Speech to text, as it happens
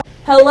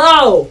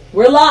Hello,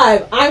 we're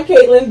live. I'm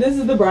Caitlin. This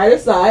is the brighter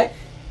side.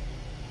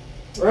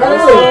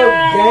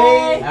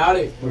 Gang.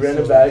 Howdy. We're in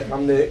the back.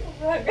 I'm Nick.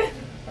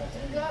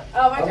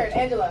 Oh, my turn.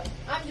 Angela.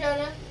 I'm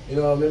Jonah. You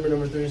know, member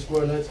number 3,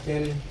 Square Nuts,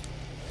 Candy.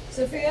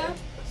 Sophia.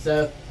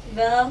 Seth.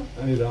 Val.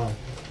 I need on.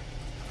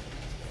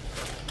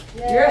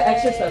 You're an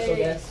extra special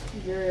guest.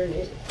 You're an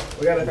idiot.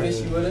 We got a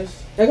fishy with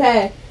us.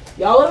 Okay,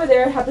 y'all over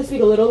there have to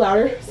speak a little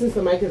louder since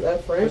the mic is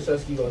up front.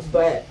 Husky goes.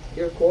 But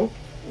you're cool.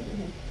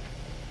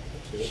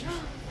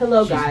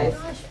 Hello, guys.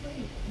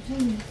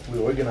 We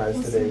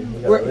organized today.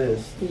 We got We're- a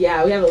list.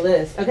 Yeah, we have a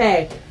list.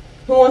 Okay,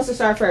 who wants to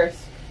start first?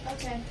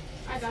 Okay,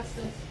 I got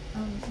this.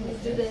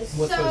 Let's do this.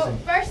 What's So, person?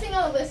 first thing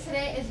on the list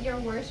today is your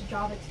worst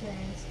job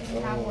experience if you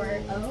have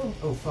work.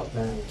 Oh, fuck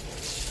that.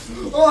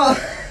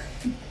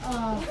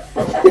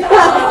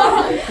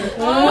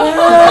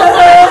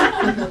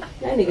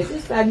 That nigga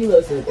just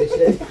fabulous with this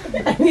shit.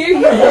 Here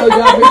you go,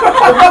 Johnny.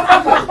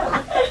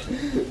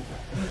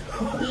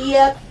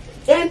 Yep.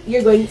 And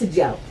you're going to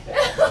jail.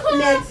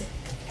 Next.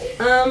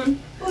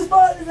 Whose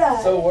fault is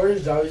that? So,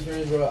 worst job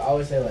experience, bro? I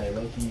would say, like,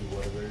 low-key,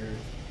 whatever.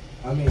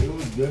 I mean, it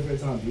was good for the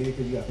time being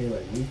because you got paid,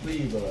 like,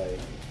 weekly, but, like,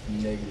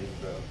 negative,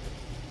 bro.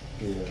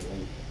 Yeah,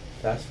 like,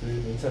 fast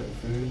food, any type of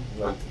food,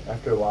 like,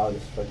 after a while,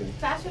 it's fucking...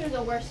 Fast food is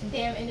the worst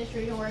damn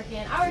industry to work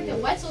in. I worked at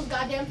Wetzel's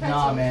goddamn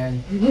pretzels. Nah,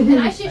 man. And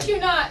I shit you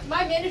not,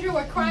 my manager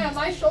would cry on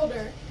my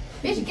shoulder.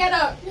 Bitch, get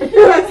up. Like,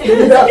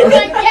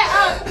 get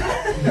up.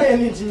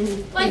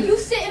 Like, you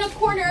sit in a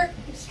corner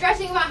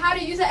stressing about how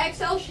to use an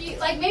Excel sheet.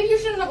 Like, maybe you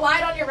shouldn't have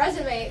lied on your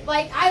resume.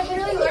 Like, I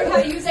literally learned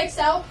how to use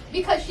Excel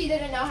because she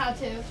didn't know how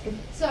to.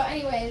 So,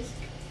 anyways,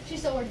 she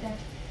still worked there.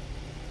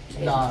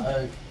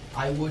 Nah,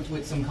 I worked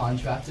with some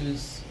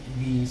contractors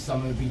the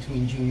summer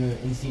between junior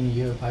and senior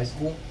year of high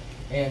school.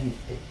 And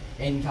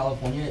in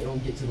California, it'll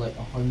get to like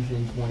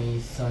 120,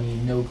 sunny,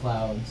 no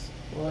clouds.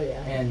 Oh,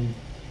 yeah. And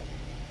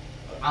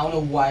I don't know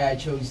why I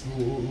chose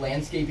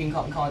landscaping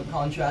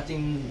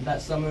contracting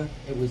that summer.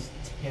 It was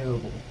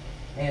terrible.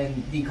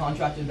 And the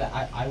contractor that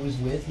I was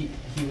with, he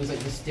was like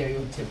the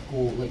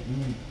stereotypical,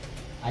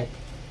 like,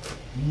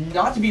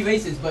 not to be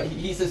racist, but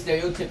he's a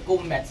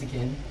stereotypical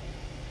Mexican.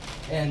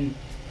 And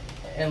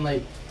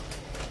like,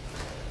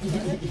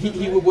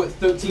 he would work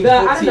 13, 14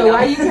 I don't know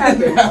why you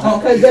capping.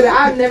 Because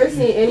I've never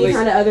seen any Like-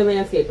 kind of other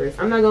landscapers.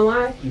 I'm not gonna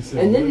lie.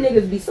 And then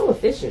niggas be so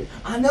efficient.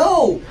 I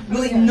know!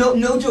 Like,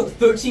 no joke,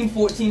 13,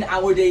 14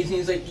 hour days, and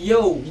he's like,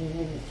 yo,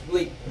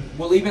 like,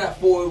 we're leaving at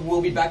 4,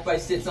 we'll be back by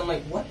 6. I'm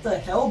like, what the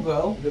hell,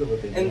 bro?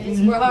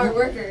 And We're hard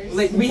workers.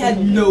 like, we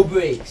had no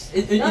breaks.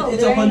 It's there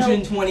ain't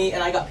 120,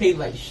 and I got paid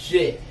like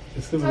shit.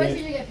 It's So because how much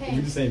did you get paid?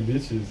 we just ain't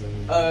bitches.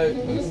 I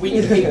mean. We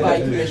get paid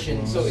by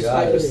commission, so it's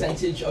by Got it.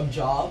 percentage of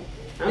job.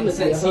 I'm And gonna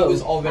be a since he hoe.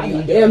 was already I'd be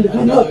under damned if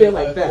I'm out there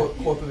another like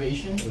that.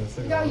 corporation. That's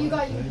like No, a you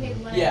lot. paid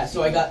less. Yeah,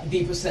 so I got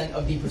the percent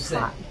of the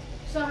percent.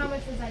 So how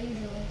much was that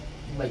usually?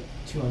 Like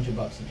 $200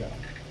 a job.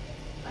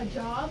 A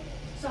job?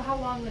 So how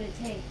long would it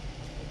take?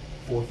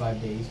 4 or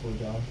 5 days for a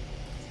job.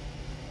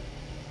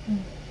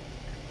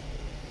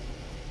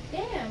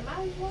 Damn, I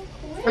was well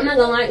quick. I'm not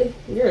gonna lie,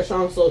 you're a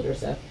strong soldier,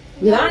 Seth.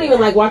 Because I don't even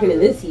like walking in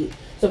this heat.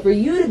 So for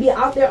you to be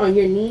out there on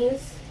your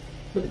knees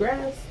with the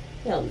grass,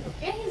 hell no.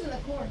 And he's in the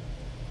corn.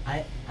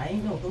 I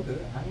ain't no hooker.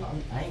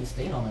 I ain't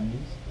staying on my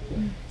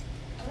knees.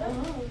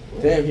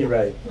 Damn, he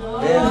right.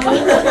 Damn.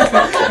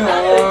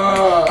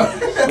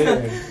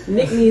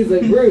 Nick needs a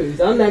bruise.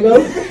 I'm not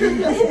gonna.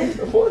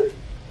 What?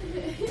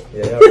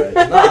 Yeah, all right.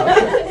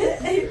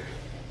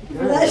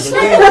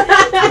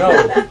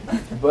 No,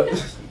 but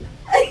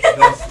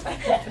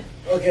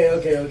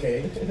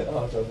okay.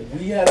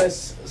 We had a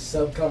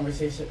sub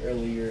conversation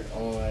earlier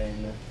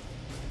on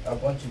a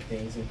bunch of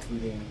things,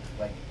 including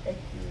like egg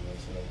theory and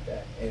shit like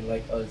that, and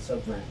like a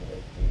subversion of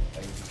egg theory. I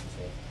guess you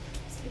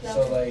could say.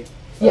 So like,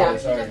 Yeah.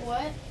 sorry,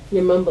 What?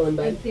 You're mumbling,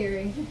 bud.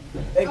 theory.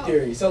 egg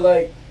theory. So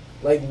like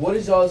what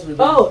is y'all's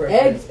religious Oh,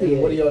 preference, egg theory.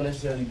 and what do y'all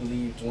necessarily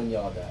believe when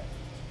y'all die?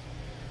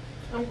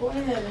 I'm going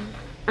to heaven.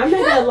 I'm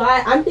not gonna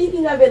lie. I'm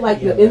thinking of it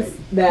like Yeah,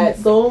 that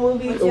Soul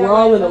movie. We're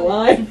all in a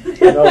line.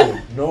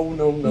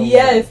 No.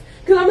 Yes,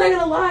 because I'm not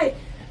gonna lie.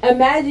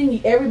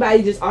 Imagine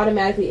everybody just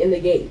automatically in the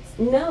gates.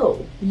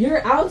 No,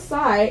 you're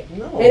outside,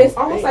 No. and it's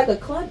almost Ain't- like a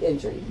club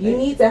entry. You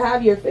need to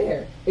have your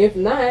fare. If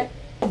not,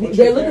 What's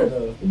they're your fare,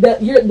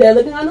 looking. They're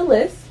looking on the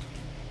list,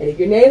 and if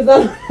your name's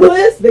on the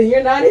list, then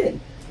you're not in.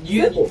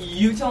 Simple.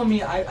 You tell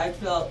me I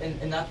fill out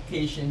an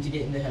application to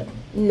get into heaven.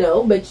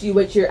 No, but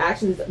your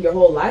actions, your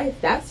whole life,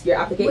 that's your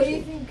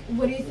application.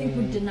 What do you think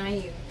would deny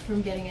you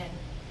from getting in?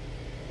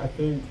 I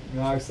think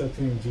not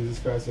accepting Jesus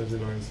Christ as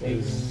your Lord and Savior.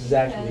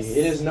 Exactly. Yes.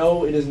 It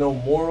is no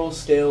moral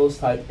scales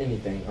type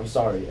anything. I'm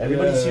sorry.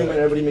 Everybody's Yeah. human.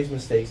 Everybody makes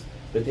mistakes.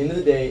 But at the end of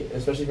the day,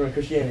 especially from a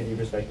Christianity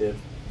perspective,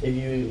 if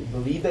you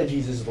believe that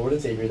Jesus is Lord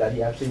and Savior, that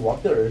He actually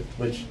walked the earth,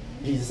 which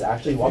Jesus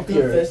actually walked the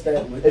earth.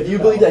 If you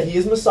believe that He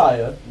is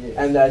Messiah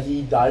and that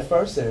He died for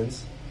our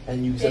sins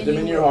and you accept Then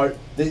him in you your will. heart,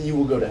 then you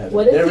will go to heaven.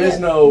 What if There he is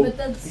had- no. But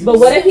that's. But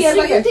what if he has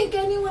so like you a? think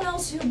anyone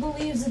else who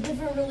believes a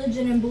different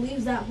religion and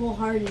believes that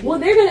wholeheartedly? Well,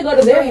 they're gonna go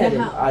to their Going to heaven.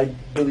 hell. I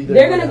believe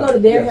They're gonna go to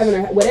their Yes.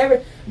 heaven or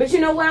whatever. But you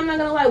know what? I'm not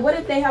gonna lie. What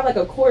if they have like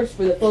a course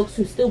for the folks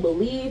who still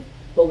believe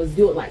but was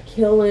doing like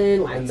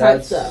killing, like And type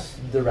that's stuff?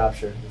 the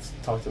rapture. It's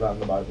talked about in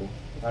the Bible.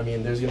 I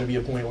mean, there's going to be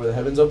a point where the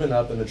heavens open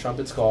up and the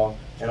trumpets call,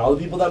 and all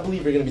the people that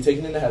believe are going to be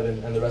taken into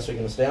heaven, and the rest are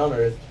going to stay on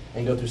earth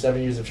and go through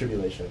 7 years of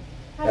tribulation.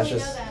 How That's do we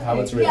just know that? how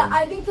it's written. Yeah,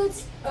 I think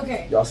that's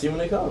okay. Y'all see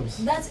when it comes.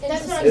 That's That's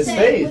interesting. what I'm It's saying.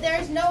 faith. Well,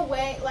 there's no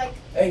way, like,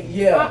 Hey,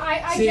 yeah.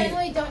 I See,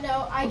 genuinely don't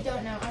know. I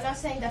don't know. I'm not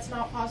saying that's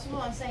not possible.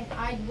 I'm saying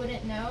I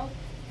wouldn't know.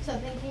 So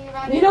thinking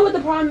about it. You know what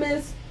the problem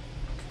is?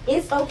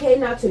 It's okay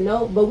not to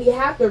know, but we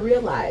have to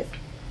realize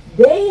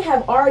they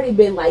have already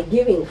been like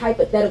giving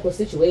hypothetical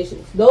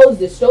situations. Those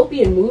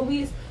dystopian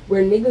movies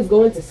where niggas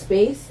go into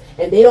space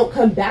and they don't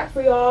come back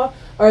for y'all,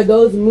 or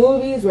those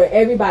movies where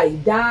everybody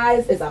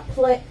dies as a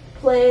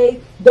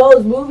plague.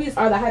 Those movies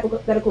are the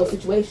hypothetical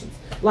situations.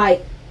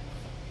 Like,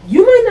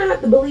 you might not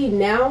have to believe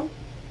now,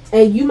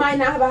 and you might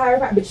not have a higher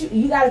power, but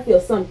you got to feel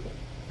something.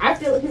 I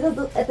feel it because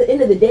at the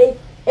end of the day,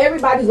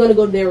 everybody's going to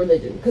go to their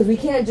religion because we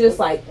can't just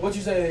like. what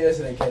you said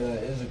yesterday,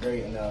 Kayla, is a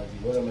great analogy.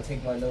 What, I'm going to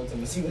take my notes, I'm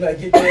going to see when I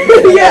get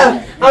there.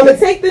 Yeah, I'm gonna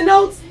take the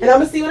notes and I'm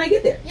gonna see when I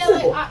get there. Yeah,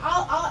 like Simple.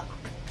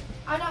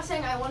 I'm not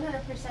saying I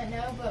 100%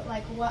 know, but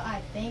like what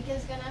I think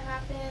is gonna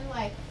happen.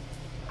 Like,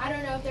 I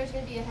don't know if there's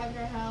gonna be a heaven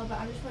or hell, but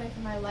I'm just waiting for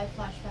my life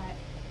flashback.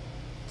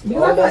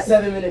 Because Oh, I that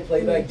thought- 7-minute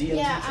playback DMT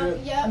Yeah, trip?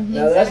 yep.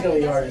 No, that's gonna be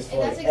exactly. hard as fuck.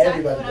 That's exactly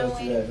Everybody what I'm goes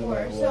through waiting that no for.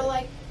 matter So what.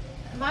 like,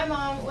 my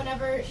mom,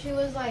 whenever she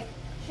was like,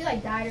 she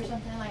like died or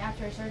something like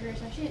after her surgery or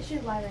something.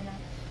 She's alive right now.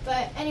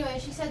 But anyway,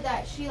 she said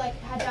that she like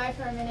had died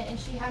for a minute and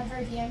she had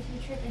her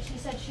DMT trip and she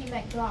said she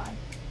met God.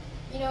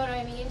 You know what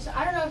I mean? So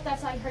I don't know if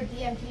that's like her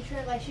DMT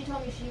trip. Like she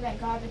told me she met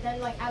God, but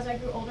then like as I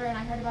grew older and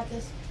I heard about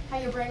this, how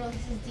your brain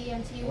releases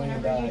DMT When you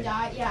whenever you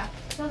die. die. Yeah.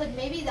 So I was like,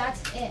 maybe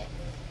that's it.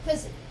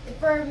 Because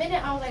for a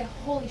minute I was like,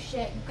 holy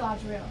shit,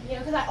 God's real. You know,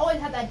 because I always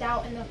had that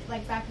doubt in the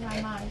like back of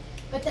my mind.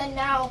 But then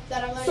now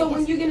that I'm learning, So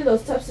when you get into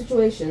those tough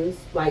situations,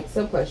 like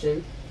sub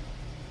question,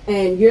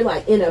 and you're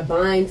like in a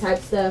bind type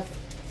stuff,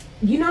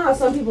 you know how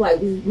some people like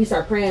we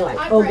start praying like,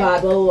 I oh pray.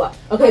 God, blah blah blah.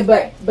 Okay, I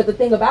but pray. the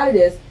thing about it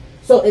is,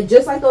 so it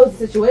just like those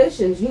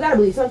situations, you gotta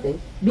believe something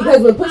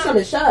because when push on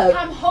the shove,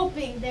 I'm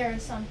hoping there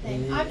is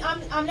something. Yeah.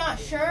 I'm not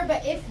sure,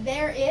 but if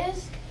there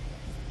is,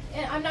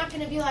 and I'm not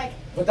gonna be like,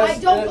 But I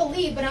that's- don't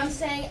believe, but I'm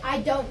saying I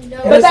don't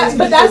know. But that- You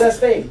but said that's- that's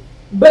faith.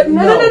 but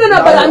no.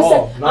 not But at I'm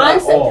all. saying, Not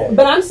at all.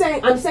 but I'm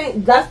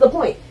saying that's the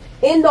point.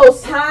 In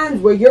those times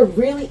where you're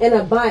really in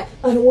a bind,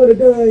 I don't want to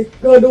die.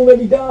 God, don't let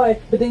me die.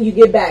 But then you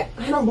get back.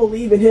 I don't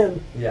believe in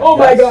Him. Yeah, Oh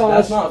my that's- gosh.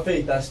 That's not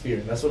faith, that's fear.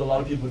 That's what a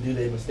lot of people do.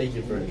 They mistake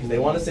it for it because they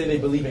want to say they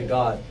believe in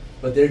God,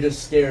 but they're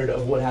just scared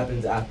of what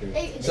happens after.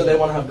 So they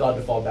want to have God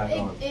to fall back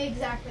on.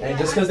 Exactly. And Like,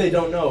 just because they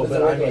don't know, Doesn't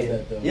but I work like mean,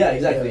 that, though. yeah,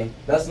 exactly. Yeah.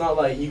 That's not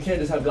like you can't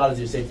just have God as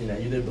your safety net.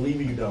 You either believe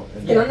or you don't.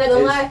 And I'm not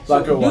gonna lie, it's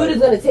black or dude white.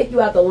 is gonna take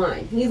you out the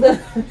line. He's gonna,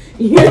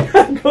 you're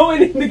not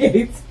going in the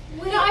gates.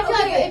 no, I feel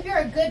Okay. like if you're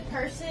a good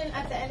person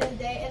at the end of the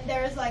day, and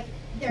there's like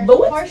there's But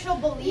what's- partial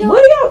belief. What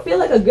do y'all feel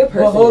like a good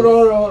person? Well, hold is?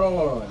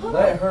 on. Hold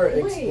Let on. her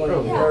Wait,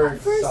 explain yeah, her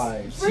first,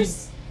 side.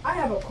 First, I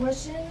have a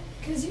question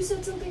because you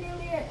said something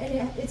earlier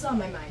and it's on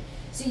my mind.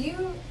 So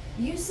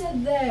you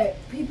said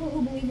that people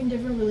who believe in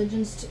different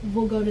religions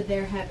will go to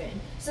their heaven.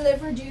 So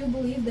therefore, do you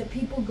believe that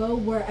people go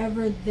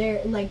wherever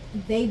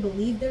they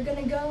believe they're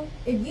gonna go?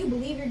 If you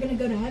believe you're gonna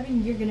go to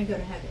heaven, you're gonna go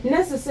to heaven.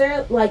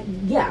 Necessarily, like,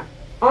 yeah,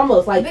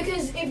 almost like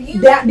Because if you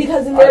that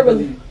because in I, their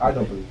believe, I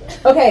don't believe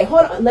that. Okay,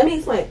 hold on. Let me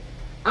explain.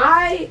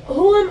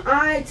 Who am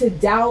I to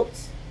doubt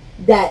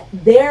that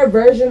their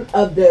version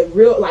of the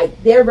real,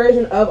 like their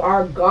version of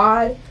our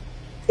God,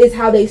 is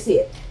how they see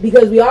it?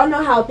 Because we all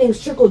know how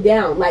things trickle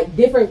down, like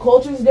different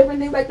cultures, different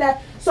things like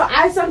that. So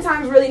I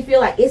sometimes really feel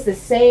like it's the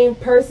same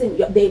person.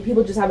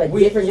 People just have a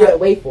different kind of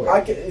way for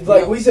it.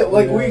 What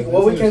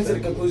we came to the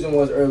conclusion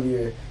was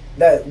earlier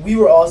that we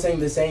were all saying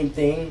the same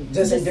thing,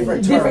 just in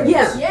different terms.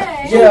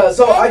 Yeah. Yeah,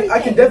 so I can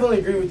everything. definitely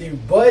agree with you,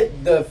 but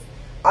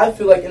I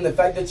feel like in the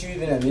fact that you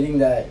even admitting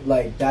that,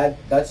 like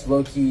that's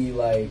low key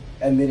like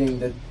admitting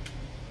that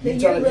that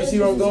you see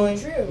where I'm going?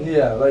 True.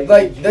 Yeah,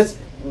 Like that's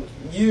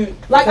you.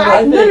 Like, because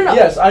I- think, no.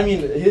 Yes, I mean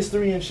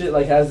history and shit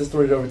like has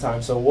distorted over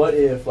time. So what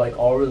if like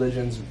all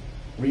religions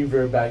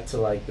revert back to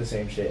like the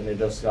same shit and it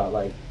just got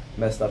like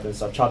messed up and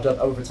stuff, chopped up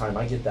over time?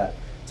 I get that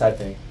type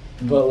thing,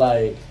 but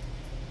like,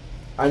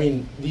 I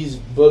mean these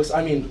books.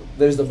 I mean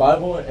there's the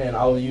Bible and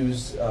I'll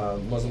use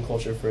Muslim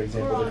culture for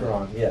example, the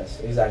Quran.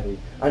 Yes, exactly.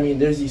 I mean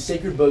there's these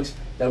sacred books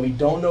that we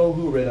don't know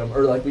who read them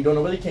or like we don't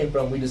know where they came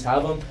from. We just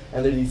have them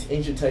and they're these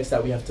ancient texts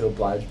that we have to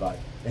oblige by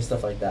and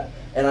stuff like that.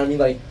 And I mean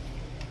like.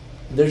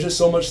 There's just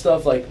so much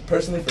stuff, like,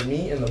 personally for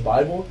me in the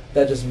Bible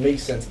that just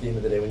makes sense at the end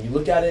of the day. When you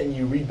look at it and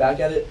you read back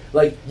at it,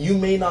 like, you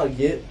may not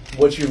get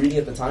what you're reading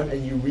at the time,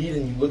 and you read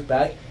and you look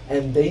back,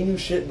 and they knew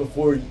shit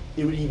before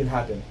it would even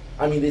happen.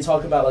 I mean, they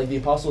talk about, like, the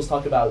apostles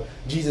talk about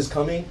Jesus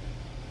coming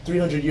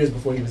 300 years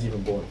before he was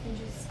even born.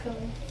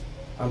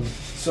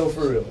 So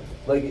for real,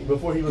 like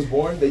before he was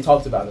born, they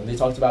talked about him. They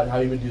talked about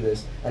how he would do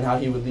this and how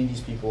he would lead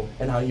these people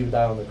and how he would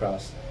die on the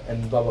cross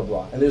and blah blah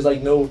blah. And there's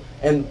like no,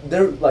 and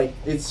they're like,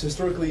 it's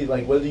historically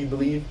like whether you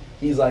believe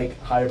he's like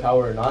higher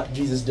power or not,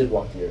 Jesus did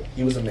walk the earth.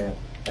 He was a man,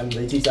 and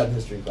they teach that in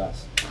history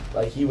class.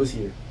 Like he was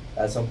here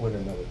at some point or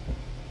another.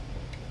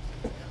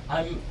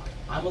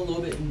 I'm a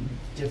little bit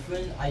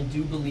different. I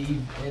do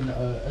believe in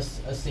a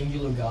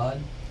singular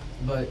God,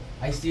 but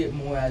I see it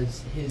more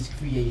as his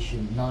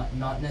creation,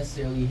 not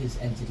necessarily his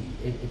entity,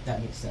 if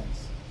that makes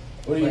sense.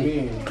 What do you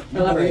mean?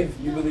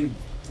 You believe?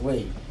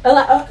 Wait.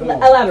 Come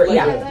on. Elaborate. Like,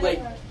 Yeah. like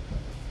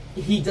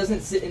he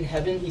doesn't sit in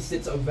heaven; he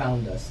sits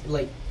around us,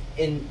 like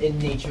in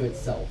nature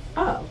itself.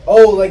 Oh.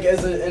 Oh, like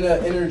as in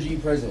an energy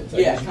presence. I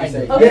Yeah, guess you kind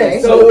could of. say. Okay.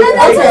 Yeah, so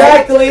That's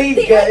exactly, it.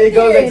 it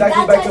goes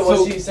exactly That's back to it. what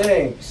So- she's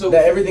saying. so-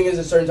 that everything is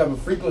a certain type of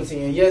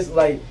frequency, and yes,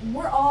 like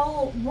We're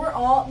all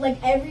like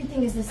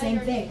everything is the same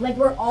Energy. thing. Like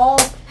we're all.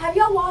 Have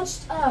y'all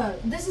watched?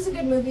 This is a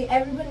good movie.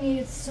 Everybody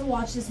needs to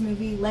watch this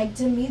movie. Like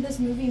to me, this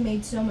movie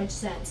made so much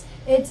sense.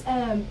 It's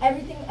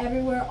Everything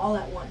Everywhere All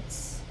at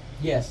Once.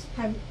 Yes.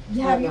 Have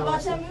have you not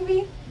watched watched that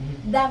movie?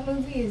 Mhm. That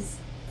movie is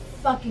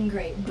fucking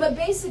great. But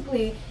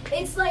basically,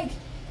 it's like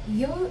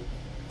your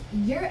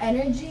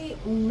energy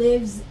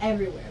lives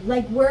everywhere.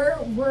 Like we're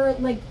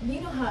like,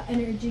 you know how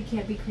energy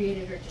can't be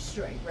created or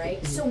destroyed,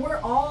 right? So we're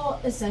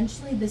all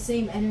essentially the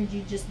same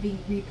energy just being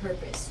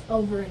repurposed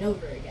over and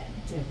over again.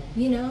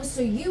 You know,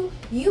 so you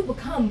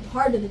become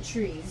part of the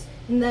trees,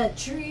 and that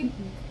tree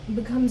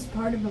becomes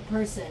part of a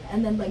person,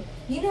 and then like,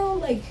 you know,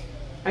 like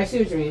I see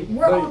what you mean.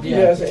 we're all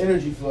Yeah. it's an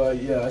energy flow.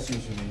 Yeah, I see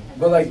what you mean.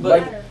 But like,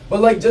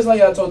 But- like just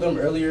like I told them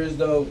earlier, is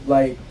though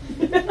like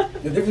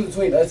the difference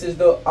between us is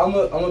though I'm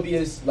gonna be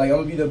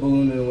the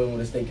balloon in the wind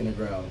with a stake in the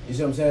ground. You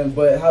see what I'm saying?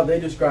 But how they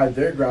describe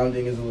their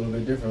grounding is a little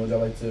bit different. Would y'all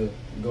like to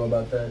go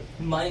about that?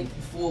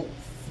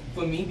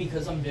 For me,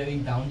 because I'm very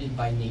bounded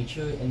by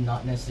nature and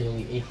not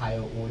necessarily a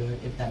higher order,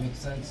 if that makes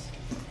sense.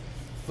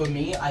 For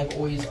me, I've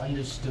always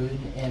understood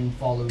and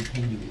followed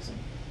Hinduism.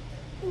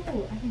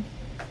 Ooh, I think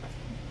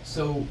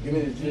So, Give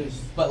me the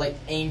gist. but like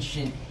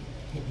ancient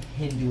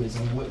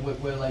Hinduism,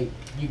 where like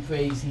you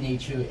praise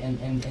nature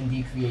and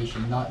the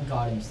creation, not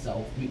God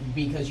himself,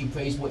 because you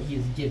praise what he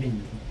has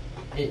given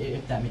you,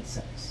 if that makes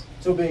sense.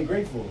 So being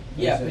grateful.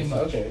 Yeah, makes pretty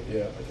sense. much. Okay, yeah.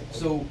 Okay.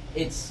 So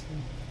it's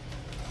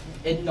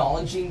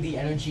acknowledging the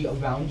energy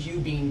around you,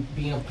 being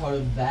a part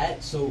of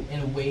that. So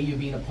in a way, you're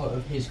being a part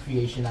of his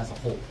creation as a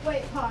whole.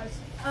 Wait, pause.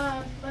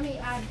 Let me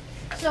add.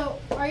 So,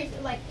 are you,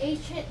 like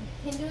ancient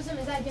Hinduism,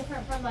 is that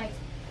different from like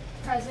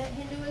present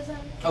Hinduism?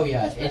 Oh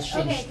yeah, 'Cause it's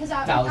okay, changed because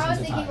I thousands was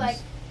of thinking times. like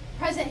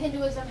present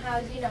Hinduism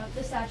has, you know,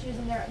 the statues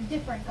and they're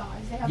different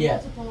gods. They have Yeah.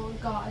 multiple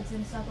gods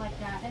and stuff like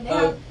that, and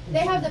Uh, they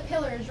have the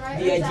pillars, right?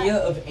 Or The is idea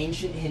that, of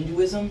ancient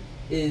Hinduism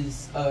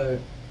is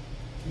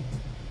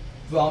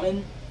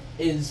Brahman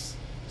is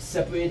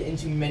separated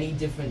into many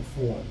different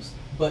forms,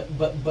 but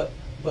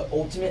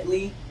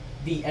ultimately,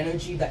 the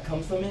energy that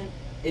comes from it,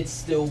 it's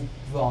still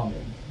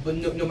Brahman. But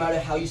no matter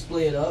how you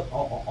split it up,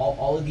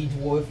 all of the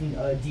dwarf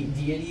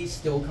deities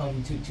still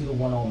come to the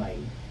one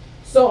Almighty.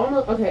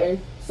 So okay.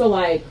 So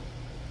like,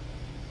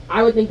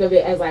 I would think of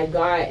it as like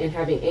God and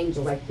having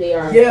angels. Like they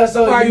are. Yeah,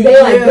 so part- you,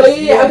 they like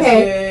yes,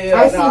 okay. yeah.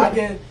 I No, see I that.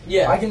 can,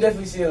 Yeah. I can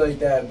definitely see it like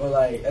that. But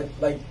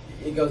like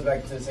it goes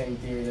back to the same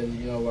theory that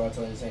we're all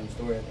telling the same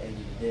story at the end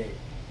of the day.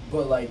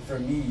 But like for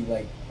me,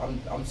 like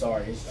I'm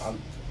sorry, I'm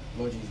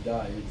Lord Jesus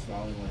God. It's my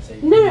only one to say.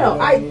 No, You know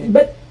what I. mean?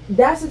 But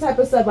that's the type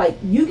of stuff like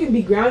you can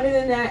be grounded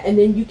in that, and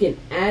then you can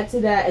add to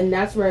that, and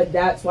that's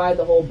why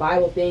the whole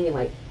Bible thing and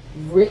like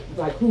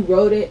who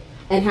wrote it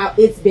and how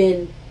it's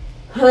been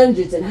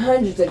hundreds and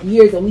hundreds of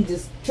years, and we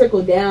just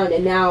trickle down,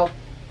 and now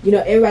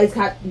everybody's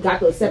got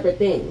those separate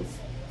things.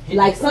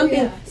 Like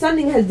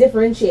something has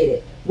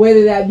differentiated,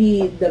 whether that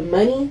be the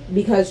money,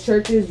 because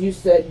churches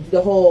used to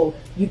the whole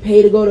you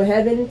pay to go to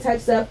heaven type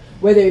stuff,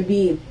 whether it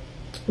be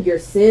your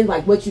sin,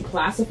 like what you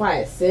classify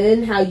as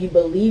sin, how you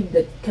believe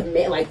the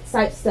command, like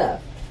type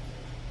stuff.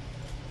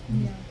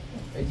 yeah.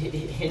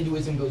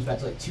 Hinduism goes back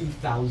to like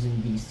 2000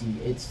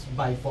 BC. It's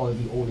by far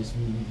the oldest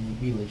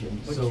religion.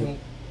 But So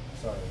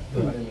sorry, I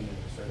Good. didn't mean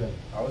to disturb. Good.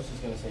 I was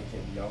just gonna say,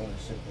 kid, y'all want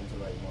to shift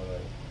into like more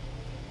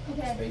like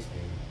okay. space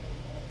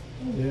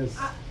baby. Yes.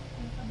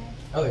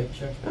 okay,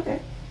 sure. Okay.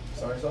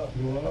 Sorry, sorry.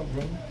 You want up,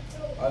 bro?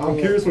 I I'm mean,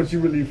 curious what you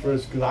believe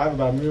first, because I have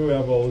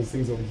all these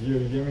things over here.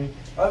 You get me?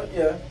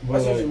 Yeah, But I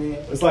see what like, you mean.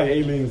 it's like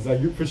aliens.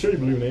 Like you for sure you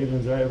believe in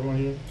aliens, right? Everyone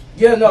here.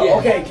 Yeah, no, Yeah.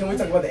 okay. Can we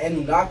talk about the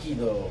Anunnaki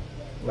though?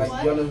 Like,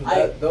 What? y'all know who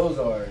I- those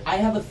are. I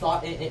have a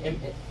thought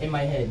in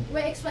my head.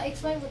 Wait,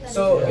 explain what that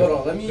So is. Yeah. hold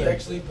on, let me Good.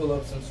 actually pull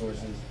up some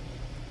sources,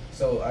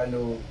 so I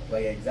know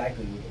like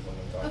exactly what the fuck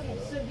I'm talking Okay,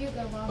 about. so you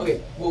go, Bob.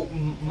 Okay, well,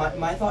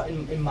 my thought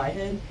in my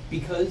head,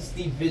 because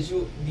the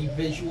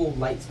visual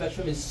light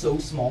spectrum is so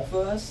small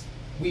for us,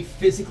 we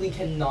physically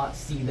cannot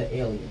see the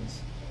aliens.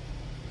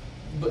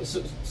 But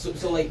so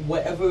like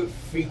whatever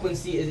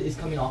frequency is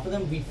coming off of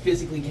them, we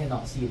physically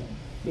cannot see them.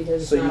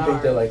 Because it's So you not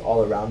think they're ours. like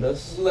all around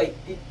us? Like,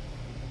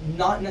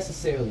 not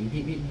necessarily,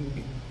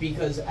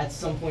 because at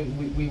some point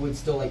we would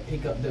still like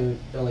pick up their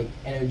like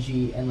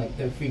energy and like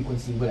their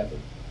frequency, whatever.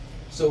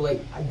 So like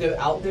they're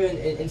out there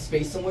in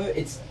space somewhere.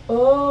 It's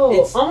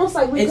almost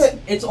like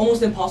it's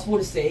almost impossible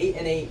to say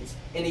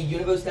in a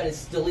universe that is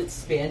still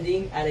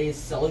expanding at a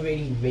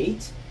accelerating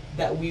rate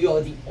that we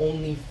are the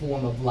only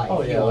form of life.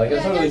 Oh yeah, like I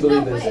totally there's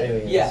believe no there's way.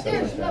 aliens. Yeah. stuff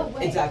There's like no that.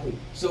 way. Exactly.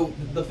 So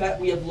the fact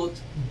we have looked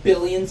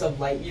billions of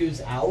light years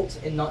out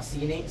and not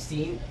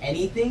seen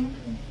anything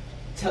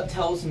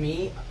tells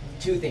me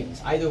two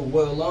things: either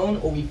we're alone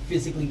or we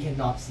physically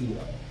cannot see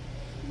them.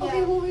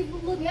 Okay, well we've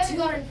looked We haven't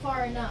too. gotten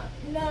far enough.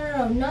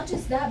 No, not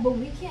just that, but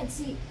we can't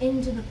see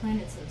into the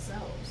planets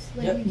themselves.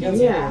 Like Yep, we yep. can't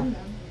see Yeah. around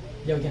them.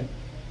 Yeah, we can.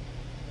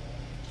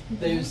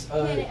 There's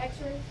Planet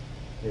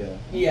X-rays.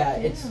 yeah,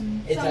 it's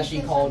Something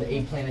actually called a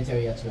something.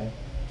 planetary X-ray.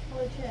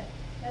 Holy shit,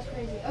 that's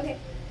crazy. Okay,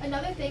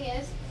 another thing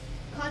is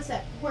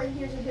concept. Horton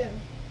Hears a Who.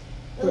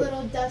 The What?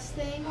 little dust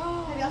thing.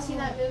 Have y'all seen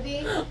that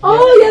movie?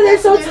 Oh yeah, they're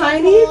so They're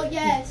tiny. little-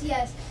 yes,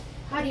 yes.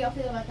 How do y'all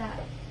feel about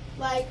that?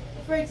 Like,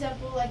 for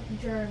example, like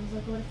germs.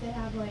 Like, what if they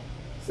have like?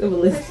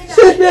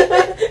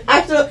 Civilization.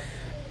 Actually,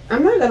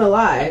 I'm not gonna Have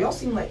lie. y'all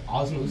seen like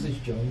Osmosis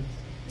Jones?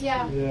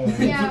 Yeah. Yeah.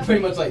 Yeah.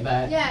 Pretty much like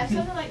that. Yeah,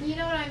 something like, you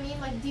know what I mean?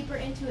 Like deeper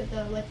into it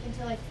though, like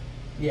into like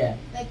Yeah.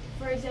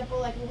 for example,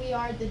 like we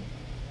are the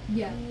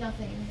Yeah.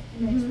 nothing.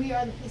 Mhm. We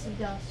are the piece of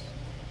dust.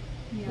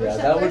 Yeah. Yeah, so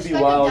that we're would be stuck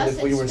in wild dust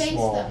if we in were space,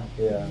 small.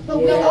 though. Yeah. But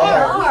Yeah. we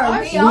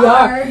are. We We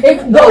are.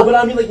 If, No, but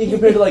I mean like in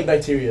compared to like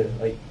bacteria,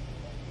 like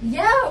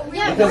Yeah,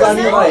 Yeah, Because we're I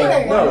mean, not like,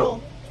 in the no.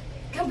 world.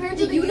 compared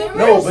to the universe.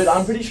 no, but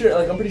I'm pretty sure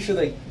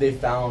like they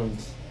found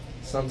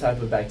some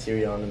type of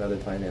bacteria on another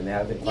planet and they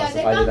haven't Yeah,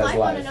 they classified found it as life on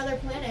life. another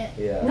planet.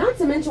 Yeah. not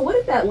to mention, what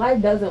if that life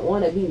doesn't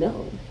want to be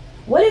known?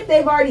 What if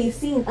they've already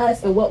seen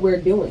us and what we're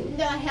doing?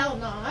 No, hell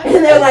no.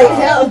 And they're like,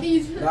 hell.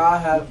 No, I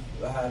have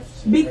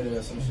Be- heard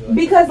of some shit like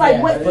Because like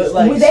Yeah, what? But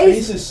like would they?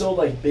 space is so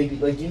like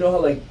big, like you know how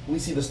like we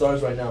see the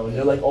stars right now and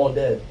they're like all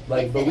dead,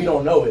 like but we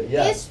don't know it.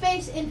 Yeah. Is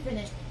space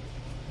infinite?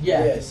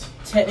 Yeah. Yes.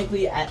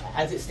 Technically,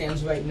 as it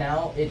stands right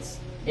that, it's.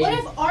 What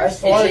if our As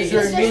far space as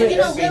you're is just doing in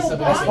a it, little as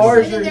box? far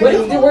as and you're then What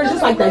there's if a whole we're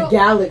just like other the world?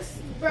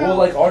 galaxy? Bro. Well,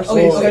 like our Okay,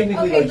 space so-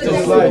 technically okay, like but just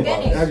that's a little the box.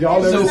 beginning. Have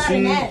y'all There's ever not an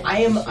seen? end. I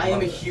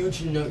am a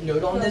huge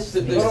note on this.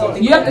 That there's Hold on.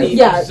 something You have called to- the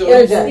yeah,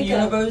 observable yeah.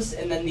 universe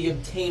and then the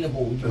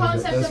obtainable universe.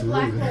 Concept That's of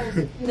black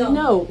rude. holes.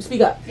 No,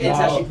 speak up. It's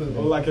actually proven.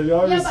 Well, like have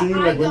y'all ever Yeah, but seen I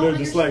like when don't they're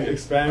just like understand.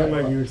 expanding,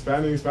 like you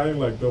expanding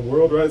like the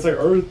world, right? It's like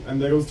Earth, and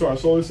then it goes to our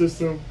solar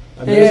system,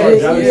 and then Yes,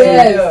 it's our galaxy,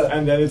 yes.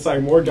 and then it's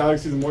like more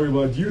galaxies and more.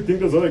 But do you think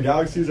those other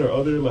galaxies are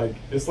other like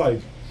it's like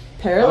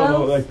I don't know,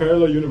 Parallel. like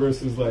parallel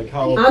universes, like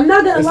how I'm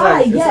not gonna it's lie.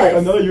 like, it's Yes.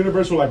 like another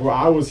universe where like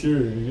I was here,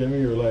 you get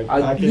me, or like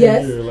I came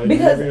Yes, here, like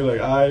because- you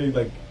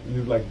get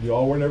me, like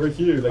y'all were never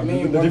here, like I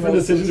mean, the one different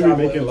goes to decisions we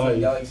travel make in into life.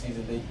 galaxies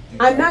that they do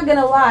I'm not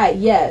gonna lie.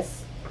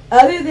 Yes.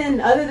 Other than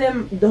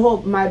the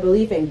whole my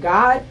belief in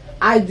God,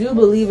 I do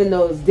believe in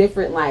those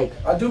different like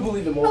I do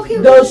believe in most. Okay,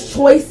 those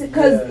choices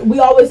because Yeah. we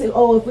always say,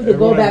 oh, if we could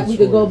Everyone go back, has a we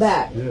could go choice.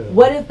 back. Yeah.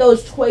 What if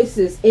those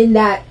choices in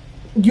that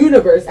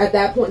universe at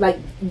that point, like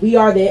we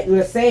are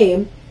the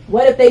same?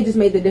 What if they just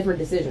made the different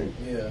decision?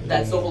 Yeah.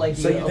 That's the whole idea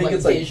So you of think like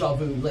it's, like, deja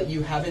vu. Like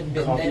you haven't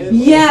been copy- there.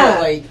 Yeah.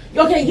 But, like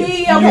Okay, you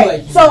yeah, feel okay.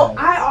 like you So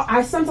have.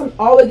 I sometimes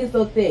always get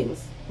those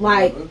things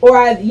like,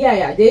 or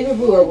deja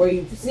vu, or where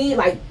you see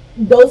like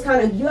those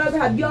kind of y'all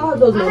have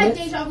those I had moments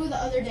deja vu the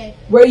other day.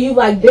 where you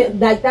like been,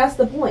 like that's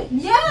the point.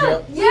 Yeah,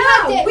 Yep.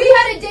 yeah. We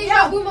had a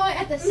deja vu moment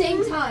at the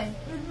same time.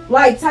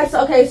 Like types.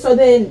 Okay, so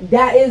then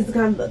that is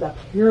kind of the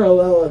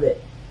parallel of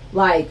it.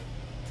 Like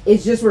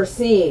it's just we're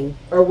seeing,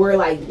 or we're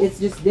like it's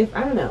just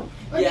different. I don't know.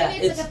 Or Yeah,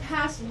 maybe it's it's- like a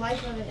past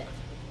life of it.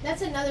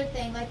 That's another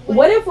thing. Like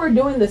What if we're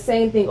doing the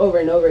same thing over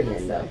and over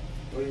again though?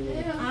 What do you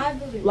mean? I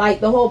believe.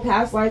 Like the whole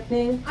past life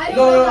thing. I don't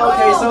No, know no, how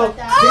okay, I feel so about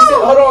that. this is,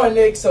 hold on,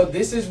 Nick. So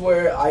this is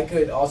where I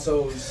could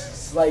also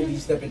slightly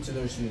step into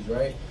their shoes,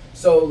 right?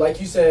 So,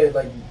 like you said,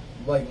 like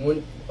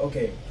when,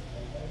 okay,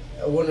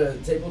 one of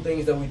the table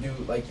things that we do,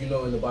 like you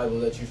know in the Bible,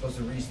 that you're supposed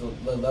to reach the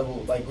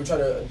level, like we're trying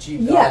to achieve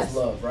God's Yes.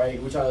 love,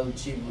 right? We're trying to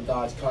achieve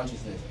God's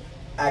consciousness,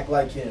 act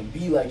like Him,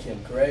 be like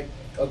Him, correct?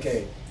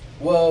 Okay.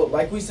 Well,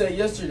 like we said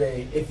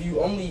yesterday, if you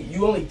only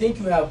think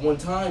you have one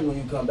time when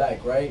you come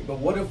back, right? But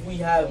what if we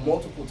have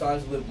multiple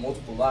times to live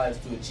multiple lives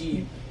to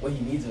achieve what He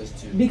needs us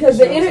to? Because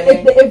You the see what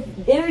I'm saying?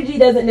 if energy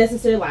doesn't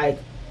necessarily like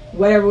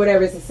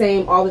whatever it's the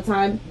same all the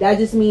time. That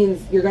just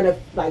means you're gonna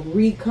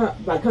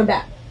like come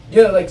back.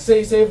 Yeah, like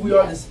say if we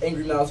are this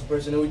angry mouse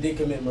person and we did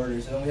commit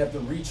murders and then we have to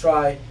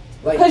retry,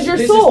 like Because your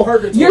this soul, is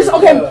purgatory. your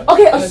okay, yeah,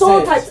 okay, in a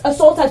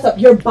soul types up.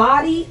 Your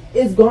body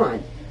is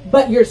gone,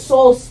 but your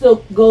soul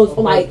still goes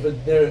like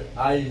but there,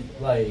 I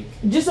like.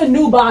 just a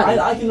new body.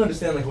 I can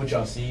understand like what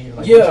y'all see,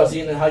 like Yeah. what y'all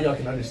see and how y'all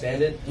can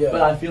understand it. Yeah.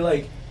 But I feel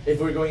like if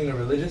we're going in a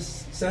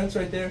religious sense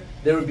right there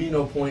would be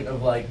no point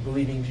of like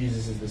believing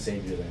Jesus is the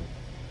savior then.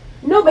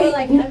 No, but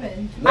like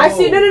heaven. I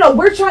see. No.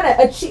 We're trying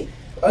to achieve.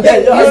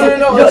 Okay, Yeah,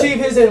 no, achieve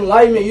His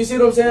enlightenment. You see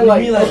what I'm saying? What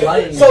do you mean, like,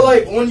 enlightenment? so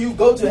like when you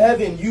go to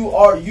heaven, you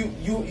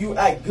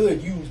act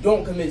good. You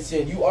don't commit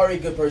sin. You are a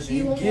good person.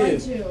 You You won't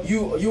give. want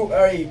to. You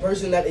are a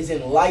person that is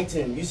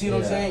enlightened. You see what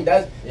I'm Yeah. saying?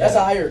 That's Yeah. a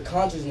higher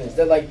consciousness.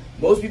 That like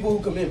most people who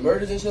commit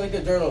murders and shit like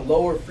that, they're on a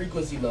lower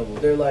frequency level.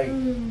 They're like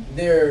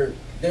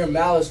they're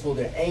maliceful.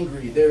 They're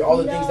angry. They're all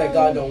the things that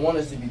God don't want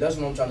us to be. That's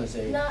what I'm trying to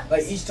say. Not-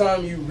 Like each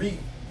time you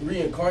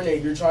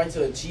reincarnate, you're trying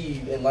to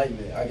achieve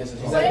enlightenment. I guess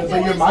it's What if But it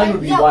your was mind like-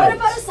 would be yeah, white. what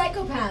about a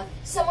psychopath?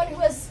 Someone who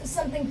has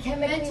something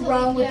chemically Mentally,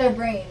 wrong with yeah. their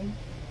brain.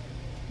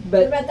 What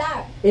But about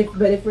that? if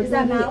we're Is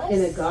that thinking malice?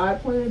 in a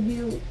God point of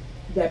view,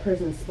 that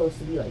person is supposed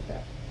to be like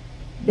that.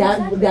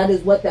 Exactly. That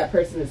is what that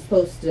person is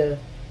supposed to.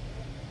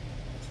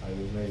 I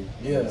was made.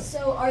 Yeah.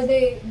 So are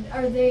they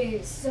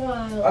so?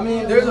 I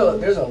mean, there's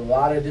a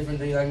lot of different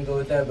things I can go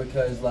with that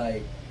because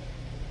like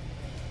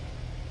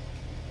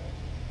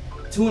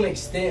to an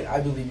extent, I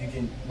believe you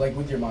can like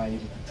with your mind you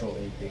can control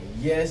anything.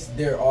 Yes,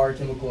 there are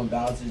chemical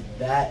imbalances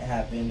that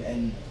happen,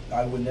 and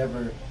I would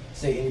never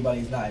say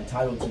anybody's not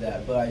entitled to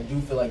that. But I do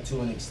feel like to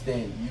an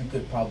extent you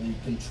could probably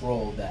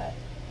control that.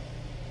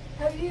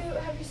 Have you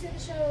seen the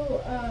show?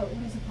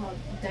 What is it called?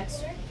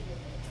 Dexter.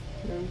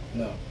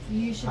 No.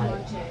 You should I-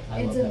 watch it. I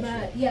It's love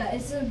that about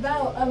it's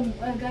about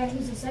a guy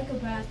who's a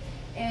psychopath,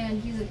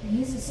 and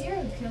he's a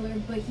serial killer,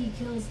 but he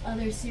kills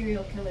other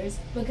serial killers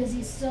because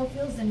he still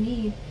feels the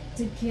need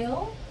to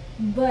kill,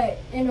 but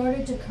in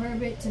order to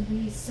curb it to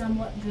be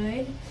somewhat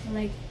good,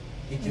 like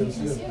He he kills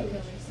kills serial serial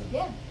killers. killers.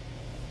 Yeah.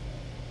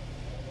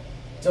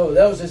 So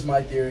that was just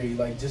my theory,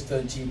 like just to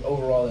achieve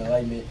overall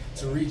enlightenment,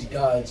 to reach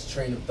God's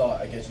train of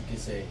thought, I guess you could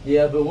say.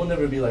 Yeah, but we'll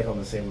never be like on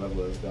the same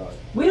level as God.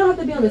 We don't have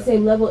to be on the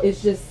same level.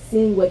 It's just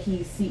seeing what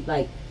he see,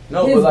 like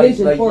No, his but like,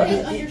 vision like for His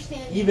us.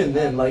 understanding. even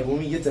then, like when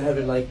we get to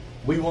heaven, like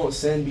we won't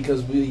sin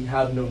because we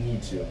have no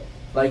need to.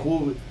 Like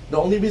the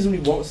only reason we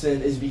won't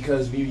sin is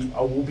because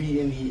we'll be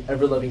in the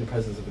ever loving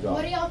presence of God.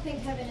 What do y'all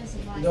think heaven is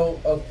like? No,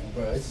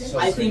 bro, it's so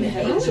I think crazy.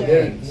 heaven's a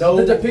There- very no,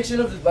 The depiction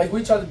of the, like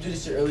we tried to do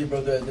this shit earlier, bro.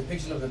 The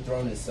depiction of the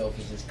throne itself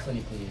is just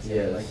clinically insane.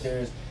 Yes. Like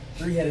there's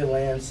 3-headed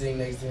lambs sitting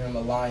next to him,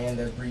 a lion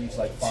that breathes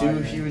like fire.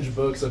 2 huge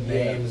books of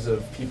Yeah. names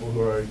of people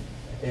who are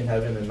in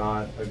heaven and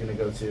not are gonna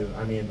go to.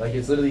 I mean, like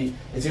it's gonna be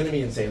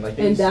insane. Like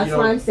And that's you know,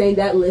 why I'm saying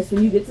that list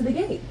when you get to the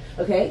gate.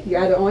 Okay,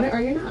 you're either on it or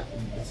you're not.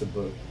 it's a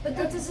book. But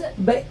that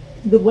doesn't. But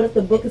what if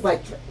the book is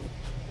like?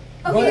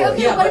 Okay,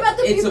 okay. Yeah, what but about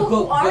the it's people a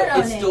book, who aren't but on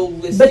it's it? still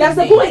listed. But that's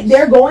the point.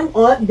 They're going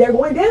on. They're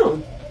going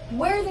down.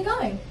 Where are they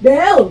going? The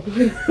hell.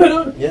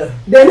 Yeah.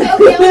 They're Okay,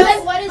 well,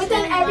 then what is But then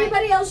heaven like?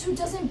 everybody else who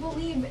doesn't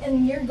believe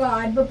in your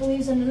God but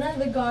believes in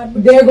another God,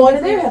 would They're going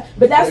to their hell.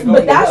 But that's They're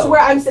going to hell.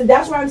 where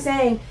that's where I'm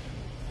saying,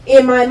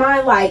 in my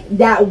mind, like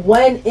that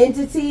one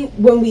entity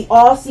when we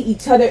all see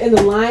each other in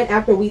the line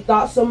after we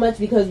thought so much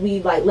because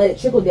we like let it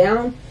trickle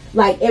down.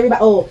 Like everybody,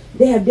 oh,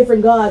 they have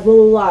different gods, blah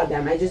blah blah.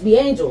 That might just be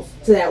angels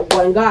to that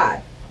one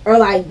God. Or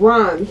like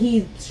Brahm,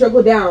 he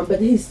struggled down, but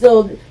he's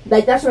still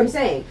like that's what I'm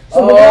saying.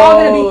 So we're all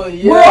gonna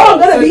be, we're all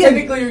gonna so be,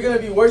 technically you're gonna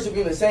be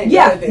worshiping the same. God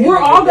yeah, at the end we're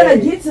of the all gonna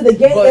day. get to the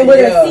gate But and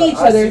we're yeah, gonna see each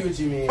I other. see what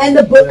you mean. And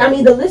the book, Yeah. I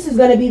mean, the list is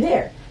gonna be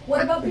there.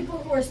 What about people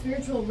who are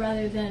spiritual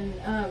rather than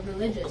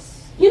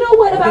religious? You know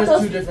what But about there's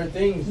those? two different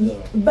things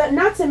though. But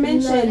not to Not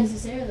mention,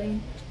 necessarily.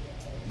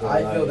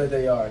 I feel that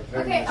they are.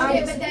 very Okay, much. I okay,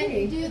 but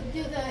disagree. then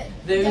do the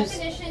There's-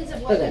 definitions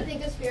of what Okay. you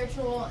think is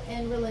spiritual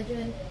and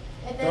religion,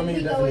 and Tell then me we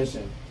your go.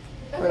 definition.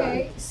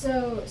 Okay,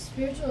 so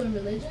spiritual and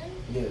religion.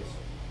 Yes.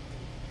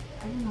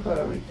 I don't know Hold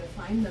how on. to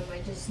define them. I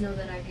just know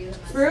that I view them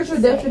as spiritual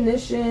the same.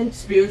 definition.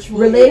 Spiritual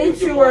Relating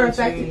if you're to or going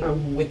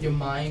affecting- with your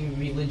mind.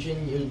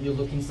 Religion, you're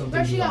looking something.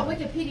 But she got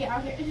beyond. Wikipedia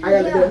out here. I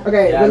gotta Yeah. do.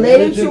 Okay, Yeah, relating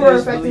religion to or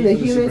is affecting belief the in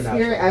human supernatural.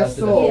 spirit That's as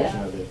the soul.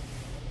 definition of it.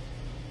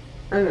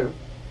 I don't know.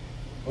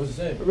 What's it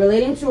say?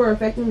 Relating to or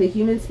affecting the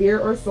human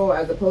spirit or soul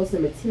as opposed to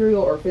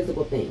material or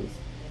physical things.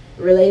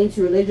 Relating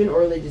to religion or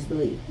religious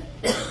belief.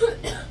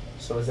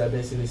 So is that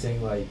basically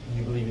saying like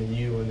you believe in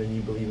you and then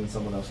you believe in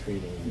someone else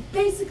creating you?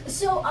 Basic.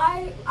 So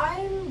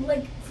I'm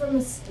like from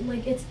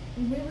like it's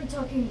we were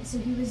talking. So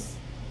he was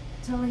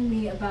telling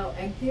me about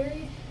egg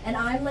theory, and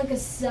I'm like a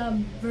sub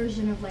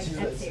version of like She's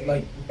egg theory.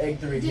 like egg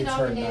theory hits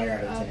her 9 Denominator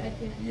out of of 10. egg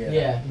theory. Yeah.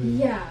 Yeah.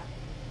 Yeah.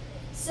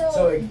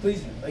 So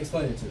Please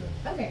explain it to them.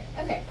 okay.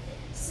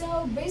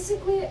 So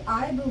basically,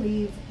 I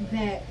believe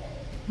that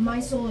my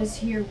soul is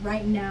here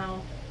right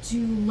now to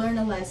learn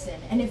a lesson,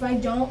 and if I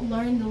don't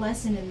learn the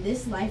lesson in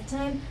this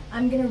lifetime,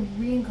 I'm gonna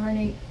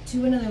reincarnate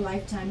to another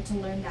lifetime to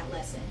learn that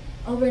lesson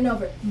over and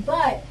over.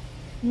 But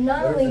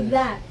not Let her only finish.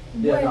 that,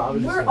 Yeah, no, I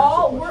was just we're gonna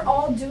ask you a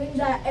all question. doing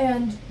that,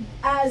 and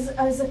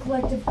as a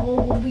collective whole,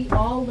 will we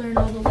all learn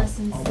all the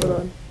lessons? Hold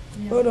on.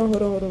 Yeah. Hold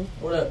on.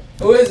 What up?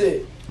 Who is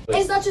it?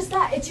 It's not just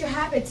that; it's your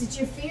habits, it's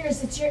your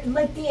fears, it's your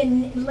like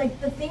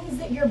the things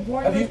that you're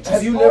born Have you- with. have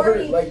just you never,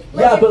 already, like-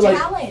 Yeah, your but like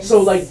talents.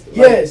 so like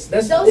Yes,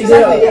 that's Those are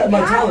exactly like yeah, my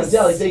your talents, yeah,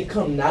 like past. they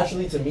come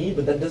naturally to me,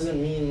 but that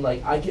doesn't mean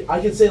like I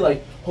could say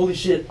like holy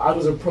shit, I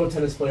was a pro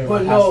tennis player. in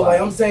But my no, past like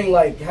life. I'm saying,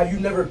 like, have you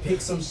never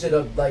picked some shit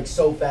up like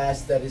so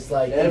fast that it's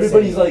like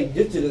Everybody's insane? like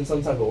gifted in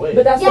some type of way.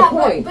 But that's Yeah, the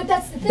point. but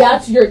that's the thing.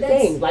 That's your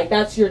That's- thing. Like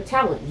that's your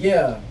talent.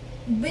 Yeah.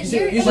 But You see-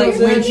 you're, you see what I'm Like,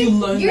 where'd saying? you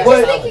learn you're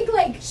that? just thinking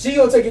like, She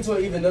gonna take it to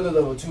even another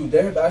level too.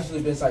 There have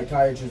actually been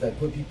psychiatrists that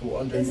put people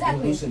under Exactly.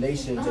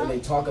 hallucinations Uh-huh. and they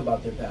talk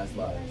about their past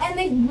lives. and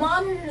they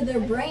monitor their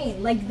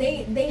brain. Like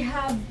they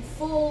have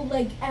full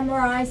like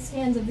MRI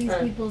scans of these Huh.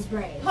 people's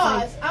brains.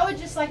 Pause. I would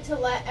just like to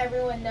let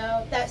everyone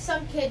know that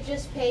some kid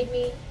just paid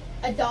me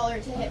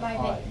 $1 to hit my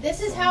vape.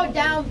 This is how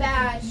down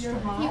bad You're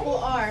high? people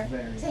are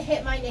to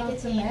hit my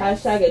nicotine.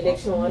 Hashtag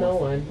addiction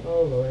 101.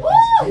 Oh lord.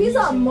 Woo! He's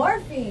on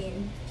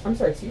morphine. I'm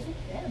sorry. Excuse me.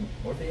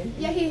 Morphine?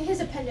 Yeah, his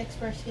appendix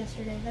burst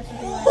yesterday. That's what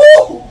he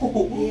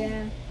was.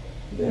 Yeah.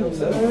 Damn,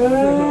 son.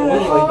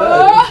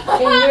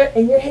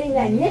 And you're hitting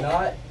that nick.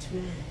 Not I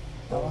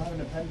don't have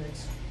an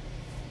appendix.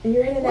 And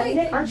you're hitting that Wait,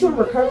 nick. Aren't you in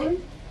recovery?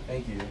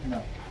 thank you.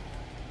 No.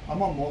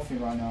 I'm on morphine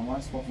right now. Might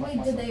as well fuck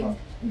Wait, did myself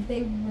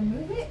they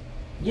remove it?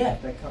 Yeah.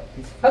 up. They cut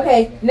pieces.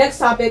 Okay. Next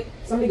topic.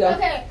 Somebody go.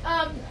 Okay,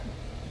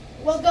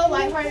 we'll go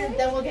lighthearted,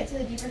 then we'll get to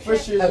the deeper For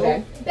shit. sure.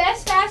 Okay.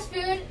 Best fast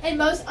food and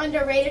most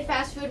underrated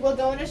fast food. We'll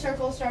go in a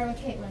circle, starting with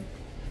Caitlin.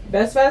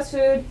 Best fast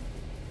food.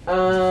 I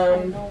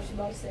don't know what she's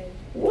about to say.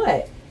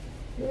 What?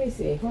 Let me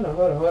see. Hold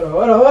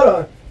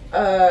on.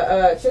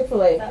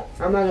 Chick-fil-A.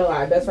 I'm not gonna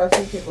lie. Best fast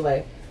food,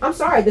 Chick-fil-A. I'm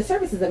sorry. The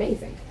service is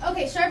amazing.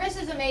 Okay, service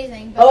is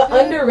amazing. But Oh, food,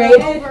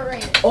 underrated?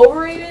 Overrated.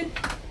 Overrated?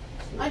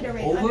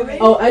 Underrated.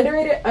 Overrated? Oh,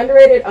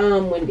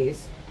 underrated.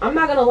 Wendy's. I'm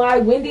not gonna lie.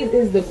 Wendy's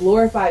is the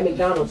glorified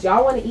McDonald's.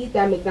 Y'all want to eat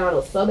that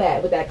McDonald's so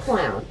bad with that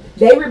clown.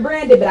 They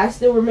rebranded, but I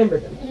still remember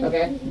them.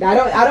 Okay.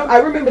 I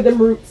remember them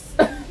roots.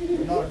 You're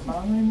not a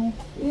clown anymore?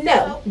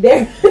 No,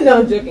 they're no,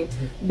 I'm joking.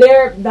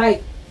 They're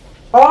like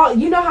all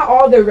you know how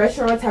all the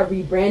restaurants have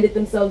rebranded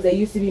themselves. They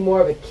used to be more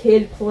of a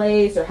kid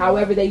place or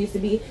however they used to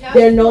be. Now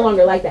They're it's no more-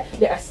 longer like that.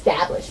 They're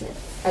establishments.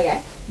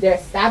 Okay, they're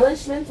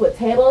establishments with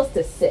tables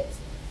to sit.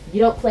 You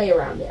don't play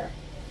around there.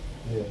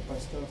 Yeah. I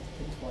still have to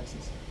pick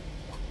places.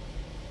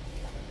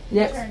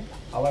 Next, Turn.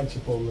 I like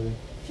Chipotle.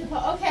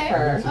 Okay.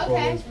 Her. Okay.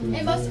 Chipotle's pretty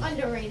And most good.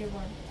 underrated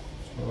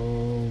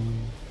one.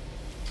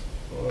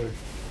 Fuck.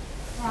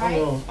 I Right.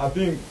 don't know. I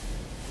think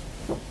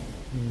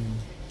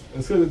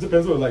it's because it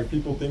depends what like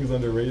people think is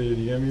underrated.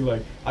 You get me?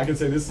 Like I can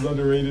say this is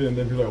underrated, and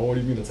then people are like, "Oh, what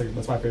do you mean?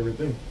 That's my favorite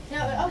thing."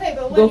 No. Okay,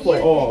 but what Go do for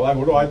you it. Oh, think? like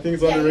what do I think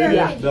is Yeah, your underrated?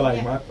 opinion, They're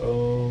like yeah.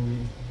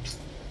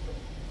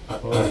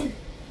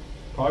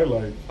 probably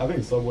like I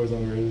think Subway's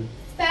underrated.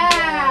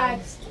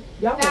 Facts.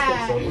 y'all gonna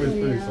Facts. Subway's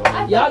pretty Yeah.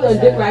 solid. y'all gonna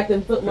Yeah. dick rack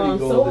them foot long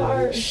Pretty so golden.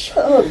 hard. Shut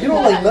up! You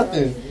don't like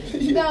nothing.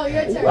 No,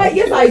 your turn. What?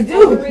 Yes, I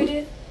do.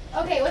 Overrated.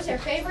 Okay, what's your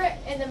favorite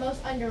and the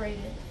most underrated?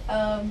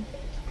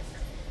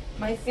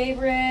 My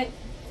favorite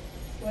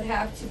would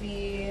have to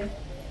be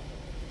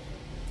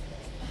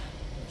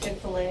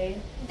Chick-fil-A.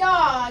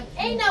 Dog.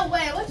 Ain't no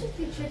way. What's your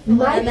future?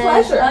 My And then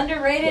pleasure.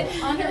 Underrated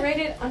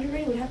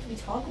would have to be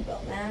Taco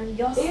Bell, man.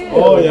 Y'all Ew.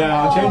 Oh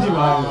yeah, I'm changing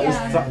mine. Oh,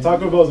 yeah. It's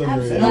Taco Bell's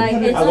underrated. like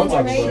it's I love Taco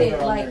underrated.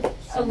 Bell. Like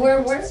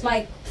where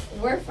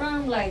we're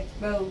from, like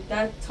bro,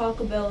 that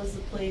Taco Bell is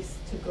the place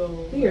to go.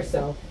 Be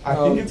yourself. I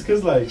think it's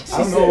because like I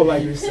don't She know said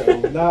like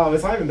yourself. no,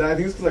 it's not even that. I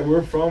think it's because like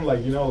we're from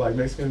like like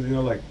Mexicans,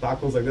 like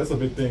tacos, like that's a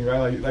big thing,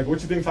 right? Like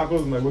what you think tacos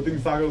and like what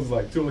thinks tacos is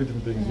like two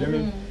different things. You know what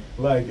I mean?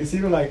 Like it's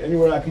even like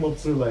anywhere I come up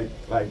to like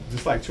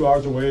just like 2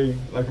 hours away,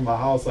 like from my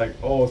house, like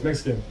oh it's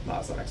Mexican. Nah,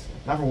 it's not Mexican.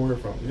 Not from where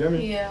we're from. You know what I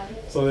mean? Yeah,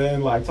 So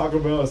then like Taco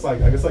Bell, it's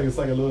like I guess like it's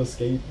like a little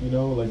escape,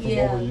 like from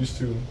Yeah. what we're used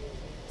to.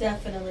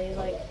 definitely.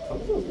 Like Taco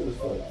Bell's good as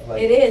fuck.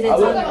 Like, it is. It's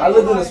I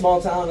lived in a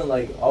small town and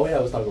like all we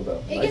had was Taco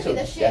Bell. It Like, gives me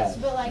the so- shits,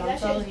 but like I'm that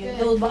telling shit's you, good.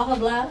 those Baja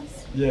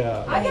Blasts.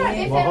 Yeah. I got a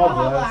big fan Baja of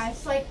Baja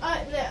Blast. Blast. Like,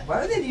 yeah. Why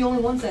are they the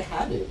only ones that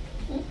have it?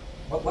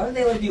 Why are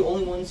they like the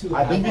only ones who?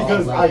 I think have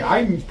because Baja Blast?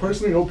 I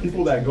personally know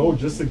people that go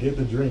just to get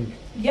the drink.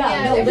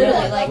 Yeah, no, they literally,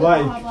 really like love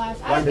like- Baja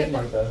Blast. I like think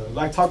Like that.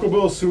 Like Taco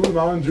Bell sued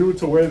Mountain Dew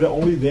to where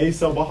only they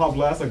sell Baja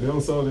Blast, like they don't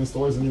sell it in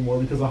stores anymore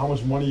because of how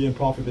much money and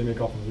profit they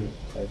make off of it.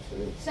 Type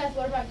shit. Seth,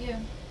 what about you?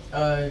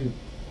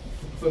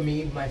 For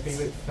me, my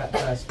favorite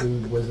fast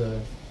food was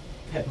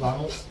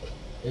Peplonos.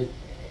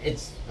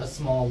 It's a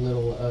small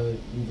little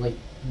like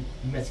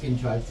Mexican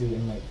drive-thru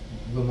in like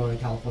Ramona,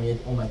 California.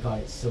 Oh my god,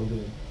 it's so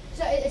good.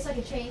 So it's like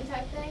a chain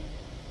type thing?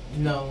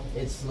 No,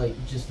 it's like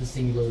just a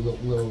singular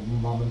little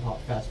mom and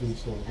pop fast food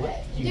store.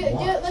 What do you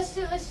want? Let's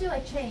do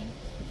like chain.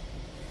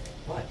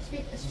 What?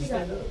 Speak Just up.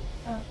 stand up.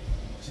 Oh.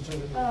 She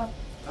turned it Oh. up.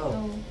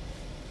 oh,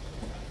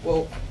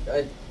 Well,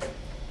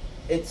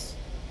 it's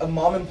a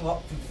mom and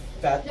pop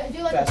Do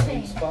like a fast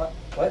chain. food spot.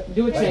 What?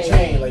 Do a Like chain.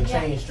 chain, like Yeah.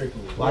 chain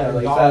strictly. Like Yeah, like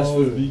McDonald's, fast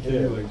food. BK,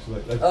 Yeah.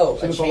 like Oh,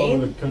 shit a is all over chain?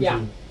 the country. Yeah.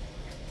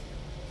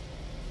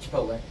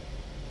 Chipotle.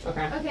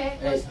 Okay. Okay,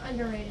 Hey. most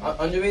underrated.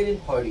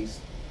 Underrated Hardee's.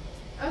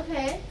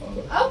 Okay.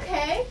 Oh.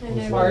 Okay. I've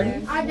never Hard.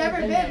 been there. I've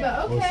never been,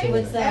 but okay.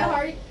 What's that?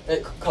 Hardy.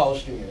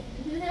 College Junior.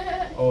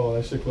 Oh,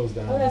 that shit closed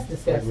down. Oh, that's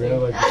disgusting. Like, real,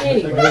 like,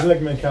 Anyway. there's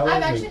like mentality.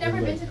 I've actually like, never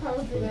like, been to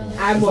Carl's Jr.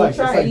 I it's won't like,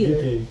 try it's like it either.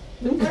 BK.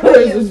 Them What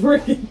colors about is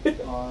working.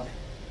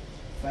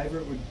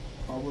 Favorite would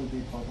probably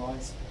be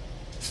Popeyes.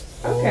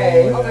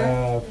 Okay. Oh,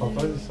 yeah,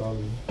 Popeyes is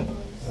solid. I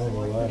ain't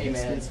gonna lie. Hey,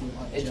 man. It's with,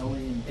 like, It's- jelly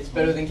and It's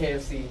better than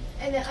KFC.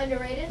 And then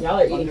underrated? Y'all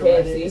are eating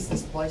underrated. It's KFC.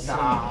 this place.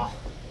 Nah.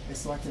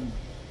 It's like in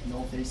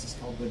Northeast. It's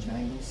called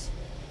Bojangles.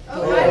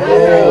 Oh, Oh, I yeah.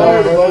 heard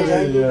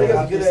Bojangles, they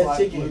got good Just ass like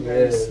chicken.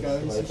 blueberry Yeah,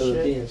 scones like and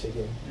Filipino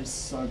chicken. It's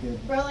so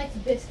good. Bro likes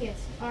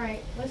biscuits.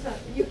 Alright, what's up?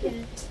 You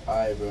can.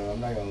 Alright, bro,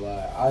 I'm not gonna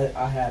lie.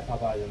 I had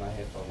Popeyes in my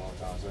head for a long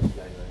time, so I just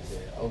gotta go and say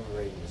it.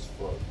 Overrated as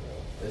fuck,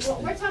 bro.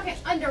 Well, we're talking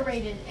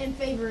underrated and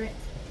favorite.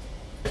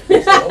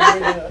 It's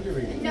overrated and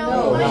underrated. No,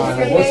 No,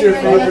 underrated. what's your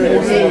favorite?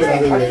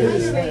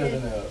 Underrated.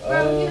 Underrated.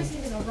 Bro, he was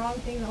thinking the wrong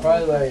thing. the whole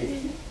Probably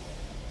time.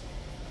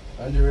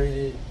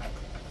 underrated.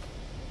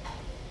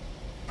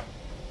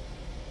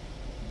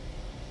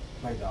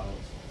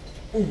 McDonald's.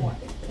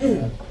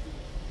 Yeah.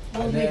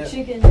 Oh, And then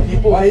McChicken.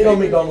 People hate on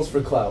McDonald's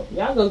for clout.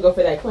 Y'all gonna go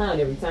for that clown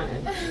every time.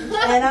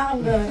 And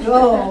I'm gonna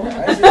go.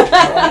 I say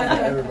McDonald's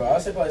forever, bro. I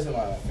say probably some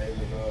of my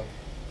favorite, bro.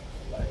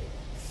 Like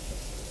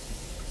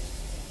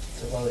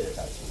Chipotle or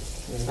Tachi.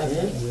 Yeah,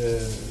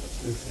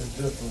 It's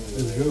good food.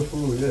 it's good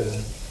food.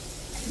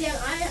 Yeah.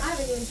 Damn, I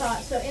haven't even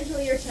thought. So,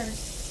 Angela, your turn.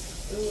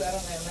 Ooh, I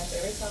don't know. My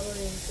favorite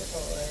probably is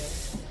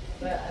Chipotle.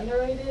 But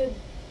underrated,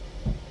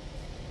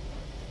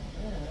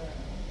 I don't know.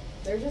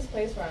 There's this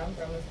place where I'm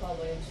from. It's called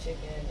Williams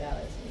Chicken in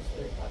Dallas, and it's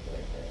really popular,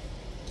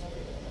 but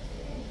nobody really knows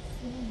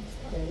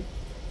what it is. Okay.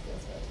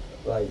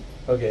 That's Like,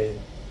 okay,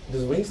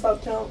 does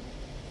Wingstop count?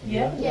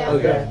 Yeah. Yeah.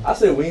 Okay, I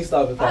say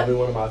Wingstop is probably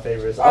one of my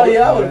favorites. Oh,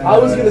 yeah, I would- I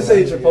was gonna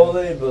say yeah.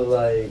 Chipotle, but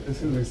like, It's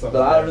gonna be something.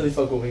 but I really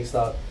fuck with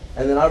Wingstop.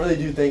 And then I really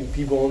do think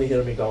people only hit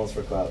on McDonald's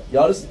for clout.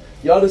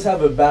 Y'all just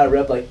have a bad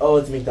rep, like, oh,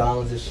 it's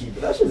McDonald's, it's cheap,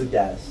 but that shit is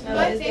gas. No,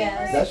 My it's gas.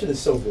 favorite- That shit is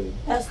so good.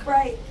 That's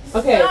right.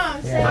 Okay.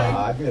 Same.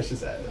 I think that's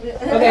just sad. Okay.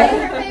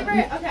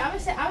 Favorite? Okay, I'm gonna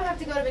say I would have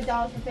to go to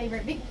McDonald's for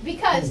favorite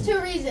because two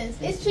reasons.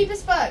 It's cheap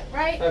as fuck,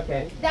 right?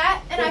 Okay.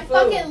 That and I Good food.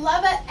 fucking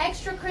love an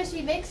extra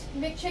crispy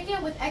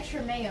McChicken with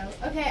extra mayo.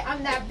 Okay,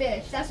 I'm that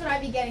bitch. That's what I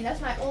be getting. That's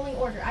my only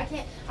order.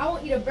 I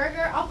won't eat a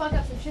burger. I'll fuck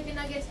up some chicken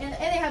nuggets and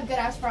they have good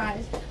ass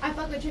fries. I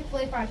fuck with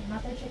Chick-fil-A fries,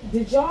 not their chicken.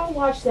 Did y'all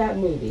watch that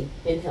movie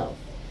In Health?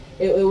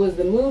 It was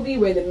the movie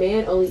where the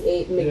man only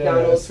ate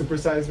McDonald's Yeah,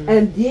 supersize me.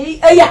 and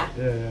yeah. yeah.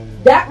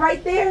 That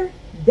right there,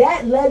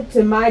 that led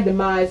to my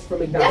demise for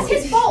McDonald's.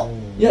 That's his fault.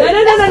 No.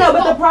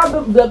 But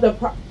the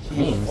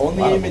problem,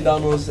 Only ate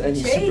McDonald's and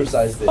he Chase.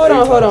 supersized it.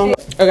 hold on.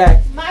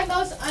 Okay, My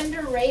most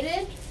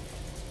underrated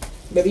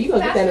baby, you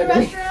gonna fast get food that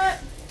in restaurant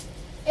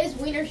is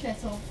Wiener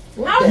Schnitzel.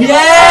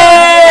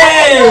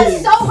 Yes!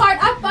 It's so hard.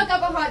 I fuck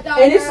up a hot dog.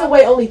 And it's girl. the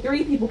way only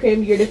 3 people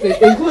came to your defense,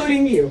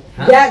 including you.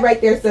 Huh? That right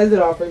there says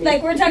it all for me.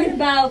 Like we're talking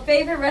about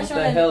favorite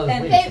restaurant the hell is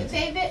and Wiener?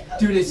 Favorite.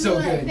 Dude, it's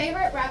so good.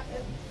 Favorite rap.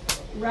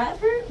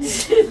 rapper.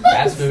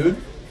 Fast food?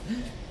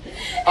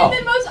 And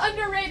then most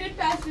underrated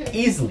fast food.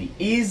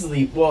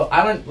 Easily. Well,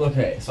 I don't.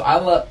 Okay, so I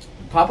love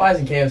Popeyes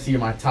and KFC are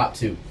my top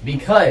 2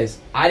 because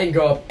I didn't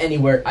grow up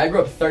anywhere. I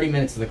grew up 30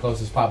 minutes to the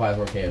closest Popeyes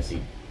or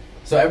KFC.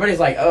 So everybody's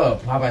like, oh,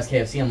 Popeyes,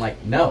 KFC. I'm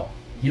like, no,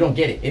 you don't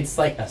get it. It's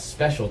like a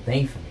special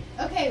thing for me.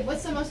 Okay,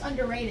 what's the most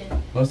underrated?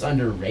 Most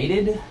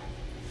underrated?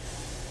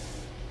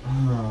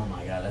 Oh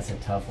my god, that's a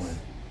tough one.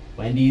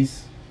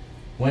 Wendy's.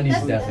 Wendy's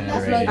is That's- definitely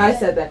that's underrated. I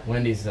said that.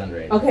 Wendy's is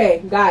underrated.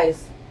 Okay,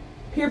 guys,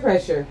 peer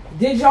pressure.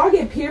 Did y'all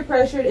get peer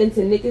pressured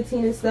into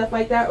nicotine and stuff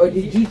like that, or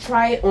did you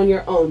try it on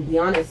your own? Be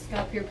honest.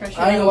 Got peer pressure.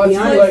 I ain't gonna lie to you,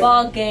 like,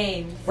 Football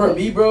game. for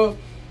me, bro,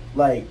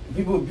 like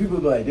people be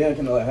like, damn,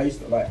 kind of like how you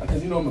like,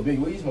 cause you know I'm a big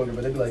weed smoker,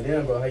 but they be like,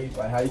 damn, bro, how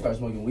you start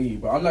smoking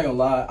weed, bro? I'm not gonna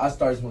lie, I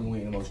started smoking weed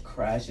in the most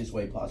crashiest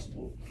way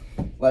possible,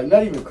 like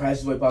not even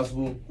crashiest way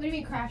possible, What do you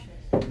mean crashes?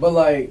 but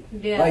like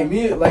Yeah. like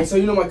me, like so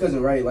you know my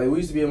cousin, right? Like we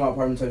used to be in my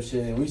apartment type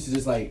shit, and we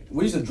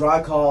used to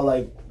dry call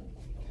like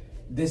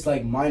this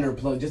like minor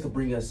plug just to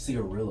bring us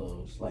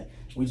cigarillos, like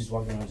we just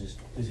walk around just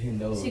hitting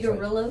those. Like,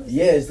 Cigarillos.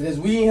 yes, because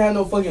we ain't had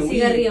no fucking weed.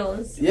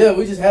 Cigarillos. Yeah,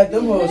 we just had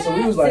them hoes, so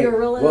we was like,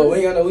 Cigarillos. well, we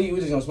ain't got no weed, we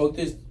just gonna smoke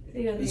this.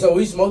 So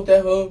we smoked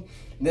that hoe.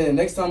 Then the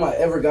next time I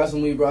ever got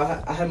some weed,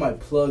 bro, I had my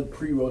plug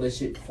pre-roll that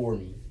shit for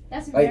me.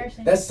 That's Like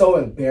embarrassing. that's so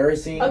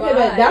embarrassing. Okay, Why?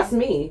 but that's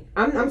me.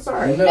 I'm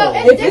sorry. No. No,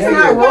 If it's it's different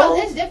not for girls. rolled-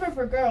 It's different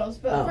for girls,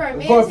 but Oh. for a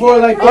man, For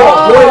like for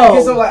Oh. a boy to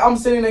get some, like I'm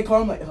sitting in that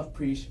car, I'm like, oh,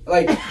 preach.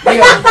 Like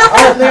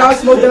I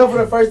smoked that for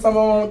the first time.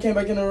 My mom came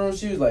back in the room.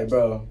 She was like,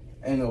 bro,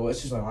 ain't no what.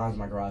 She's like, why is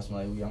my garage smell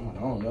like weed? I'm like,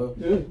 I don't know.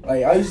 Mm.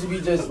 Like I used to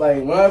be just like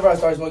whenever I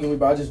started smoking weed,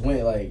 bro, I just went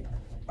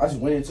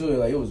into it.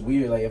 Like it was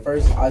weird. Like at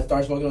first I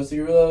started smoking on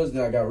cigarillos,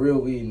 then I got real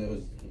weed, and it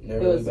was never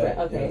It was really bad.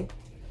 okay.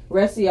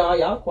 Rest of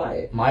y'all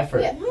quiet. My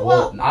first. Yeah,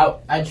 well,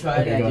 well, I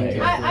tried Okay, it. go I ahead. didn't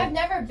get it. I've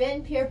never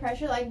been peer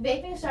pressure. Like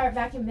vaping started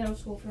back in middle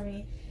school for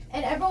me,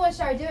 and everyone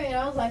started doing it. And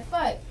I was like,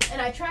 fuck.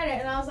 And I tried it,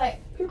 and I was like,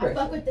 Peer I pressure.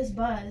 fuck with this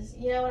buzz.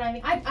 You know what I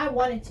mean? I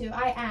wanted to.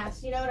 I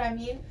asked. You know what I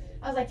mean?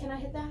 I was like, can I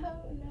hit that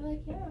hoe? And they're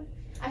like, yeah.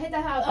 I hit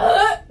that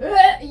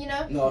hoe. You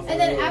know. No, for And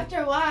then real. after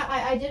a while,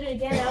 I did it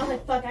again, and I was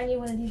like, fuck, I need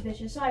one of these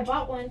bitches. So I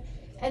bought one.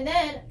 And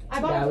then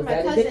I bought That one for was my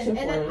that cousin, addiction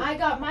and for then him. I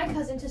got my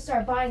cousin to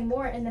start buying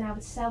more, and then I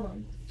would sell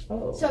them.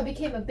 Oh. So it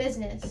became a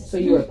business. So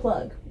you were a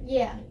plug.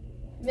 Yeah,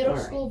 middle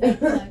Alright. school vape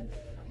plug.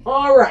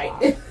 All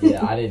right.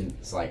 Yeah, I didn't.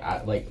 It's like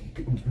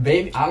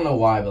vape. I don't know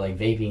why, but like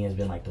vaping has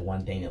been like the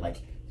one thing that like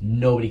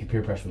nobody can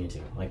peer pressure me into.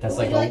 Like that's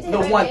Would like you like to the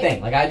hit my one vape?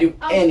 thing. Like I do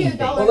I'll give you anything.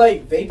 $1. But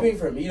like vaping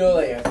for me though,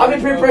 like I've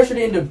been peer pressured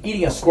into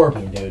eating a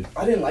scorpion, dude.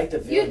 I didn't like the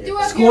You feeling. threw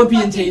up Scorpion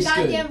your fucking tastes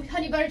good. goddamn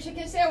honey butter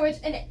chicken sandwich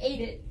and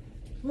ate it.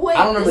 Wait,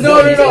 I don't remember.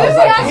 No, doing no, no. anything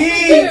like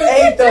He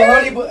that. ate the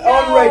honey butter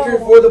on record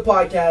for the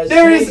podcast.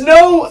 There He is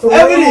no threw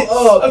evidence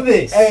up of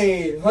this.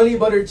 a honey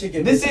butter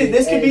chicken. This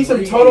biscuit could be and some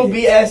Reed total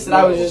ate it. BS that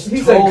I was just He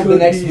said told the could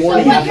next be. So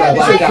morning what, after you're I a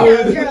blacked out.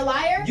 liar? You're a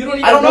liar? You don't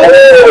even I don't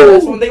know.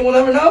 That's what they will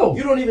never know.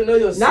 You don't even know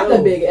yourself. Not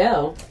the big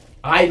L.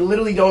 I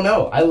literally don't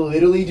know. I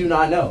literally do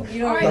not know. You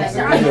don't Alright,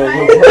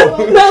 remember.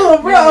 so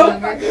Mellow, bro.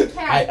 Fucking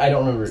cat. I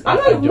don't remember. I'm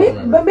I not, don't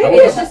remember. but maybe I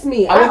woke it's up- just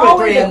me. I I woke up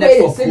always 3 a.m. next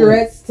to a equated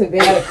cigarettes to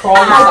vapes. Had a crawl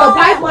Like the all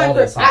pipeline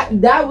the for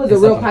time. that was a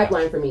It's real like a-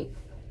 pipeline for me.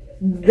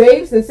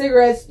 Vapes and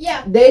cigarettes,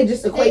 Yeah. they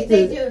just equate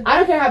They to. do. I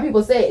don't care how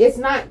people say it. It's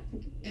not.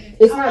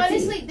 It's not. tea.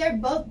 Honestly, they're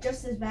both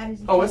just as bad as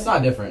each Oh, other. it's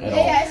not different at all.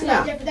 Yeah, it's Yeah.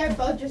 not different. They're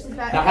both just as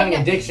bad. Now Okay, having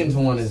ne- addiction to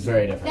one is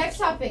very different. Next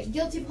topic: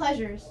 guilty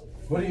pleasures.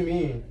 What do you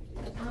mean?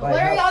 What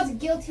are y'all's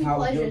guilty How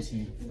pleasures?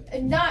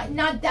 guilty?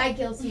 Not that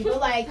guilty, but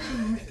like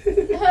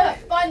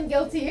fun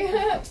guilty.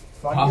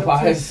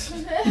 Popeyes.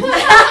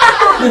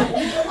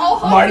 Oh,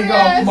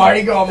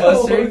 Mardi Gras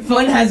mustard.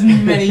 Fun has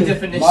many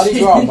definitions. Mardi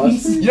Gras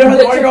mustard. You never had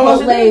the Mardi Gras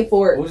mustard? Chipotle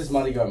for What is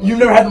Mardi Gras? You've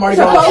never had the Mardi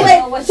Gras mustard?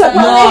 know what's Chipotle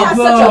up. has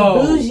No, such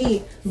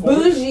bro. a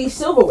bougie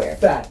silverware.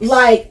 Facts.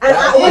 Like, and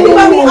That- one thing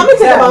about me, I'm gonna take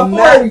That about 4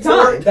 mat every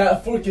time.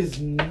 That fork is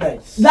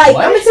nice. Like,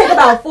 What? I'm gonna take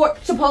about 4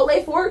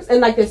 Chipotle forks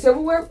and like their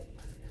silverware.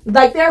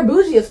 Like, they're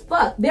bougie as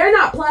fuck. They're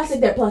not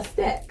plastic, they're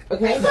plastic.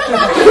 Okay?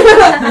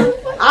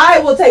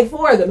 I will take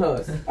 4 of them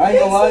hoes. I ain't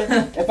gonna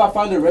lie. If I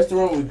find a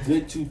restaurant with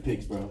good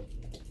toothpicks, bro.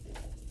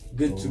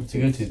 Good It's toothpicks. a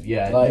good tooth.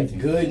 Yeah. Like good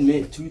tooth. good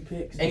mint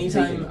toothpicks.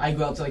 Anytime I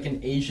go out to like an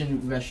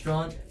Asian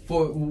restaurant,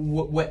 for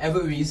whatever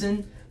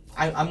reason,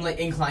 I'm like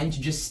inclined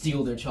to just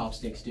steal their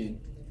chopsticks, dude.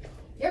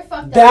 You're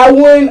fucked up. That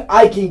one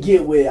I can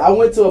get with. I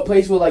went to a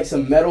place with like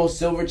some metal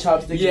silver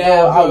chopsticks.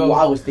 Yeah, bro.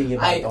 I was thinking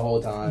about it I- the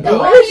whole time. No.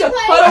 Where did y'all,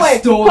 I hold away,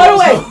 stole hold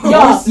away.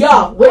 those.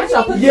 Y'all, where did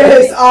y'all put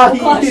Yes, this?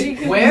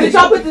 I Where? Did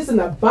y'all put this in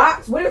the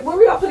box? Where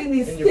were y'all putting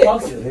these in sticks? your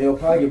pocket. In your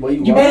pocket, boy.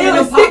 You You walk- And it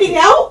was sticking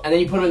out? And then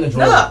you put them in the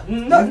drawer. No.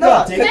 Men's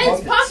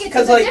pockets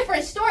 'Cause, is a like-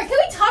 different story. Can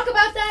we talk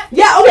about that?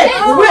 Yeah, okay.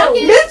 Men's Well,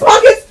 pockets. men's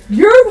pockets,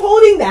 you're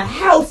holding the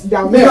house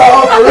down there. No,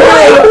 for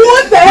real.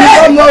 What the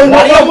heck?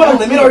 Why do you want to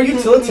limit our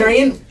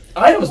utilitarian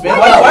items, man?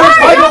 Why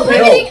Why don't are we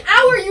y'all pay? limiting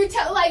our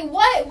like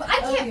what? I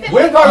can't fit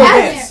Wear my cargo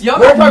bag in pants. there. Y'all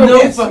Wear have cargo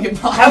no pants. fucking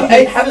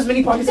Have as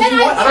many pockets as Then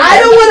you want. I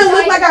don't want to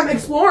look like I'm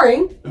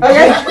exploring.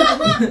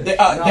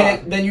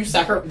 Okay? Then you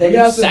You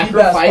have to be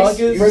sacrifice that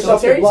your first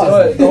off the utilitarian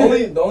block.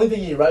 system. The only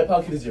thing in your right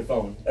pocket is your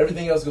phone.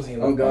 Everything else goes in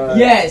your Oh left god. pocket.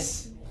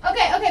 Yes. Okay,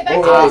 back to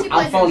Alright, guilty I'm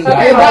pleasures. phoning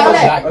Okay, back. back,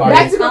 Back back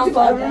pocket. to guilty I'm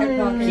fucked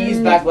pleasure. up. Keys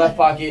back left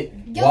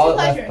pocket. Guilty Wallet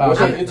pleasure. left What's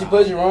your pocket. guilty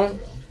pleasure, Ron?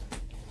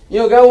 You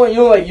don't got one. You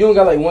don't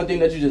got like one thing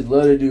that you just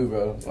love to do,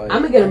 bro. Like,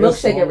 I'm gonna get a I guess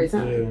milkshake smoke, every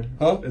time. Yeah.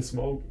 Huh? It's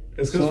smoke.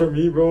 It's because Smoke? for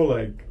me, bro,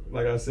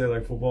 like I said,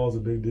 like football is a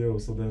big deal.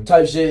 So then.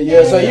 type shit.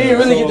 Yeah. So you didn't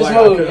really get to like,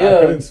 smoke. I Yeah.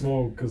 couldn't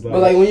smoke because like.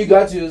 But like when you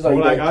got to, it's like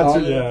when I that got to,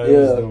 calming. yeah, it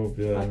was dope.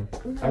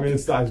 Yeah. I mean,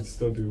 it's I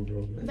still do,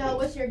 bro. Belle,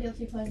 what's your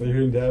guilty Are pleasure? you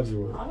hitting dabs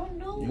or what? I don't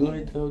know. You gonna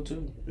hit that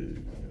too?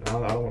 I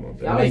don't want no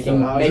Y'all dabs.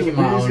 Making I making just-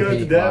 my we just own got pina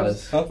into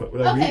dabs. coladas. Huh?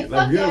 Like, Okay, we,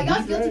 fuck we y'all. have Y'all's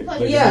beef, guilty right?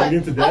 pleasure. Like, Yeah. we get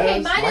into dabs. Okay,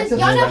 mine is y'all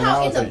know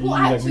how in the pool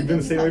I have Like, two we've been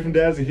guilty staying away from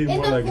pleasures. dabs and hitting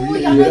In more the like pool,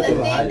 weed. y'all know Yeah, the thing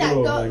high that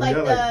road, go like,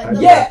 like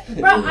yeah, the Yeah.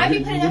 bro. I be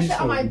putting that we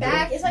shit on my smoke,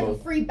 back. It's like a bro.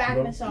 free back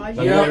Bro. massage.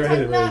 Like, You know what I'm never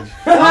hit talking it, about?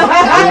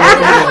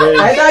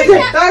 I thought you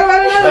talking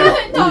about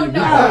it. No,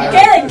 no.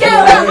 Get it.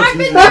 I've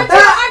been there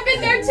too. I've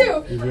been there too.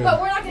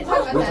 But we're not gonna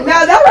talk about that.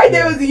 Now that right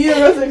there was a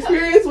universal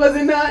experience, was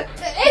it not?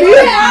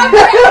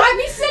 I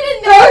be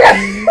sitting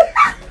there.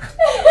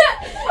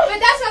 But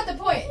that's not the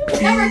point.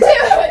 Number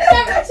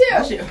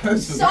That shit two.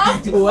 hurts.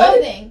 Soft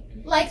clothing.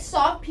 Like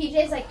soft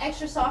PJs, like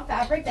extra soft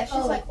fabric that's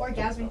just like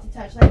orgasmic to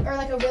touch. Like or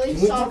like a really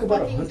Can we soft talk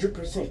about fucking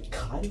 100%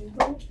 cotton,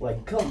 bro?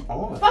 Like, come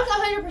on. fuck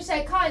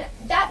 100% cotton.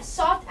 That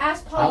soft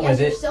ass I'm with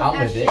polyester it. silk I'm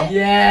ass with shit. it. I don't know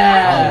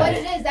Yeah. what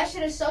it is. That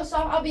shit is so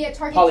soft. I'll be at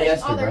Target Polyester,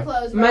 taking all their bro.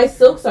 clothes. Bro. My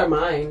silks are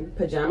mine,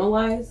 pajama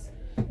wise.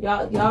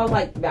 Y'all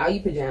like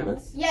value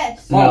pajamas?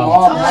 Yes. My No,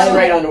 mom highly-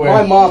 straight underwear.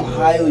 My mom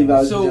highly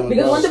values So- pajamas,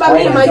 Because bro. one thing about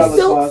me, $100 my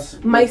sauce.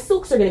 silks, my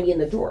silks are gonna be in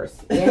the drawers.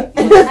 Yeah.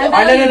 I No,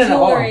 value no.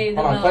 jewelry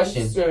the Hold on. most.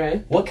 Question.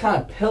 Okay. What kind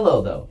of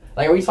pillow though?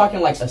 Like, are we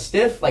talking like a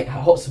stiff, like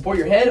support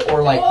your head,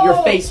 or like Oh.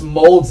 your face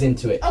molds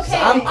into it? 'Cause Okay,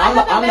 I'm I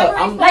have a memory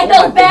foam. Like I want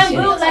those my face in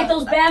bamboo, it. like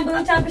those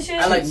bamboo type of shit.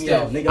 I like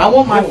Yeah, stiff. nigga, I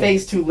want my no.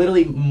 face to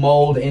literally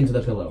mold into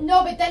the pillow.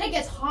 No, but then it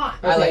gets hot.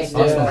 I like Okay.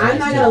 stiff. Yeah. I'm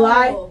not gonna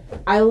lie.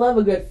 I love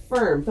a good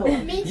firm pillow.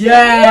 Me too.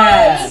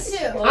 Yeah. Me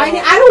too. I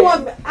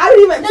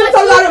don't even. Not Sometimes too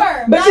I don't.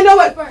 firm. But not you know too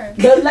what? firm.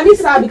 But let me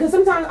stop because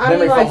sometimes I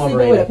Memory don't like foam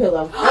sleeping with a overrated.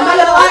 pillow. I'm not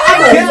gonna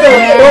lie.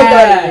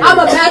 Yeah. I'm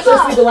a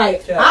mattress sleeper.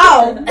 Like,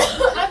 ow.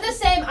 I'm the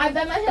same. I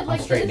bet my head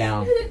like straight this.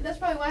 down. That's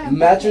probably why I have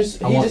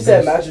Mattress. I He want just said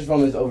this. mattress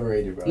foam is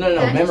overrated, bro. No,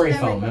 Mattress memory memory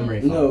foam, foam.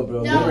 memory foam. No,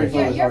 bro. No, memory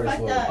foam is you're hard as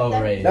fucked fuck. up.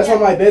 Overrated. That's Yeah.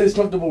 why my bed is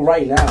comfortable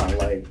right now.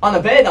 Like, On a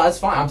bed, no, that's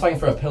fine. I'm talking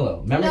for a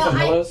pillow. Memory No, foam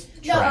pillows,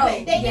 No, trash.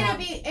 but they Yeah. gonna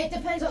be. It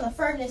depends on the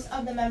firmness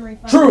of the memory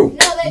foam. True.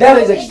 No, that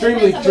no, is it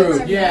extremely depends on the true.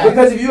 firmness. Yeah.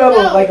 Because if you have No,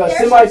 a there's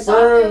some semi-firm,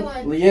 softer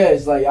ones.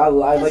 yes, like I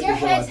like Because the your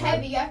head's semi-firm.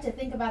 heavy, you have to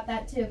think about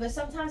that too. But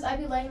sometimes I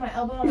be laying my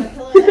elbow on my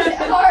pillow and that shit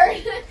hard.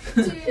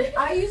 Dude,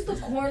 I use the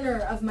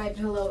corner of my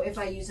pillow if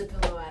I use a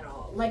pillow at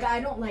all. all. Like I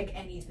don't like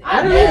anything.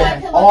 I don't move know. my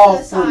pillow Oh, to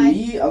the for side.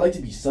 me, I like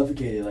to be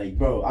suffocated. Like,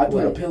 bro, I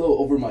put a Right. pillow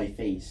over my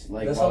face.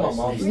 Like, That's while how I my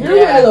mom sleep. You're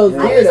one of those Yeah.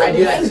 weirdos. I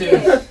do that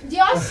too. Do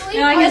y'all sleep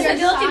No, I on guess your the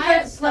guilty side,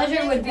 pleasure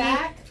stomach, would be-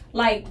 back?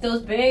 Like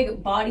those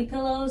big body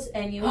pillows,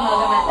 and you hug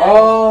them at night.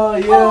 Oh,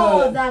 yeah.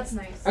 Oh, that's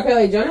nice. Okay,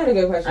 wait, Jonah had a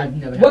good I've question.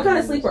 never What had kind of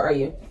one. sleeper are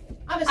you?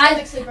 I'm a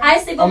stomach sleeper. I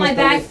sleep on I'm a my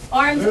back, stomach.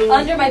 arms Really?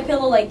 under my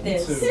pillow like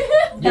this. too.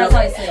 That's how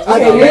I sleep. I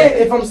Okay, can't,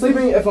 if I'm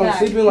Back.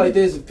 sleeping like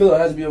this, pillow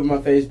has to be over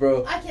my face,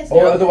 bro. I can't sleep.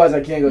 Or otherwise,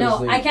 I can't go to No,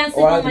 sleep. I can't Or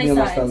sleep I have on to my be on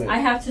my sides. stomach. I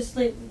have to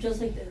sleep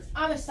just like this.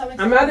 I'm a stomach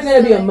I'm sleeper. either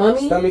gonna be a Stomach.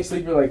 mummy Stomach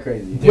sleeper like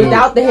crazy. Dude.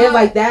 without the head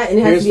like that, and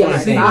it has Here's to be on what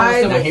the I think.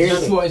 side. Now,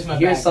 here's- my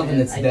here's back, something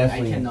man. that's I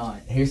definitely- cannot.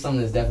 Here's something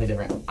that's definitely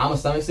different. I'm a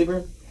stomach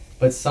sleeper,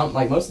 but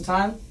most of the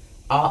time,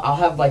 I'll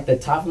have like the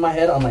top of my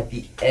head on like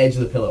the edge of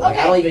the pillow. Like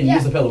I don't Okay, even yeah.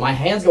 use the pillow. My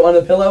hands go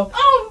under the pillow,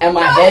 Oh, and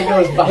my no. head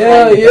goes behind.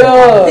 Yeah, the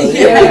pillow.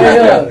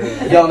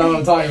 yeah. Y'all know what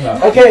I'm talking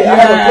about. Okay, I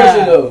have a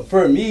question though.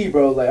 For me,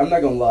 bro, like I'm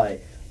not gonna lie,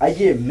 I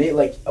get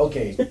like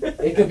okay,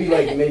 it could be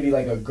like maybe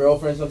like a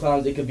girlfriend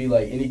sometimes. It could be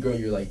like any girl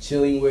you're like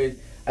chilling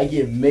with. I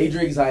get major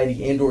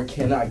anxiety and/or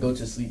cannot go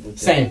to sleep with them.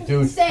 Same,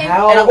 dude. Same.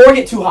 How? And or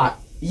get too hot.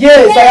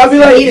 Yes, like I'll be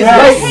like, Heat is I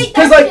nice. hate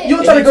cause that like shit.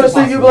 you'll try to go to It's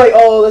sleep, you'll be like,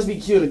 oh, let's be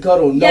cute and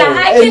cuddle. No, Yeah,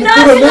 I and cannot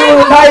through the sleep. middle of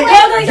the Oh, night,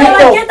 my God,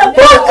 get get the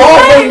the fuck fuck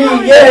off of away me,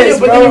 from me. yes,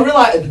 but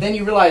bro. then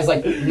you realize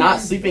like not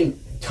sleeping,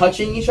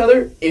 touching each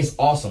other is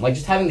awesome. Like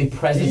just having the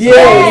presence. Yeah,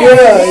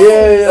 of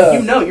yeah.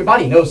 You know, your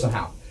body knows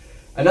somehow.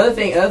 Another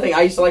thing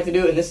I used to like to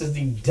do, and this is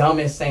the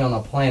dumbest thing on the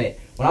planet.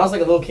 When I was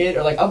like a little kid,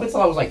 or like up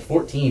until I was like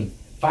 14,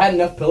 if I had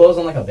enough pillows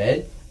on like a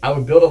bed, I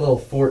would build a little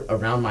fort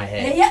around my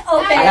head. Yeah,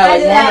 okay. I had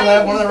like do one on the that.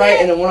 left, one on the right,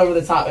 and then one over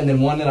the top, and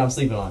then one that I'm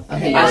sleeping on.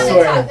 Okay, I not on the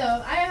swear. top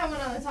though. I didn't have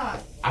one on the top.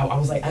 I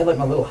was like, I had like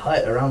my little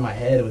hut around my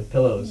head with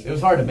pillows. It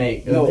was hard to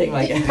make. It No, would take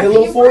like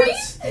pillow you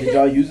forts. Did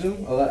y'all use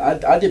them?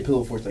 I did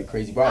pillow forts like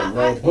crazy, bro. I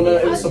love well, no, pillow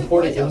it was forts.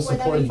 supported. It I was was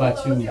too supported by poor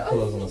to two afford that many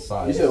pillows on the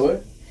side. You said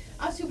what?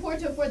 I was too poor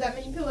to afford that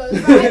many pillows.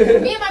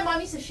 But me and my mom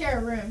used to share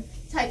a room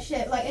type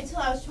shit, like until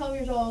I was 12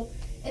 years old.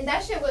 And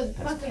that shit was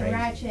That's fucking crazy.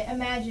 ratchet.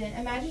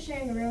 Imagine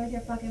sharing a room with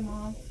your fucking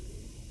mom.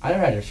 I never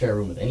had to share a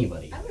room with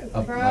anybody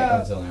up Bro.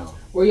 like, until now.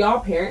 Were y'all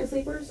parent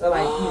sleepers, or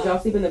like did y'all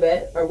sleep in the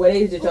bed, or what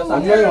age did y'all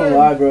I'm start? not gonna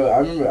lie, bro. I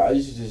remember I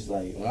used to just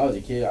like when I was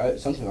a kid.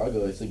 Sometimes I'd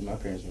go to sleep in my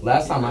parents' room.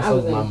 Last time I I slept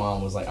was with my in-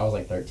 mom was like I was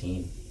like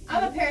 13.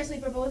 I'm a parent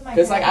sleeper, but with my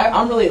Cause like parents.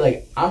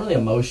 I'm really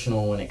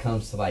emotional when it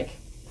comes to like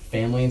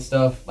family and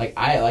stuff. Like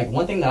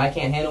one thing that I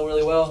can't handle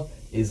really well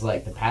is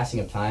like the passing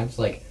of time.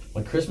 So like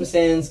when Christmas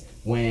ends,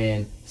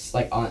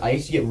 I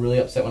used to get really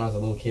upset when I was a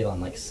little kid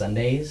on like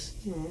Sundays,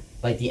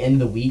 like the end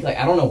of the week. Like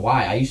I don't know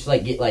why I used to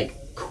like get like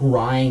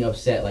crying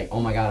upset. Like oh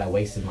my god, I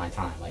wasted my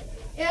time. Like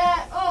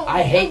Yeah. Oh.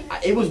 I hate.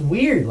 It was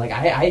weird. Like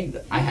I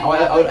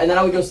would, and then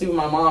I would go sleep with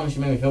my mom, and she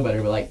made me feel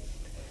better. But like,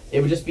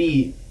 it would just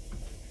be,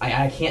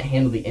 I can't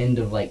handle the end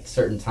of like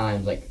certain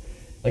times, like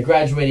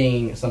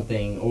graduating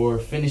something or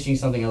finishing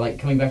something, or like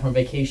coming back from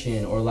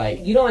vacation, or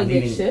like You don't like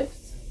leaving- big shifts?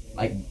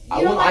 Like You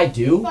I don't like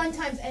do. Fun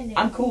times ending.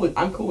 I'm cool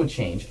with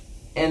change,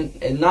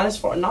 and not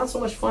so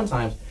much fun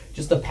times,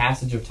 just the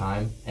passage of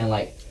time, and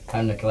like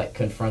having to like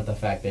confront the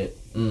fact that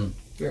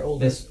You're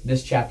older.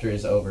 this chapter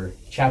is over,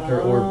 chapter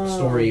or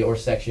story or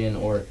section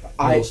or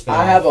I little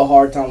spin-off. have a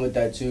hard time with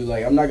that too.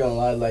 Like I'm not gonna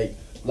lie,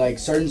 like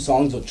certain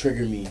songs will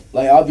trigger me.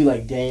 Like I'll be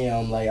like,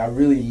 damn, like I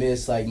really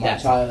miss like my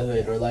That's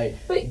childhood or like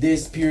But-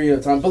 this period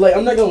of time. But like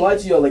I'm not gonna lie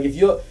to y'all. Like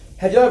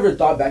have y'all ever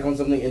thought back on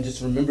something and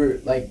just remember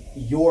like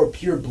your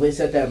pure bliss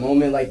at that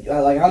moment? Like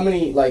how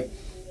many like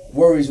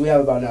worries we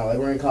have about now? Like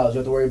we're in college, we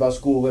have to worry about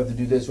school, we have to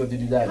do this, we have to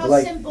do that. How But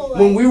like simple.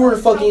 when we were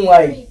fucking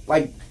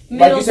like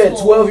Middle you said,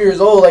 school. 12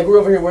 years old, like we're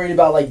over here worried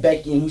about like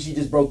Becky and who she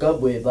just broke up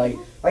with. Like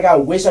I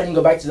wish I can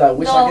go back to that. I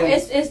wish No, I can.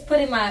 it's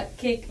putting my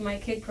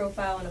kick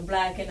profile in a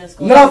black and a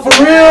skull. No, for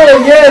real,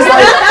 yes,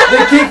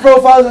 like the kick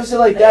profiles and shit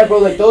like that, bro.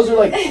 Like those are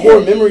like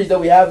core memories that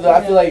we have. That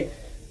I feel like,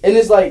 and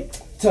it's like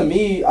to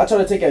me, I try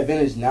to take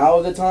advantage now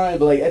of the time,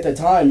 but like at the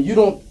time, you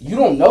don't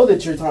know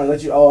that your time.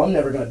 That I'm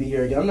never gonna be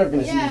here again. I'm never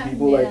gonna see Yeah, these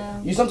people.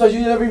 yeah. Like sometimes you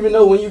never even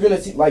know when you're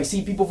gonna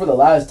see people for the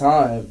last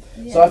time.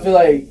 So I feel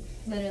like.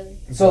 Literally.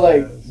 So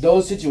like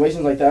those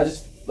situations like that, I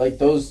just like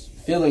those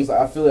feelings. Like,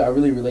 I feel like I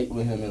really relate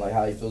with him and like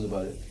how he feels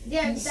about it.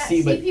 Yeah,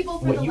 See, see but people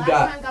for what the you last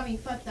got- time got me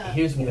fucked up.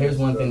 Here's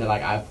one thing that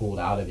like I pulled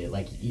out of it.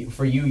 Like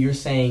for you, you're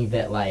saying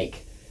that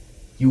like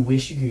you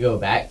wish you could go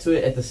back to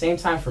it. At the same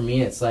time, for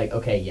me, it's like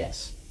okay,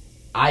 yes,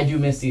 I do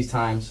miss these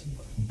times,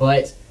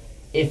 but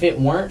if it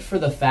weren't for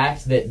the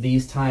fact that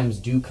these times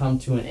do come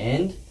to an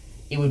end,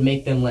 it would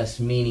make them less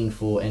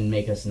meaningful and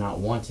make us not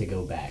want to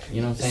go back.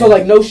 You know what I'm saying? So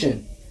like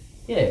Notion,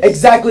 yes.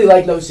 exactly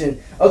like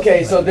Notion.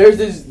 Okay, so there's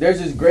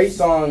this great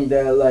song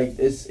that like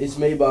it's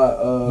made by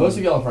Most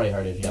of y'all have probably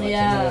heard it. If y'all like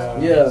Yeah.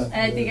 TikTok. Yeah. And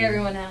I think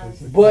everyone has.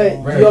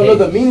 But Rare do y'all know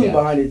the occasions, meaning yeah.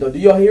 behind it though? Do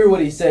y'all hear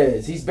what he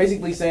says? He's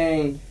basically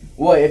saying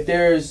what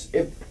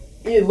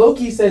if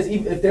Loki says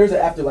if there's an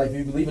afterlife, if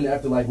you believe in the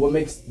afterlife, what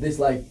makes this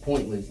life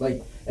pointless?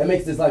 Like it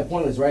makes this life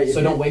pointless, right?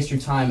 So don't waste your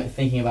time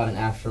thinking about an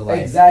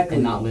afterlife Exactly.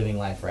 and not living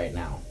life right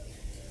now.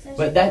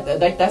 But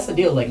that's the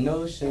deal. Like,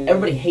 No shame.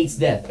 everybody hates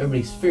death.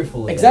 Everybody's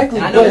fearful of Exactly,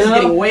 death. And I know but this is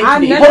getting way too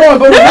I'm deep. not- Hold on,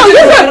 but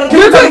can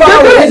we talk about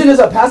how religion is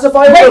a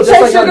pacifier? Wait, though,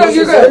 just like you're how good.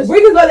 You're Nietzsche good. says?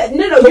 We can go.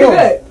 No, Come you're on.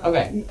 good.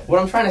 Okay, what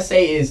I'm trying to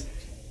say is,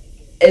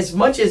 as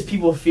much as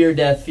people fear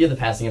death, fear the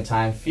passing of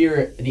time,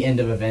 fear the end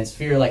of events,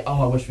 fear like,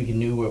 oh, I wish we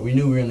knew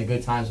we were in the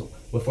good times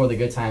before the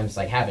good times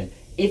like happened.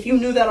 If you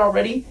knew that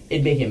already,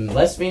 it'd make it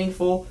less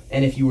meaningful.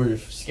 And if you were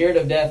scared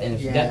of death, and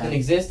if death didn't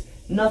exist,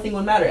 nothing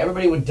would matter.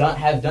 Everybody would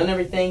have done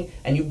everything,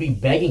 and you'd be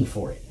begging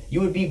for it. You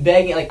would be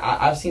begging. Like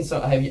I've seen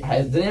some. Did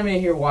anybody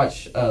here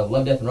watch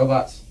Love, Death, and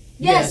Robots?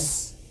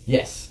 Yes.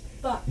 Yes.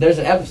 Fuck. There's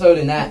an episode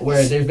in that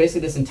where there's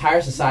basically this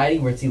entire society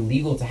where it's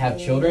illegal to have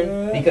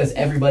children because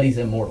everybody's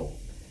immortal.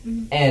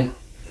 And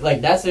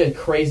like that's a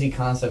crazy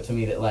concept to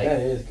me that like That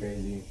is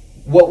crazy.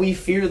 what we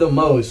fear the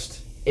most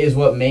is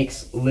what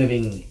makes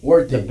living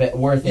Worth it.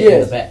 worth it Yeah.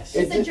 and the best.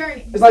 It's the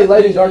journey. It's like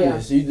light and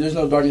darkness. There's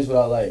no darkness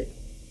without light.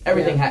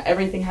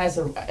 Everything has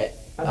a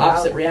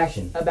opposite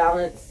reaction. A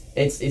balance.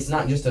 It's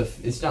not just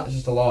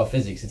a law of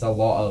physics. It's a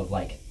law of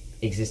like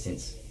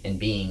existence and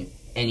being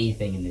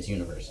anything in this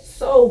universe.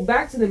 So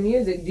back to the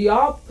music. Do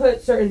y'all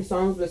put certain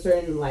songs with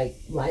certain like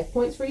life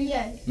points for you?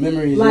 Yes.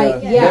 Memories.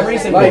 Like yeah. yeah.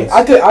 Memories and Like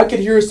books. I could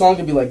hear a song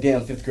and be like,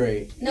 damn, 5th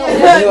grade. No,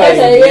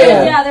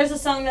 Yeah. there's a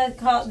song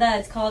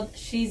that's called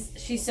She's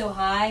So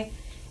High,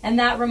 and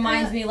that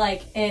reminds me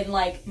like in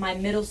like my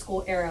middle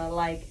school era,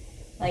 like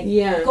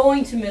Yeah.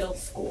 going to middle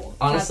school. type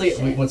Honestly, of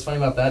shit. what's funny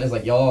about that is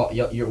like what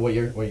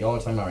y'all are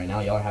talking about right now.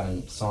 Y'all are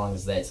having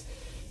songs that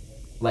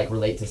like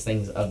relate to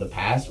things of the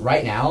past.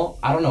 Right now,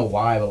 I don't know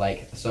why, but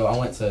like, so I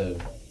went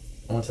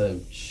to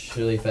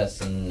Chili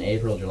Fest in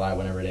April, July,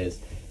 whenever it is,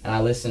 and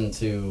I listened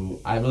to.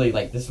 I really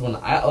like this one.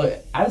 I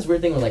have this weird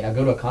thing where like I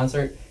go to a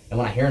concert and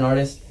when I hear an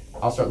artist,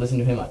 I'll start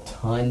listening to him a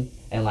ton,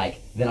 and like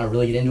then I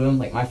really get into him.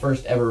 Like my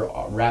first ever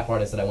rap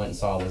artist that I went and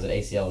saw was at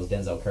ACL was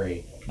Denzel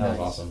Curry. That was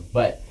awesome,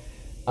 but.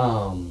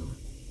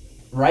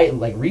 Right,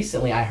 like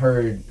recently I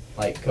heard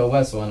like Koe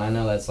Wessel, and I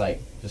know that's like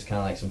just kind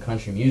of like some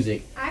country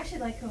music. I actually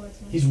like Coates.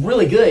 He's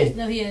really good.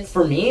 No, he is.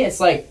 For me,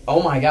 it's like,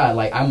 oh my god,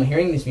 like I'm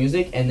hearing this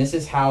music, and this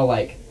is how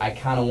like I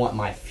kind of want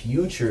my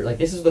future. Like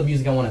this is the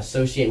music I want to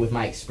associate with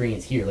my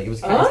experience here. Like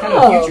it's kind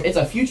of a future. It's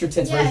a future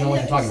tense version of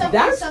what you're talking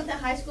about. Something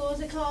High School is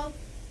it called?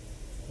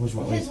 Which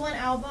one? His one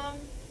album.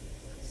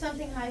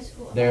 Something High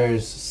School.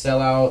 There's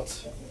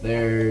Sellout.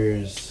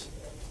 There's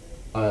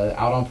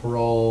Out on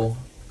Parole.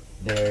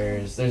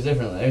 There's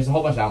a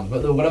whole bunch of albums,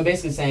 but what I'm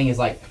basically saying is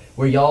like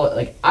where y'all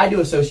like I do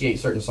associate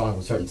certain songs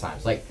with certain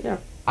times. Like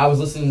I was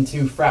listening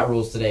to Frat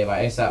Rules today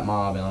by ASAP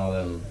Mob and all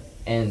of them,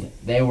 and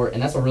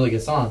that's a really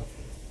good song.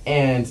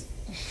 And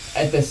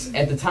at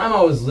the time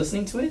I was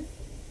listening to it,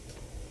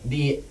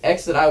 the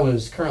ex that I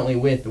was currently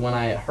with, when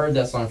I heard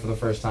that song for the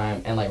first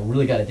time and like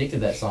really got addicted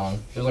to that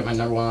song, it was like my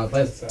number one on the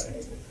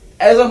playlist.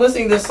 As I'm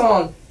listening to this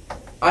song,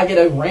 I get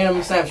a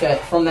random Snapchat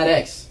from that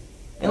ex.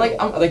 And like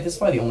I'm like this is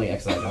probably the only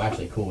ex that I'm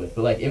actually cool with,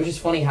 but like it was just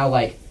funny how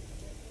like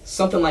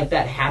something like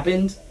that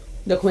happened.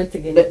 The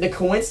coincidence. The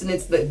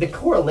coincidence, the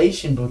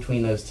correlation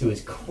between those two is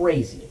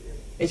crazy.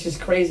 It's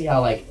just crazy how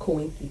like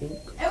coincidence. It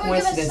would give a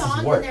coincidences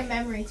song work. and their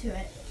memory to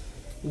it.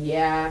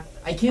 Yeah.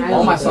 I can't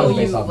All my really tell songs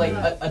you based off like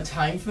memory. a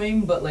time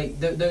frame, but like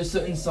there's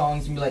certain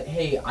songs and be like,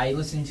 hey, I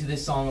listened to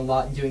this song a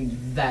lot during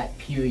that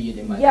period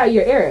in my Yeah, life.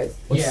 your eras.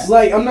 Yeah.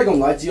 Like I'm not gonna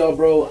lie to y'all,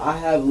 bro. I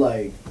have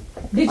like.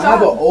 Did I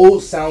have an y'all?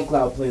 old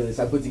SoundCloud playlist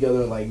I put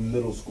together in like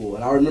middle school,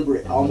 and I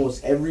remember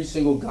almost every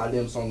single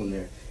goddamn song on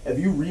there. If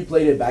you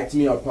replayed it back to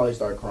me, I'd probably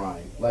start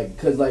crying, like,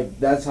 cause like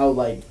that's how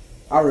like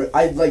I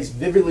like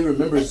vividly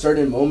remember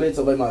certain moments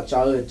of like my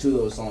childhood to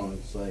those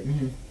songs, like.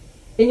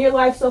 In your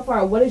life so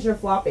far, what is your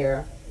flop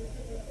era?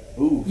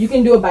 Ooh. You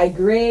can do it by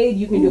grade.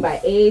 You can do it by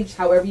age.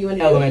 However you want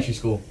to do it. elementary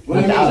school, What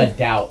do you without mean? a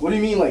doubt. What do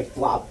you mean like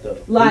flop though?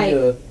 Like-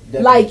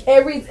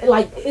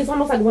 it's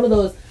almost like one of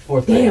those.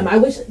 Fourth grade. Damn, I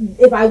wish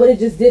if I would have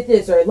just did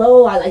this or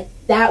I like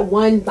that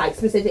one like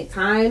specific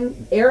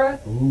time era.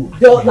 Ooh,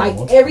 Don't, man, like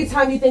what's every that?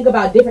 time you think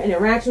about different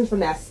interactions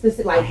from that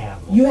specific, like I have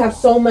you have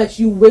so much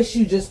you wish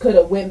you just could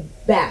have went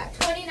back.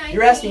 2019.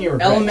 You're asking your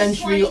regrets.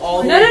 Elementary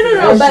all the No, way no, through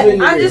no, no. But Especially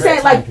in I'm your just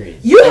saying, time like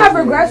periods. you have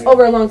regrets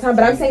over a long time.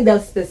 But I'm saying the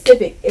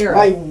specific era.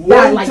 Like that,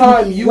 one like,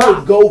 time you flop.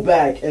 would go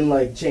back and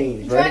like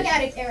change, Drug right?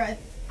 addict era.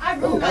 I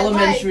ruined my life.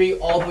 elementary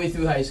all the way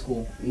through high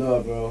school.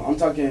 No, bro. I'm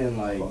talking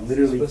like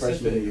literally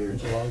freshman year.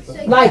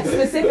 Like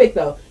specific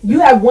though, you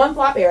have one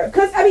flop era.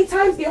 Cause I mean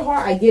times get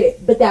hard. I get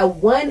it. But that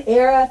one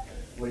era,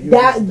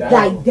 that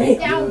like damn.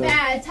 Down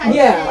bad type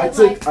Yeah.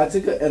 shit. I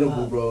took an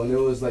edible, bro, and it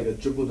was like a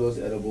triple dose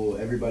edible.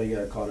 Everybody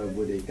got caught up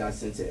with it. Got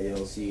sent to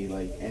ALC.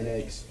 Like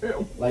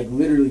NX, like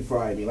literally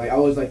fried me. Like I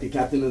was like the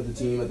captain of the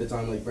team at the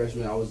time, like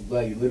freshman. I was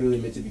like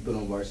literally meant to be put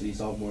on varsity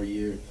sophomore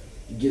year.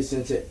 Get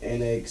sent to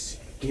NX.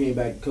 Came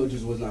back.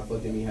 Coaches was not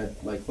fucking me. Had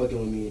like fucking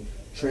with me.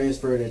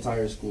 Transferred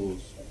entire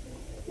schools.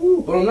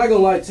 But I'm not gonna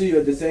lie to you.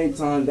 At the same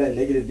time, that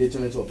negative did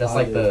turn into a That's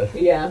like positive.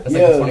 the Yeah. that's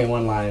like the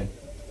 21 line.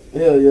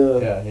 Yeah. Yeah, you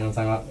know what I'm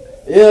talking about.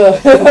 Yeah.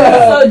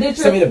 So did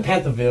Send me your to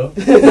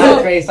Pantherville.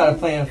 Now Gray started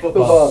playing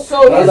football.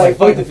 So I was like,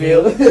 fuck the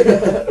field.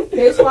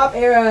 his flop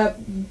era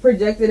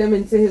projected him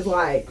into his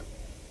like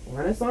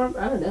renaissance.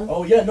 I don't know.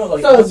 Oh yeah, no,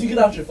 like So- once you get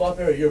out your flop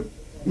era, you're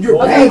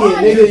Okay.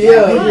 banging,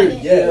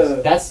 nigga.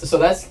 Yeah.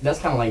 That's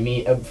kind of like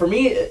me. For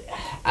me,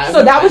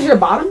 So that was your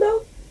bottom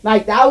though?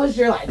 Like that was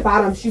your like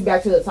bottom shoot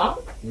back to the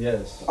top?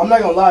 Yes. I'm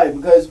not gonna lie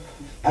because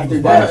after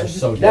People's that, bottoms are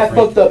so that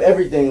different. fucked up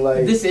everything.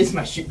 Like, This is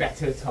my shoot back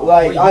to the top.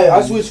 like What are you I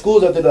doing? switched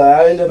schools after that.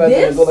 I ended up having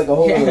to This? go like a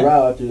whole other Yeah.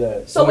 route after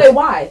that. So wait,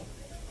 why?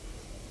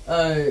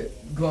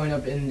 Growing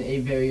up in a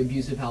very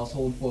abusive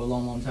household for a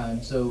long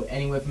time. So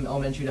anywhere from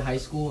elementary to high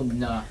school,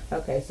 nah.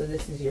 Okay, so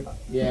this is your bottom.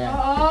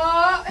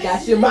 Yeah.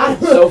 That's your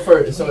bottom.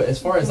 So as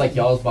far as like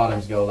y'all's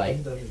bottoms go, like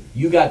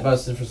you got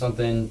busted for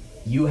something,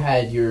 you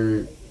had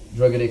your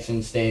drug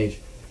addiction stage.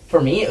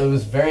 For me, it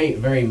was very,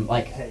 very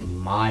like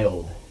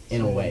mild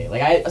in a way.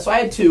 Like I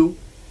had two,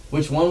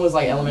 which one was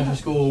like elementary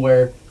school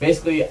where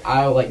basically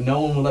I like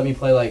no one would let me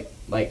play like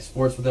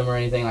sports with them or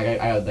anything. Like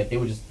I like they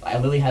would just I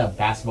literally had a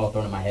basketball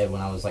thrown in my head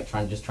when I was like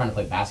trying to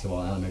play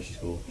basketball in elementary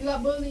school. You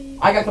got bullied.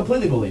 I got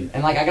completely bullied,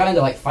 and like I got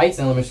into like fights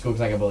in elementary school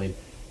because I got bullied,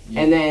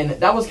 and then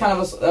that was kind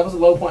of a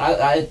low point.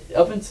 I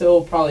up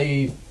until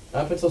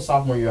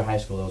sophomore year of high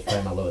school, that was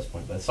probably my lowest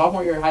point. But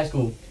sophomore year of high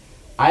school,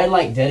 I had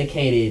like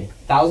dedicated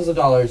thousands of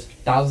dollars,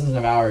 thousands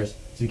of hours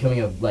to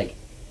becoming a like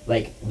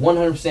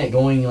 100%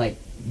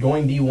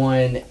 going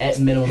D1 at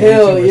minimum.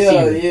 Hell D2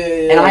 yeah, receiver.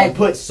 yeah. And I had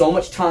put so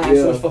much time,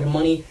 so Yeah. much fucking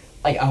money.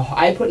 Like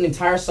I had put an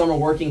entire summer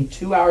working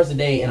 2 hours a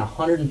day in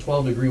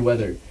 112-degree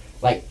weather,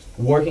 like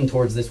working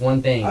towards this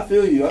one thing. I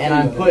feel you.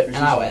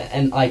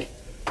 And like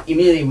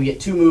immediately we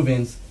get two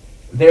move-ins.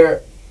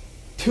 They're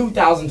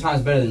 2,000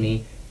 times better than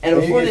me. And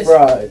And before you get this,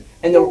 fried.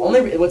 and the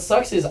only what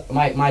sucks is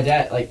my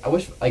dad. Like I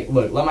wish, like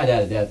look, love my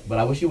dad to death, but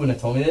I wish he wouldn't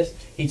have told me this.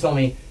 He told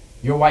me,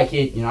 "You're a white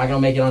kid. You're not gonna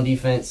make it on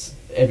defense.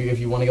 If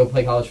you want to go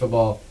play college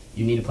football,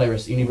 you need to play solid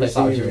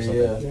receiver or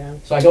something." Yeah.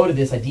 So I go to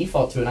this, I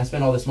default to it, and I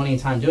spend all this money and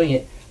time doing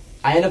it.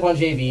 I end up on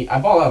JV. I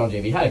ball out on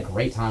JV. Had a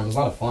great time. It was a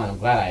lot of fun. I'm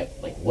glad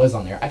I was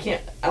on there. I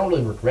don't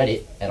really regret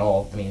it at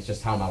all. I mean, it's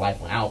just how my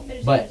life went out.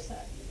 But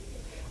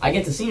I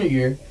get to senior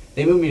year.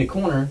 They moved me to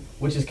corner,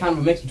 which is kind of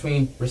a mix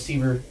between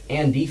receiver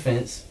and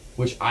defense,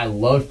 which I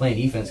loved playing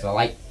defense because I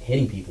like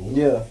hitting people.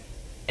 Yeah.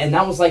 And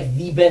that was like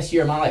the best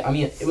year of my life. I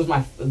mean, it was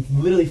my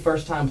literally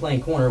first time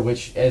playing corner,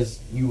 which, as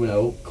you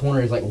know,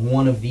 corner is like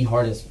one of the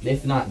hardest,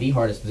 if not the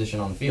hardest position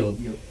on the field.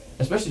 Yep.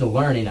 Especially to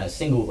learn in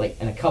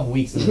a couple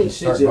weeks and then just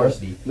start Yeah.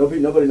 varsity. Nobody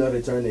know how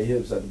to turn their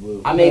hips at the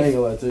blue. I made, ain't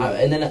gonna lie to you.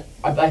 and then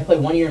I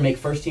played 1 year and make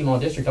first team all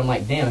district. I'm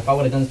like, damn, if I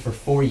would have done this for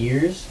 4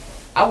 years,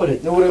 I would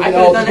have. It would have been I a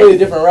could've done completely it.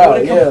 different It route.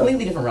 would have Yeah.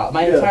 completely different route.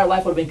 My Yeah. entire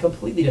life would have been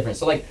completely different.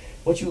 So like,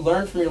 what you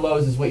learn from your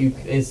lows is what you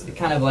is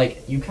kind of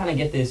like you kind of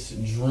get this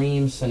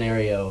dream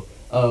scenario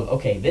of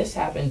okay, this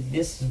happened,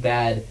 this is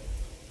bad,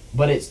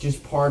 but it's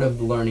just part of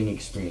the learning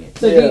experience.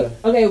 So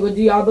Yeah.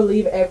 do y'all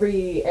believe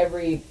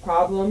every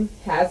problem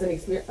has an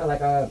experience,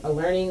 like a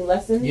learning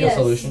lesson? You have a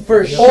solution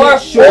For Or sure.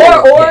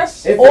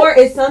 Yes. or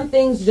is some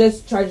things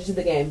just charges to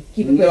the game?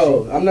 Keep it No,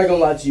 pushing. I'm not gonna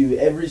lie to you.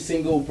 Every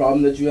single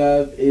problem that you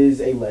have is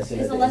a lesson.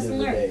 It's at a the lesson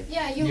end of the learned. day.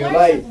 Yeah, you You're learn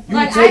Like something. you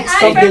Like take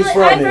something I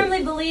from it.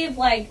 firmly believe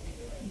like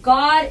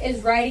God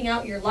is writing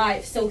out your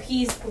life, so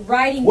He's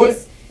writing What?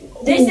 this.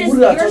 This Who is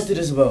did I your talk to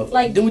this about?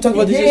 like. Didn't we talk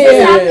about this? Yeah.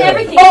 yesterday?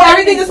 Everything. Oh,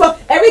 everything is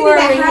everything For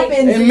that a reason.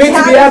 happens. And meant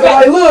to be happening.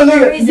 Like, look,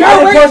 nigga, You're I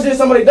done right. punched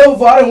somebody door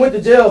before. I done went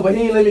to jail, but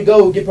he ain't let me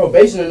go get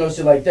probation or no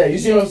shit like that. You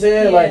see what I'm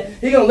saying? Yeah. Like,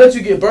 he gonna let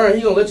you get burned.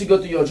 He gonna let you go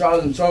through your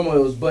trials and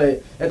turmoils.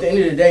 But at the end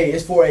of the day,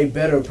 it's for a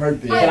better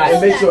purpose. Can I-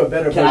 It makes you a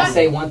better Can I person.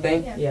 say one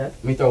thing? Yeah. Yeah.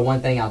 Let me throw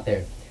one thing out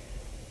there.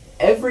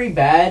 Every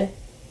bad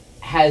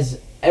has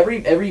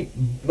every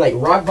like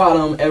rock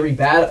bottom, every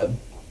bad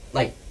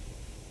like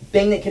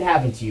thing that could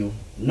happen to you,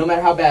 no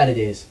matter how bad it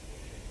is.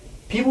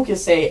 People can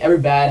say every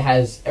bad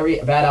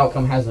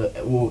outcome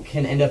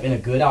can end up in a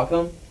good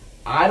outcome.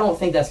 I don't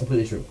think that's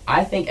completely true.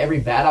 I think every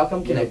bad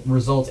outcome can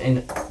result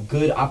in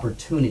good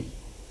opportunity.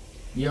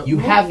 Yep. You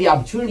have the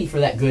opportunity for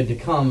that good to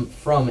come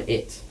from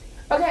it.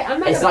 Okay, I'm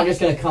not. It's gonna, not just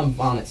going to come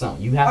on its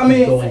own. You have I to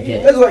mean, go and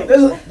get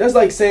it. that's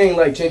like saying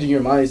like changing your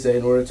mindset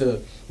in order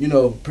to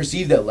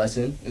perceive that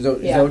lesson. Is that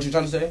what you're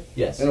trying to say?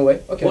 Yes. In a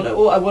way. Okay.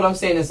 Well, what I'm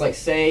saying is like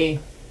say.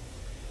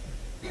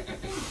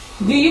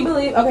 Do you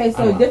believe? Okay, I so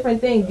don't know.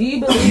 different thing. Do you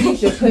believe you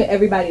should put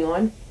everybody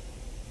on?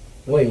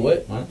 Wait,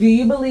 what? Do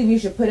you believe you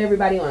should put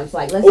everybody on? So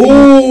like, let's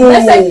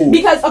Ooh. say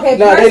because okay,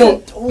 Nah, they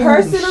don't. Ooh,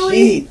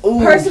 personally, shit. Ooh,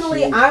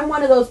 personally, shit. I'm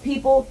one of those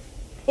people.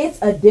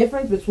 It's a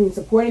difference between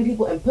supporting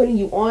people and putting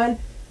you on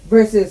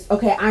versus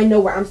okay, I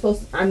know where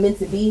I'm meant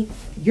to be.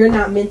 You're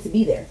not meant to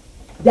be there.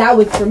 That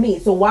was for me.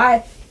 So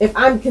why, if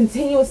I'm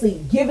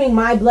continuously giving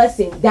my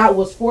blessing that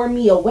was for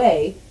me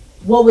away,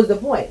 what was the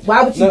point?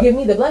 Why would you No. give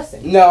me the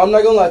blessing? No, I'm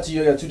not gonna lie to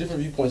you. I got two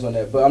different viewpoints on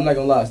that, but I'm not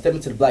gonna lie. Step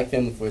into the black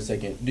family for a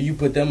second. Do you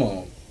put them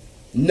on?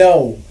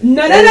 No.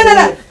 No.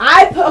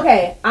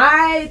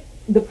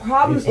 The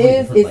problem It's only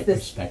is different, like, the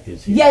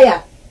perspectives here.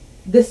 yeah,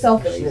 the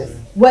selfishness.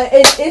 Well,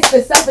 it's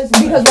the selfish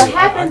because what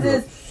happens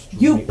is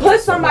You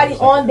put somebody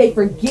on, they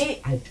forget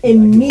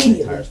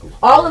immediately.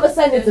 All of a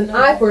sudden, it's an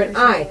eye for an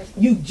eye.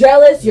 You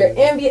jealous, you're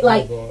envious,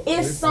 like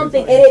it's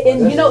something.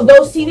 And you know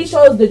those TV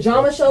shows, the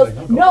drama shows.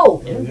 No,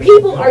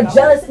 people are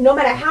jealous. No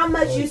matter how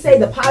much you say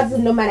the positive,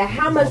 no matter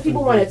how much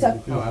people want to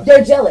talk,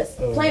 they're jealous.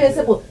 Plain and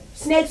simple.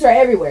 Snakes are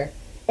everywhere.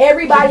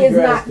 Everybody is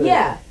not.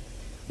 Yeah.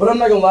 But I'm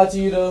not gonna lie to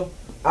you though.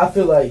 I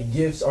feel like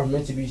gifts are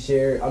meant to be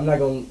shared. I'm not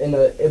gonna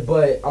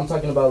but I'm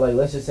talking about like,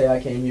 let's just say I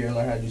came here and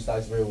learned how to do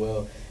stocks very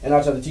well, and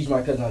I try to teach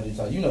my cousin how to do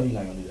stocks. You know he's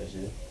not gonna do that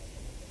shit.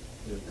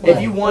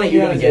 If you want it,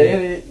 you're gonna get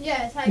it.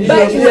 Yes,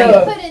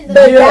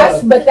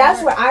 I But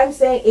that's where I'm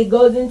saying it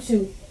goes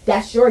into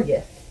that's your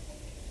gift.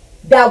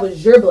 That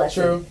was your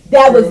blessing. True.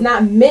 That was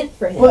not meant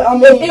for him. But, I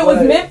mean, if it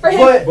was meant for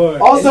him, but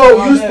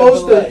also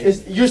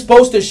you're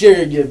supposed to share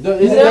your gift.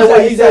 Isn't that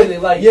what he said? Exactly.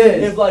 Like,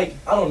 if like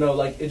I don't know,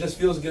 like it just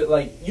feels good.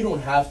 Like you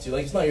don't have to.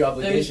 Like it's not your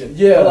obligation.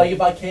 Yeah. But like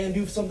if I can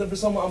do something for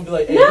someone, I'm gonna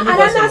be like, hey, no,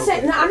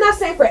 and I'm not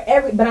saying for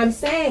every, but I'm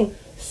saying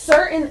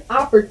certain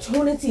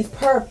opportunities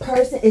per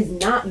person is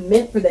not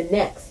meant for the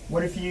next.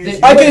 What if you?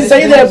 I can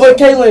say that, but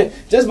Caitlin,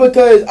 just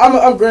because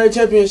I'm grand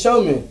champion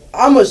showman,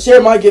 I'm gonna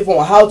share my gift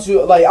on how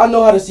to. Like I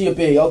know how to see a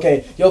pig.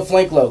 Okay, yo,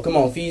 flank low. Come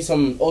on, feed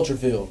some ultra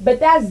fill.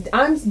 But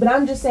I'm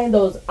just saying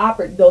those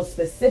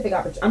specific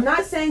opportunities. I'm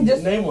not saying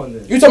just name one.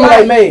 Then you talking about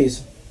like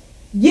Maze?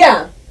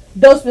 Yeah,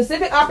 those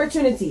specific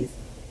opportunities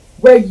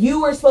where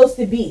you were supposed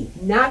to be,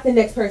 not the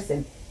next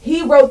person.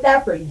 He wrote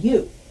that for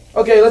you.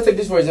 Okay, let's take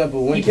this for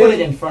example. When Kim put it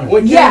in front of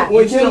you.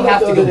 When Kim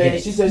left the other day,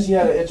 she said she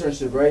had an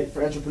internship, right,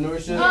 for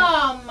entrepreneurship.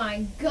 Oh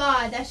my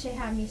god, that shit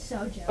had me so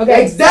jealous.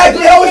 Okay,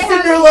 exactly. I was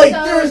sitting there like,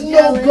 there's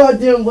no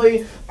goddamn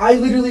way. I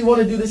literally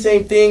want to do the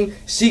same thing.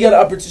 She got an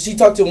opportunity. She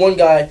talked to one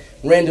guy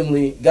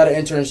randomly, got an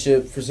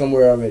internship for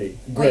somewhere already.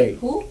 Great. Wait,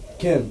 who?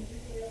 Kim.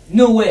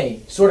 No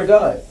way. Swear to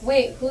God.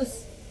 Wait,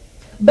 who's?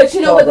 But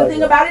you know what the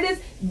thing about it is?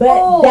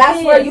 But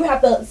that's where you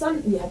have to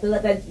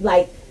let that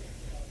like.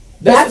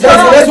 That's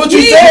what you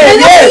said.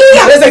 Yes,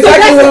 that's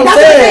exactly what I'm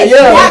saying.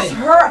 Yeah, that's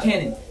her.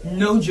 Canon.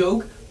 No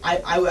joke.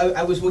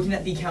 I was working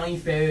at the county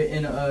fair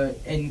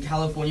in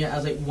California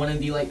as like one of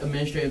the like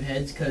administrative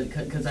heads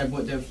because I've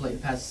worked there for like the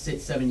past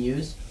 6-7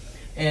 years,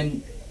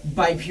 and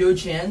by pure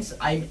chance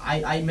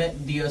I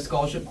met the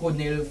scholarship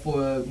coordinator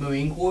for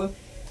Marine Corps,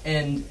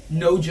 and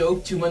no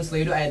joke, 2 months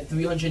later I had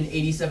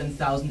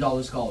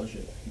 $387,000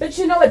 scholarship. But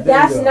you know what?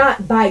 That's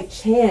not by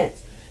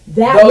chance.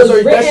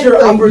 That's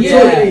your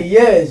opportunity.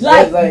 Yes,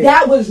 like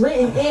that was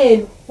written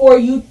in for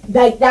you.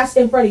 Like that's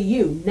in front of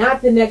you,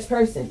 not the next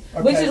person.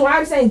 Okay. Which is why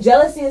I'm saying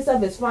jealousy and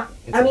stuff is fine.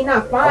 I mean,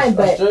 not fine,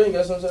 but.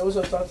 What's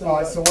up, talk to me.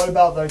 Alright, so what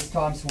about those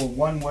times where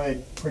one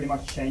word pretty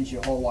much changed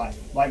your whole life?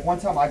 Like one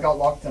time I got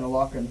locked in a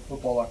locker in the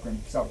football locker room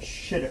because I was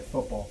shit at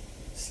football.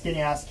 Skinny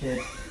ass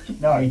kid.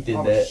 No, I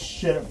was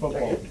shit at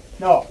football.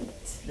 No.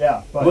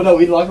 Yeah, but well, no,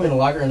 we'd lock them in the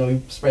locker and then we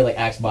spray like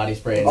Axe body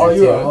spray. Oh,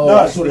 you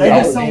no, they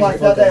did something like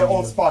that. They had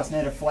all spots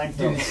near the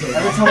flamethrower.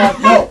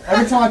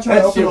 Every time I tried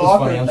to open the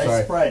locker,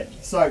 they spray it.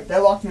 So they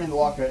locked me in the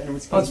locker, and it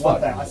was because one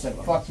thing. I said,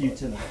 "Fuck you"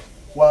 to them.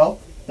 Well,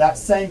 that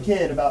same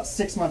kid, about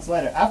 6 months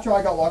later, after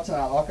I got locked in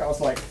that locker, I was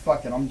like,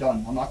 "Fuck it, I'm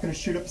done. I'm not going to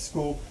shoot up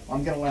school.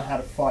 I'm going to learn how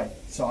to fight.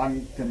 So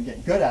I'm going to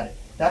get good at it."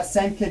 That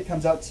same kid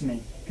comes up to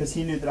me because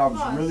he knew that I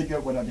was really good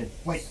at what I did.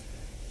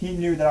 He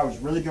knew that I was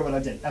really good at what I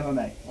did.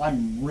 MMA.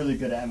 I'm really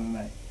good at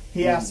MMA.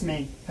 He asked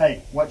me,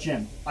 hey, what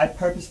gym? I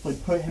purposefully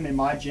put him in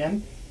my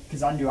gym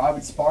because I knew I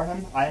would spar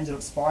him. I ended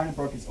up sparring him,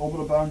 broke his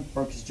orbital bone,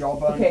 broke his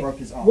jawbone, broke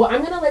his arm. Well,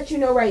 I'm going to let you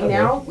know right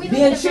now,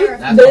 the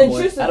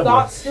intrusive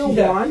thoughts still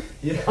won.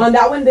 On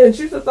that one, the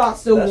intrusive thoughts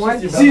still won.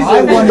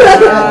 I won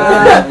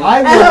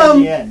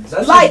in the end.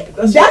 Like,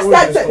 that's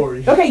that.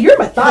 Okay, you're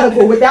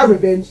methodical with that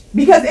revenge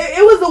because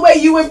it was the way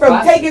you went from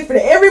take it for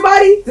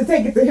everybody to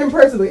take it to him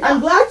personally.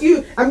 I'm glad you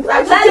took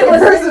it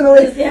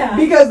personally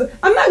because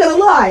I'm not going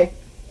to lie.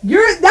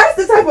 That's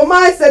the type of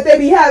mindset they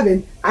be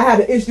having. I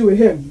had an issue with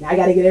him. I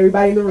gotta get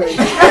everybody in the room.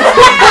 Everybody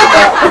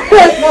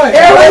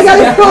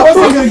gotta go.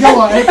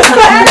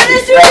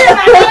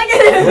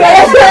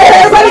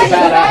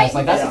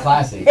 Like that's a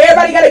classic.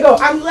 Everybody gotta go.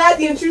 I'm glad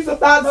the intrusive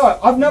thoughts. No,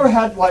 I've never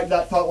had like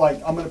that thought.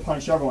 Like I'm gonna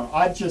punish everyone.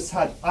 I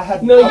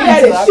had. No, you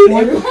had to shoot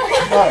everyone.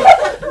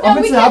 Up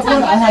until that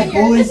point, I had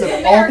bullies of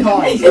all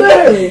kinds.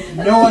 Literally,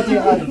 no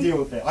idea how to deal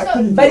with it. I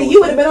couldn't. But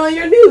you would have been on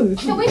your news.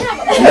 Can we have?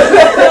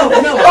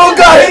 No. Oh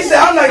God! He said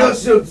I'm not gonna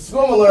shoot. I'm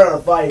gonna learn how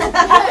to fight.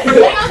 Do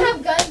they not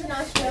have guns in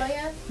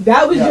Australia?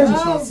 That was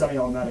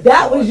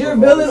your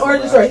villain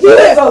origin story. He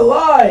was a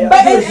lie.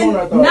 But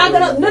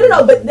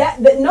no.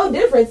 But no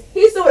difference.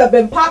 He still would have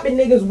been popping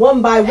niggas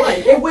one by one.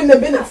 It wouldn't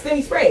have been a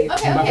skinny spray.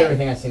 Okay. My favorite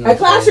thing I've seen. A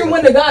classroom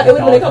wouldn't have gone. It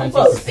would have been a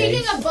couple folks.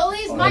 Speaking of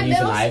bullies, my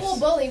middle school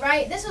bully,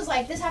 right? This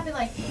happened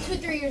like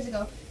 2-3 years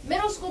ago.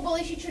 Middle school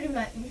bully, she treated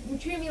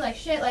me like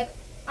shit. Like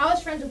I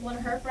was friends with one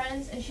of her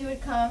friends, and she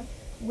would come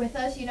with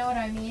us. You know what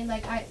I mean?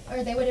 Like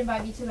or they would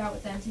invite me to go out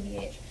with them,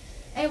 TBH.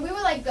 And we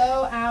would like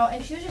go out,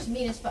 and she was just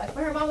mean as fuck.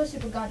 But her mom was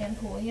super goddamn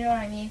cool. You know what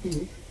I mean?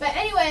 Mm-hmm. But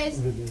anyways,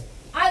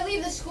 I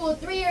leave the school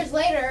 3 years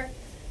later.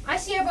 I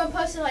see everyone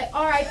posting like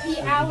R.I.P.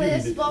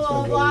 Alice, blah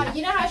blah blah.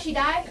 You know how she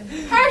died?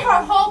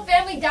 Her whole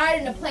family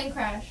died in a plane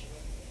crash.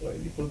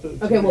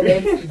 Okay, well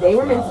they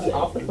were meant to be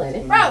off the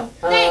planet. Bro,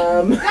 thank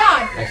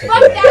God.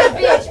 Fuck that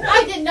bitch.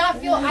 I did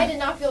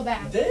not feel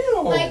bad.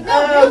 Damn. Like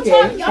no, real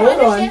talk. Y'all don't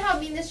understand how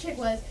mean this chick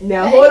was.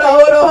 Now hold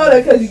on,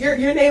 because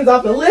your name's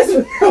off the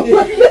list.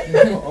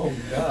 Oh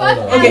God.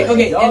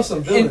 Okay. Y'all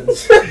some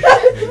villains.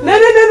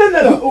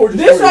 No.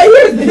 This right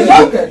here is the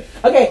Joker.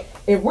 Okay.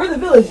 If we're the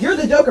villains, you're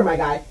the Joker, my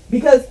guy.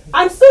 Because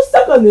I'm still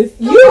stuck on this.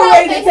 You're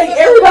ready to take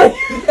everybody.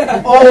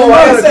 Oh,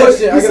 I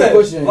got a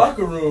question.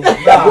 Locker room.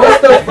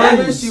 What's the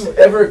furthest you've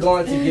ever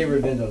gone to get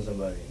revenge on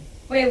somebody?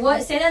 Wait,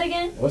 what? Say that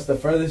again? What's the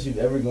furthest you've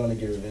ever gone to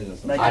get revenge on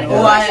somebody?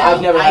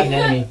 I've never had an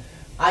enemy.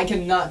 I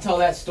cannot tell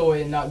that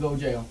story and not go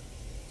to jail.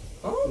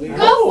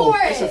 Go for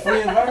it. It's a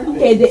free environment.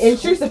 Okay, the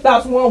intrusive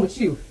thoughts wrong with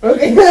you.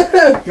 Okay.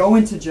 Go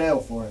into jail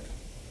for it.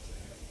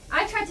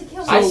 I tried to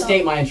kill I myself.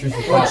 state my intrusive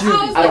I thoughts. was I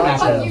don't like, have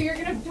fuck to. you, you're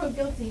gonna feel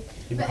guilty. You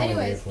But become a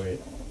anyways, for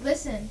it.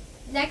 listen.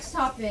 Next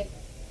topic.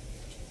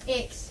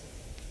 Icks.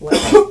 Oh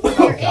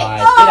God, get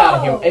out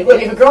of here! If,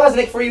 look, if a girl has an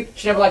ick for you,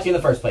 she never liked you in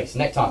the first place.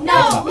 Next topic. No,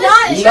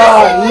 Next topic.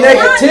 not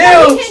negative.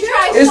 You can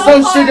try It's so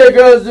some hard. shit that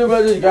girls do,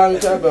 but just got me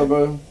talk about,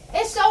 bro.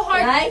 It's so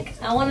hard.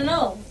 Like, I want to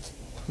know.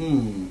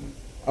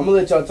 I'm gonna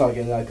let y'all talk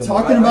and I come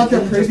Talking about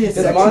their previous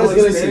sexual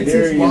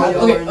experiences while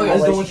y'all are in a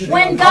relationship.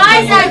 When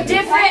guys are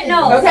different,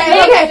 no.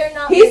 Okay.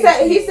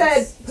 He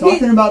said.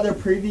 Talking about their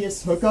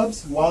previous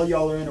hookups while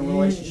y'all are in a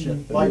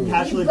relationship. Like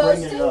casually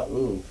bringing it up.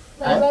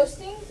 Like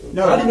roasting?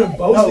 No, not even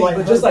boasting, like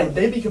but just like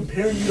they be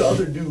comparing you to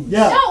other dudes.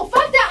 Yeah. No,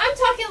 fuck that. I'm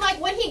talking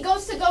like when he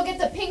goes to go get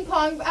the ping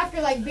pong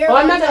after like bare. Oh,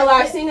 I'm not gonna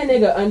lie. I've seen a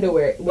nigga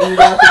underwear when you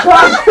get out the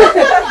car.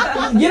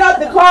 Get out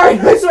the car, and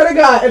I swear to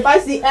God, if I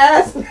see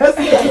ass, that's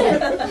it.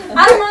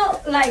 I don't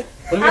know, like.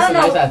 What if I it's don't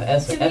nice know. to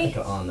have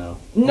Ethica on though?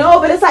 No,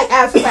 but it's like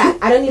ass crack.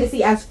 I don't need to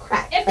see ass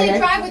crack. If they okay?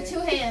 drive with two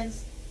hands.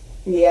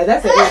 Yeah,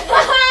 that's it.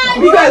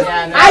 Because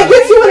I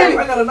get you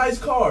I got a nice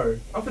car.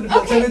 I'm finna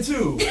build 10 and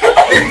 2.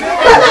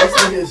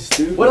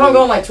 What if I'm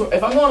going like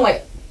if I'm going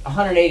like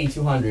 180,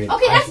 200?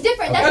 Okay, that's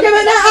different. That's Okay,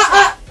 but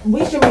different.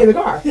 we should be in the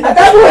car.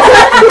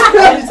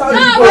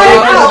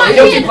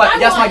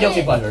 That's my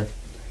guilty pleasure.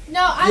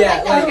 No, I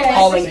like that. Okay.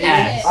 Hauling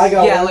ass. I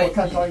got Yeah, one. like- What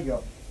kind of car you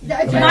got? My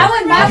ick,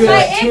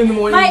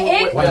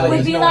 Wait,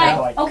 would be no,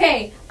 like,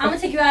 okay, I'm gonna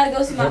take you out to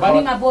go see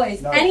my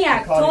boys. No,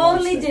 Anyhow,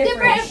 totally different.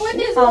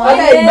 Different. Oh,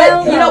 Okay,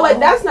 hell but you know no. what?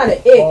 That's not an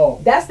ick. Oh.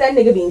 That's that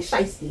nigga being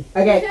shiesty.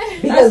 Okay,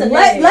 because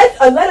That's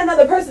a let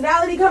another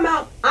personality come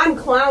out. I'm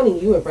clowning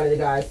you in front of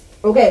the guys.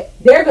 Okay,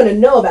 they're gonna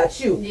know about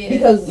you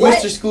because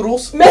Mr.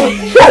 Scoodles.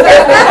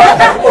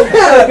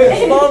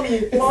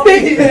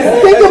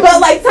 Think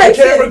about like type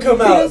The camera shit.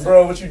 come out,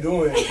 bro. What you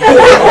doing?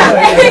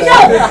 Hey,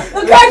 no,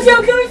 the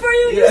cartel coming for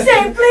you. You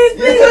say, please,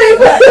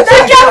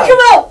 that camera come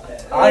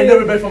out. I ain't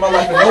never been for my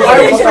life and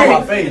nobody fucked on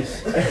my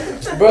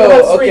face.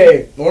 Bro,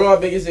 okay, one of my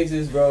biggest things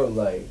is, bro,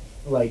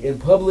 like in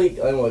public,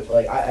 I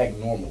act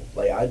normal.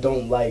 Like I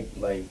don't like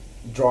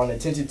drawing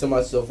attention to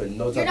myself and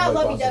no You're type not of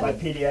lovey-dovey. Like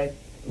PDA?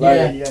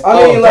 Like, Oh,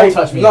 I mean, don't like,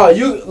 touch me. no,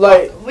 you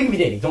like. We can be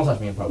dating. Don't touch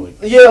me in public.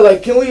 Yeah,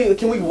 like can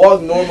we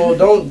walk normal?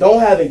 Don't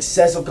have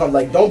excessive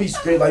like don't be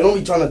screaming, like don't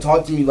be trying to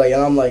talk to me like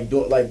and I'm like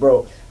doing like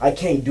bro, I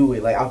can't do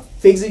it. Like I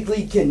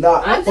physically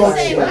cannot I'm just function.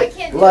 saying, I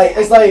can't do Like it.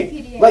 it's I like can't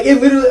do PDA. like it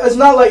literally it's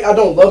not like I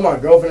don't love my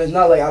girlfriend, it's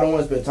not like I don't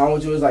want to spend time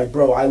with you, it's like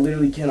bro, I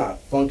literally cannot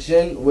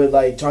function with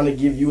like trying to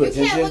give you You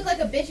attention. can't look like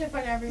a bitch in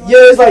front of everyone. Yeah,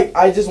 it's like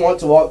I just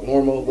want to walk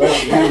normal.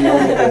 Let's do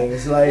normal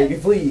things.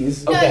 Like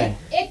please. No, Okay.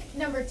 Ick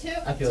number 2,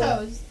 I feel that.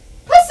 toes.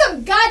 Put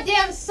some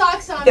goddamn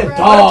socks on, Get bro.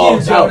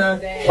 dogs out.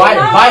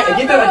 Bite.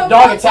 Get them a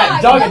dog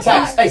attack. Dog Dog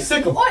attacks. attack. Hey,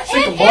 sick 'em.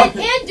 Sick 'em,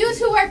 boy. And dudes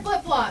who wear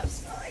flip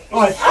flops.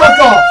 Alright, fuck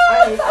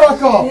off!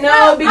 Fuck off!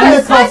 No, I'm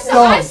because gonna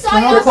call I thumbs. saw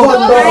I'm your gonna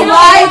call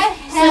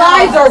thumbs.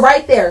 slides are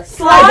right there.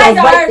 Slides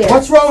are right there.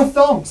 What's wrong with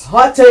thumbs?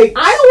 Hot take.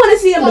 I don't want to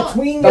see them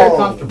between They're your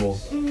comfortable.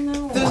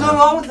 There's nothing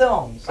wrong with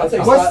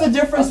them. What's the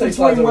difference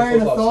between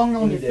wearing a thong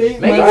on your feet?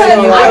 Makeup I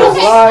should be know,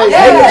 illegal. right.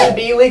 Makeup should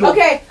be illegal.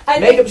 Okay,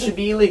 Makeup should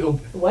be illegal.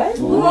 What?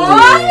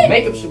 What?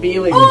 Makeup should be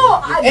illegal.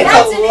 Oh, It's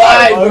that's a an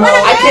lie, ick. bro. When a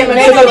I can't man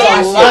manipulate makes a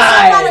my man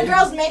lie. shit on a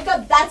girl's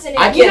makeup, that's an ick.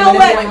 I can't You know what?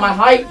 manipulate my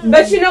height.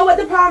 But you know what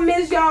the problem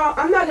is, y'all?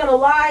 I'm not gonna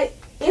lie.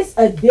 It's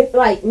a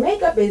like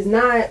makeup is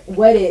not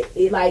what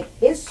it like.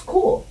 It's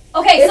cool.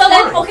 Okay, It's so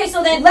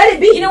then, fine. Let it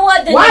be. You know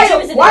what? Then Why- the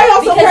gym is an why ick, y'all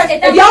so because pressed?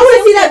 if that If y'all makes wanna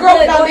you see that feel girl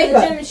good, without going to the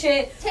makeup. gym and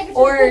shit, Take it to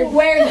or the pool.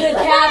 wearing good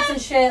caps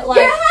and shit, like,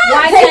 Your hat.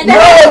 why Take send No,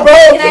 that? bro.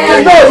 Can I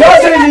have-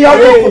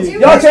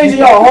 No, y'all changing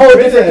your whole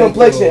different Yeah.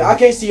 complexion. I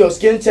can't see your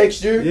skin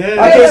texture. Yeah.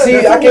 I can't see.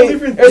 That's a I whole can't.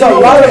 different There's a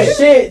thing. lot of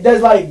shit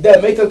that's like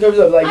that makeup covers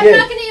up. Like I'm yeah.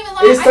 not gonna even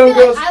lie. It's I some feel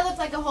girls- like I look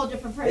like a whole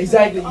different person.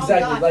 Exactly, Oh,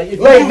 exactly. God. Like if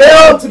Like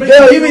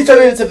Vel, you be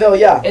turning into Vel,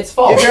 yeah. It's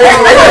false. If you're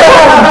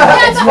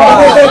Yeah, It's but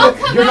false. I'll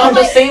come You're out not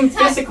the like same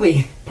type-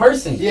 physically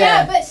person.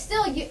 Yeah, but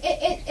still,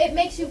 it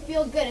makes you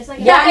feel good. It's like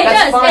Yeah, it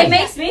That's does. fine. It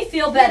makes me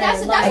feel Yeah, better.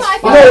 that's like, why I feel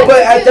fine. No, like but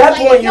I at do, that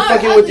like, point you're y'all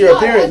fucking ugly, with your y'all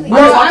appearance. ugly. No,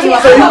 I'm so talking you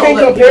about can't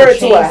people compare it to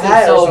change a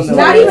hat or themselves. something.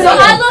 Not like even So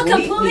that. I look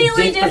Completely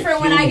completely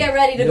different when I get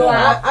ready to go I,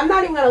 out. I'm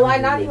not even gonna lie.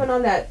 Not even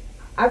on that.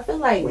 I feel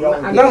like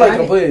not like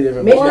completely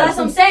different. Well, that's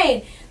what I'm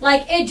saying.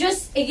 Like it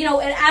just, it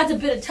adds a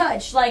bit of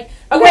touch. Like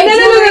no. Okay,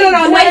 but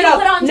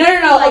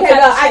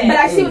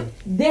I see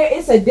there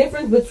is a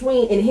difference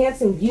between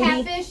enhancing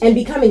beauty and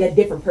becoming a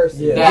different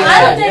person. Yeah.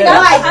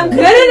 I don't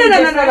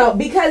think no.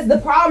 Because the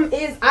problem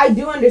is, I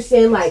do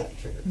understand like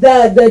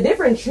the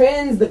different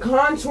trends, the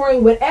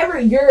contouring, whenever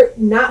you're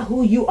not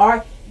who you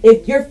are,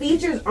 if your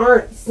features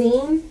aren't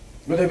seen.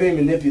 But they're being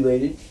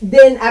manipulated.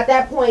 Then at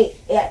that point,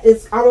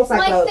 it's almost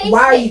like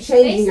why are you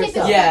changing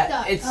yourself?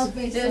 Yeah, it's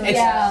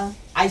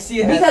I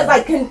see it because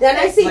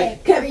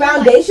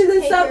foundations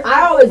and stuff.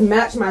 I always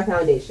match my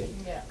foundation.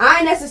 Yeah.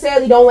 I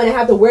necessarily don't want to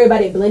have to worry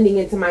about it blending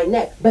into my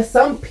neck, but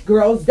some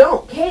girls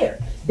don't care.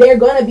 They're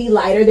gonna be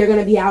lighter. They're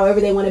gonna be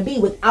however they want to be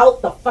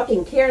without the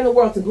fucking care in the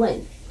world to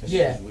blend.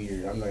 Yeah,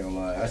 weird. I'm not gonna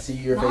lie. I see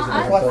your face.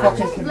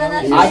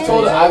 I've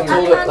told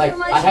her like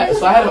I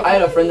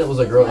had a friend that was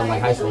a girl in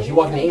like high school. She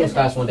walked in the English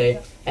class one day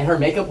and her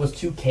makeup was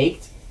too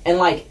caked, and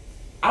like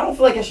I don't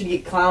feel like I should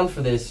get clowned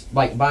for this.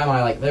 Like by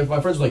my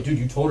friends were like, dude,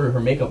 you told her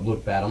makeup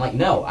looked bad. I'm like,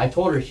 no, I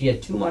told her she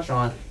had too much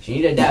on. She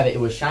needed to dab it. It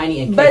was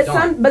shiny and caked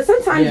on. But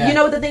sometimes you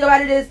know what the thing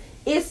about it is.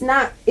 It's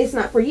not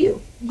for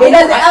you. It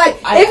doesn't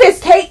if it's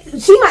cake.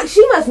 She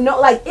must know.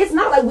 Like it's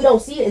not like we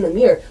don't see it in the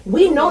mirror.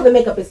 We know the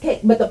makeup is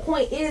cake. But the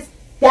point is.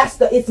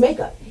 It's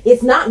makeup.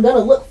 It's not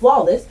gonna look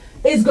flawless.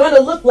 It's gonna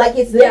look like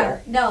it's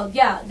there. That's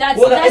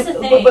the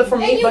thing. But for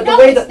me, but the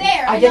way that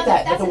I get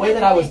that, but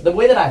the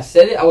way that I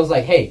said it, I was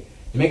like, hey,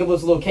 your makeup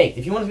looks a little caked.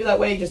 If you want to be that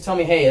way, just tell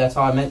me, hey, that's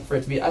how I meant for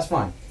it to be. That's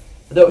fine.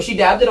 Though she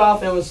dabbed it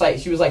off and it was like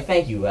she was like,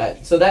 thank you.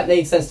 So that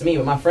made sense to me.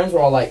 But my friends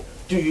were all like,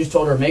 dude, you just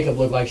told her makeup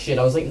looked like shit.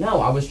 I was like,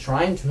 no, I was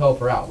trying to help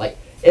her out. Like.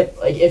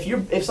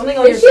 If something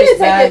on your face is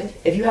bad,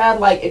 if you had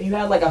like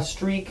a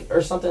streak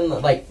or something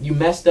like you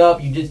messed up,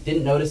 you just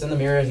didn't notice in the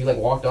mirror as you like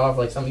walked off,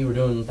 like something you were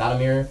doing without a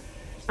mirror.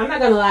 I'm not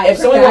gonna lie. If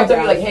someone walked up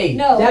and be like, "Hey,"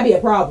 that'd be a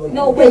problem.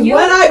 No, when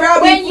one eyebrow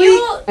be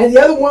fleek and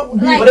the other one.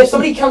 Like, but if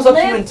somebody comes up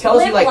to you and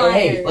tells you like, oh,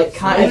 "Hey," like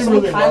if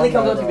someone kindly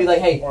comes up to you and be like,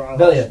 "Hey,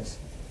 Belia,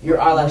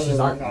 your eyelashes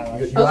aren't."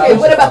 Okay,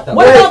 what about the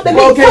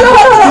minks?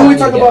 Can we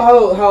talk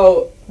about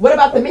how? What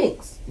about the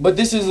minks? But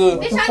this is a.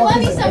 Bitch, I love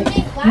me some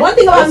mink. One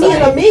thing about me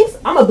and the minks,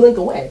 I'm a blink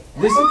away.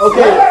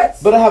 Okay,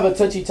 but I have a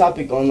touchy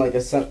topic on like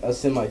a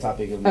semi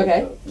topic of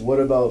makeup. What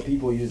about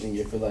people using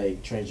it for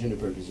like transgender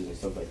purposes and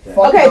stuff like that?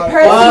 Okay,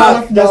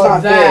 personally, that's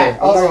not fair. I'm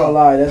not gonna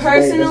lie.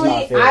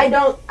 Personally,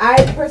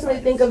 I personally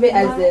think of it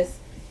as this.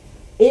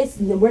 There's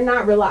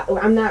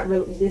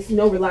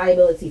no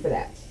reliability for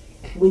that.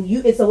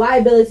 It's a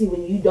liability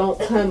when you don't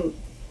come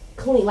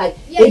clean. Like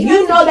if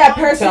you know that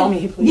person, tell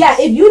me, please. Yeah,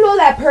 if you know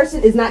that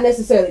person is not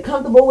necessarily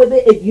comfortable with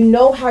it, if you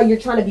know how you're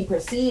trying to be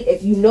perceived,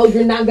 if you know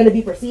you're not going to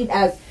be perceived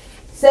as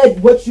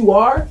said what you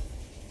are,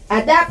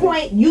 at that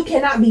point you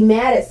cannot be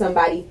mad at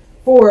somebody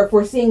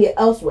for seeing it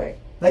elsewhere.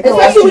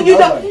 Especially when you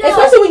know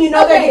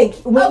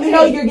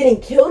you're getting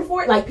killed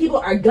for it. Like people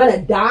are gonna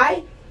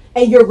die,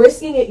 and you're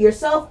risking it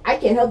yourself. I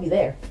can't help you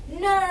there.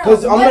 No.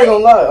 Because I'm not gonna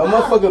lie, a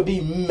motherfucker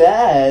be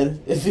mad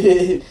if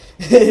it.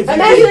 Say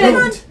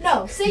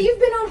you've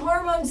been on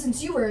hormones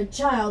since you were a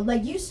child.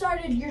 Like you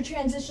started your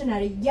transition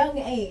at a young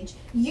age.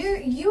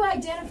 You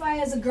identify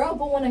as a girl,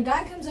 but when a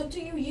guy comes up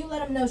to you, you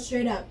let him know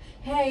straight up,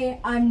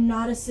 hey, I'm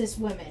not a cis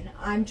woman.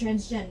 I'm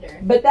transgender.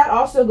 But that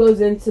also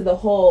goes into the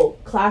whole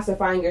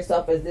classifying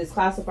yourself as this,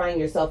 classifying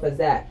yourself as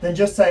that. Then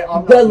just say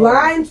I'm not. The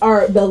lines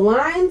are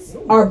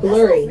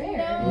blurry.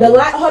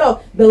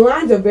 The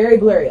lines are very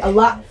blurry. A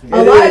lot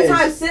of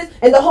times cis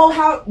and the whole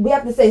how we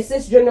have to say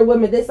cisgender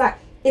women this side.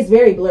 It's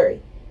very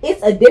blurry.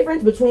 It's a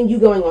difference between you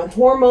going on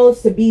hormones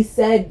to be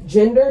said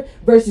gender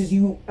versus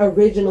you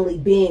originally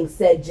being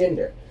said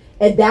gender.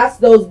 And that's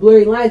those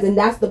blurry lines, and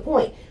that's the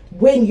point.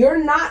 When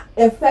you're not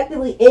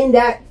effectively in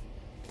that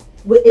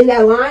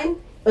line,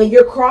 and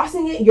you're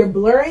crossing it, you're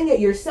blurring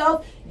it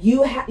yourself,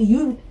 you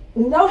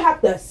don't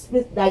have to,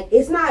 like,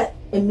 it's not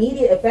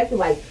immediate effective,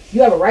 like,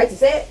 you have a right to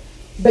say it,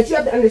 but you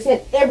have to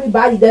understand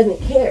everybody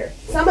doesn't care.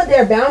 Some of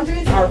their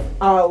boundaries are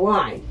a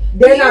line.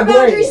 They're not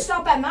blurring. Your boundaries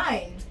stop at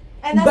mine.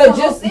 And that's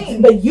the whole thing.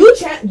 But you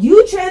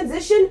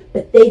transition,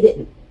 but they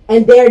didn't,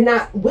 and they're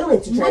not willing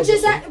to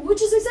transition.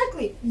 Which is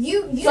exactly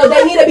you. So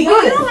they need to be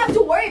honest. You don't have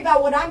to worry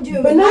about what I'm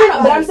doing. But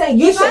no. But I'm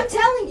saying I'm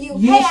telling you,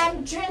 hey,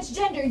 I'm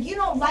transgender. You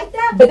don't like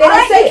that. But they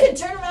don't say it. You can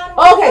turn around and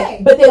walk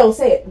away. But they don't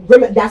say it.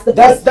 Remember, that's the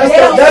point. That's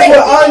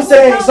what I'm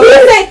saying. So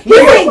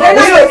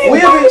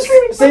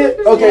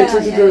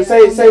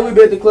say we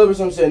be at the club or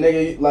some shit,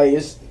 nigga. Like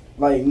it's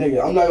like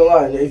nigga. I'm not gonna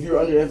lie. If you're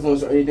under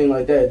influence or anything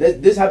like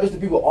that, this happens to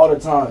people all the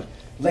time.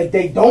 Like,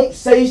 they don't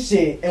say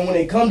shit, and when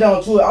they come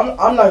down to it,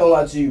 I'm not gonna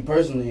lie to you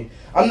personally.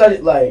 I'm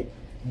not, like,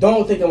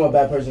 don't think I'm a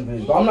bad person for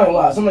this, but I'm not gonna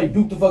lie. Somebody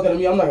duke the fuck out of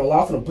me, I'm not gonna lie.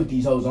 I'm gonna put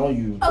these hoes on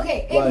you.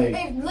 Okay,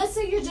 if let's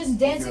say you're just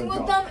dancing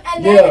with them,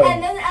 and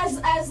then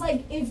as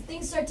like, if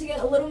things start to get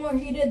a little more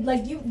heated,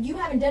 like, you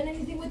haven't done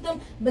anything with them,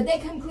 but they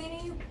come clean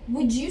to you,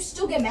 would you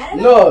still get mad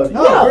at them? No.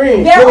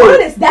 They're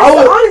honest. That's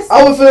the honesty.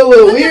 I would feel a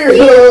little weird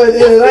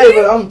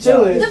but I'm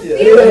chilling. The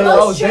fear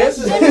most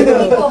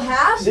transgender people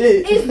have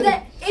is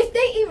that if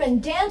they even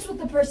dance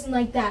with a person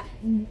like that,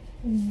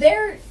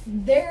 they're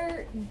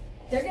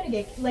gonna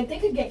get, like, they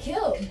could get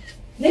killed.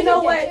 You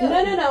know what?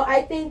 No.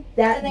 I think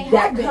that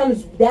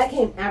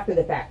came after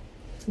the fact.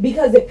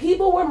 Because if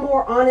people were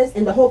more honest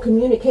in the whole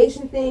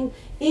communication thing,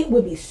 it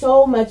would be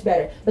so much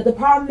better. But the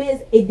problem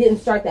is, it didn't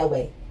start that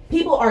way.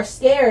 People are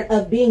scared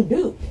of being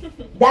duped.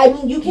 I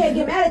mean, you can't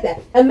get mad at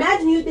that.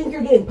 Imagine you think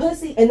you're getting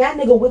pussy and that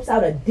nigga whips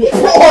out a dick.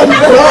 Oh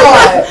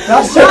God!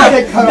 That's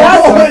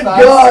oh my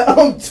God!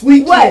 I'm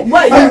tweaking.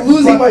 What? I'm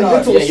losing my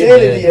mental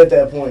sanity at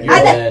that point.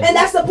 And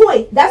that's the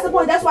point. That's the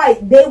point. That's why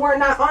they were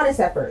not honest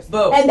at first.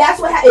 And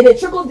that's what happened. It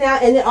trickled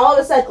down, and then all of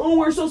a sudden, oh,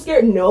 we're so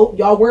scared. No,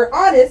 y'all weren't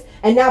honest,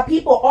 and now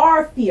people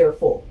are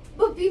fearful.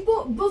 But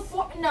people,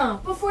 before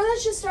that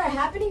shit started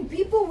happening,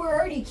 people were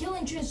already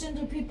killing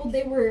transgender people.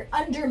 They were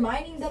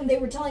undermining them. They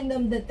were telling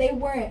them that they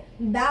weren't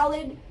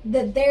valid,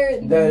 that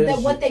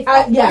what they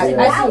felt wasn't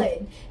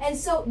valid. And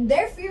so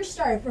their fear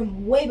started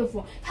from way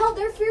before. Hell,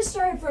 their fear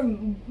started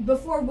from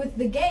before with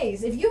the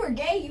gays. If you were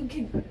gay,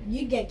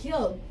 you'd get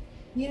killed,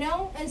 you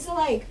know? And so,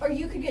 like, or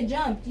you could get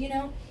jumped, you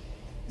know?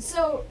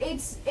 So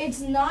it's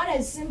not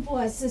as simple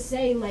as to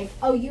say, like,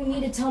 oh, you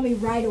need to tell me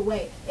right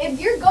away.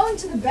 If you're going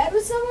to the bed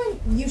with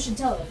someone, you should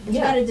tell them. You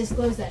gotta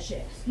disclose that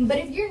shit. But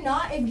if you're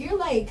not, if you're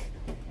like,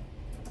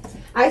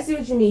 I see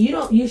what you mean.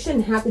 You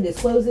shouldn't have to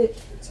disclose it.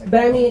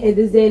 But I mean, in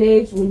this day and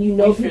age, when you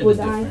know people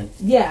die,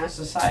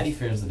 society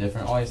fears the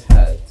different. Always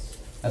has.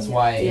 That's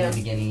why in the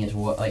beginning it's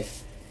what like.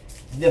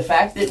 The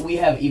fact that we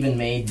have even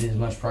made as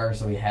much progress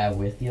that we have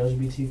with the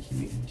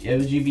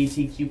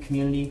LGBTQ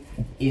community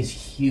is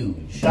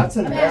huge. That's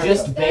in America.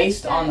 Just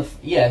based on the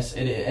yes,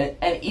 it is,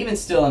 and even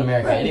still in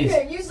America, it is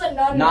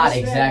not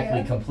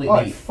exactly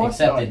completely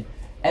accepted,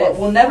 and it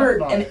will never.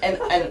 And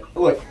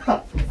look. Wait,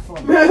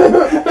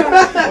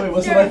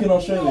 what's it like in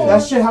Australia?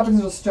 That shit happens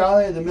in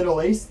Australia, the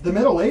Middle East. The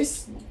Middle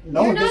East,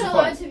 no one gives a fuck. You're not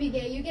allowed to be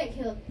gay. You get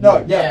killed.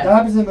 No, that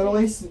happens in the Middle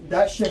East.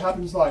 That shit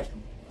happens like.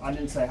 I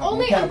didn't say how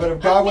can, but if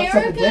a guy wants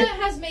up a dick,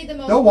 has made the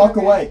most they'll walk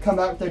away, come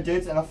back with their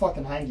dudes, and they'll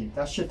fucking hang you.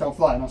 That shit don't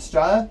fly. In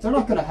Australia, they're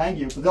not gonna hang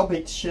you, but they'll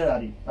beat the shit out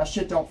of you. That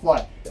shit don't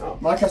fly.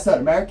 Like I said,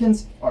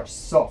 Americans are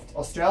soft.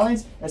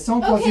 Australians, if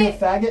someone calls you a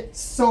faggot,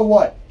 so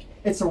what?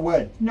 It's a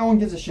word. No one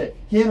gives a shit.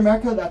 Here in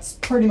America, that's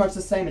pretty much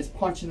the same as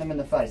punching them in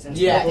the face. And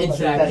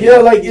exactly. Yeah,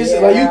 like you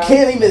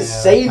can't even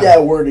say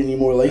that word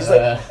anymore. Like, it's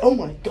like, oh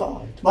my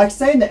God. Like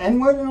saying the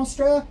N-word in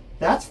Australia,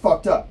 that's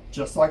fucked up.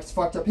 Just like it's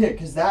fucked up here,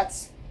 because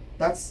that's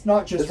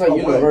not just like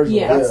universal.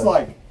 That's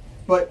like,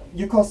 but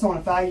you call someone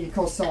a faggot, you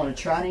call someone a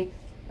tranny.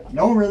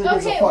 No one really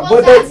gives a fuck.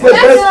 Well, that's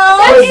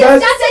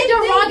a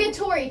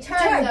derogatory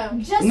term, though.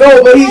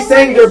 No, but he's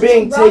saying they're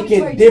being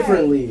taken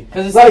differently.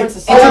 Because like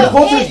other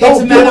cultures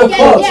don't give a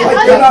fuck.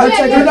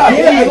 They're not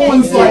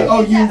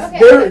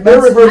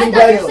they're reverting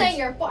back.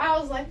 I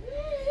was like.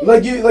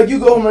 Like you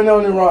go home right now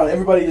in Iran,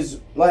 everybody is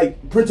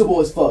like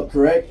principled as fuck,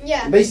 correct?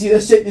 Yeah. They see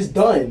that shit is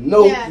done.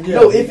 No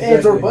ifs,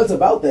 ands, or buts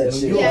about that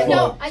shit. Yeah,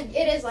 no,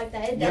 it is like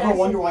that. You ever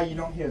wonder why you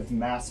don't hear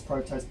mass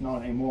protesting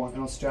on anymore in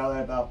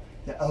Australia about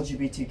the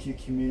LGBTQ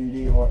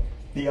community or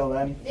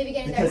BLM?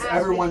 Because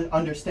everyone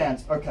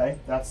understands, okay,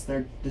 that's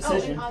their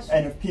decision.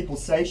 And if people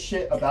say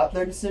shit about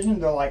their decision,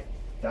 they're like,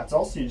 that's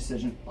also your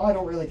decision. I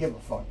don't really give a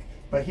fuck.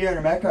 But here in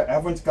America,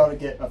 everyone's got to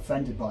get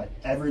offended by it.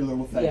 Every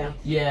little thing.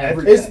 Yeah.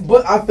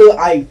 But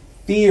I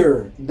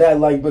fear that,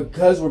 like,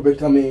 because we're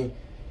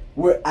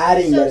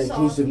adding that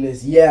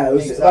inclusiveness. Yeah, it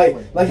was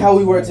exactly. like how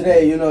we were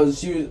today. You know,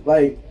 she was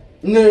like,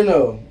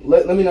 no.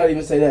 Let me not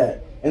even say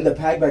that. In the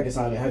Packback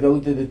assignment, have you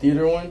looked at the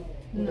theater one?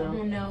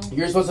 No.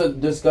 You're supposed to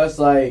discuss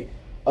like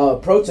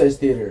protest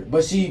theater,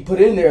 but she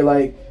put in there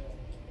like,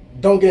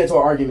 don't get into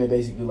an argument.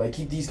 Basically, like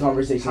keep these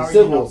conversations civil. How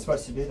are you not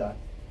supposed to do that?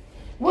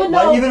 Well,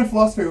 no. Like, even in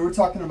philosophy, we were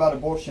talking about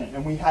abortion,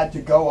 and we had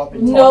to go up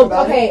and talk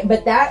about it. Okay,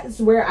 but that's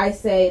where I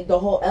say the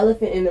whole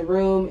elephant in the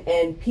room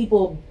and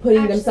people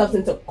putting themselves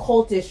into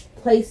cultish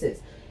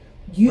places.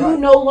 You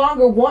no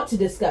longer want to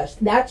discuss.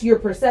 That's your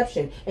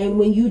perception. And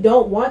when you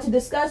don't want to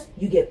discuss,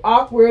 you get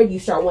awkward. You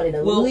start wanting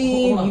to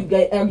leave. You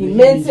get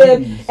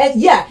argumentative.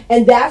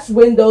 And that's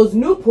when those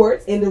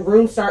Newports in the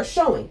room start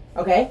showing.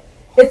 Okay?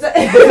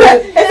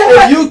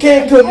 If you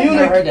can't communicate,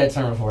 I heard that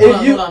term before.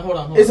 Hold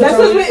on. It's a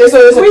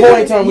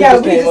point term we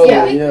just came up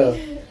with. Yeah.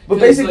 But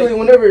basically,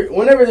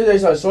 whenever they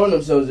start showing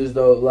themselves as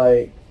though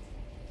like,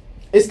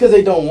 it's because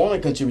they don't want to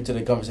contribute to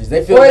the conversation.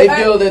 They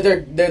feel that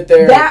they're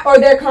that or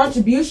their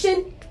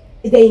contribution.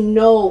 They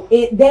know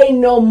it. They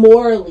know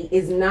morally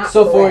is not.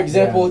 So, for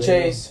example,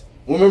 Chase,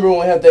 remember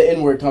when we had the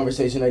N-word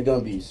conversation at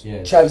Gumby's?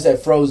 Yeah. Travis had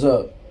froze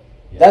up.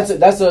 Yeah.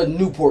 That's a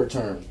Newport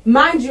term.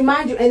 Mind you,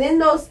 and then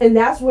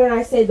that's when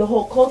I say the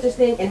whole culture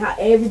thing and how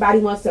everybody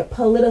wants to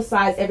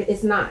politicize everything.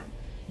 It's not.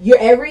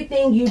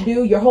 Everything you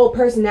do, your whole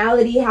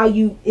personality,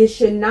 it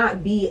should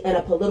not be in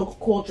a political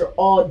culture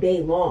all day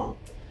long.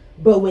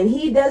 But when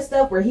he does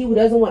stuff where he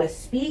doesn't want to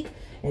speak,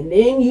 and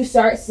then you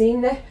start seeing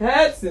the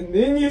hats, and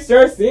then you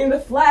start seeing the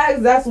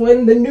flags, that's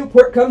when the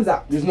Newport comes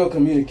out. There's no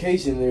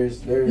communication.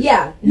 There's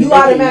you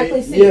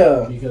automatically see.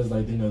 Yeah. Because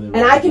like they know and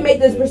I can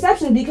make this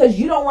perception because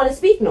you don't want to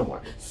speak no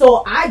more.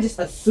 So I just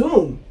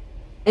assume.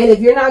 And if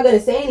you're not going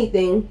to say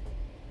anything,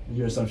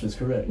 Your assumption is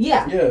correct.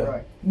 Yeah.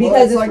 Right. Because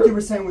Well, it's like you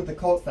were saying with the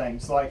cult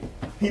things, like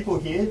people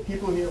here,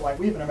 like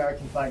we have an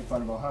American flag in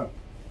front of our home.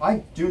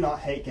 I do not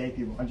hate gay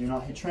people. I do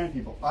not hate trans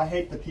people. I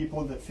hate the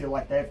people that feel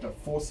like they have to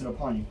force it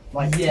upon you.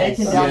 Like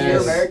taking down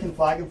your American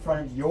flag in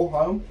front of your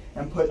home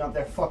and putting up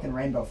their fucking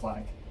rainbow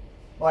flag.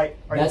 Like,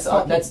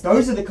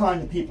 those are the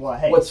kind of people I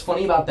hate. What's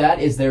funny about that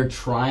is they're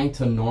trying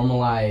to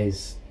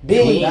normalize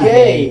being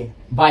gay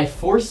by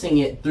forcing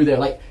it through their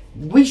like.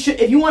 We should,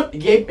 if you want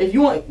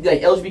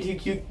like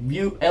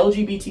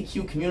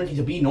LGBTQ community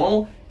to be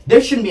normal,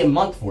 there shouldn't be a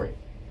month for it.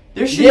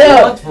 There should be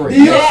a month for it.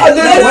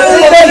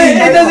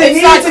 It doesn't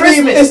need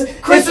to be.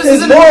 Christmas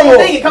is a normal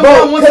thing. It comes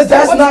around once. Because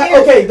that's not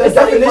okay. The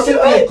definition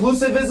of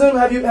inclusivism.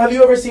 Have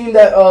you ever seen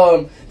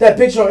that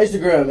picture on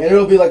Instagram? And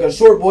it'll be like a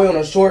short boy on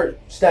a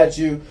short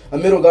statue, a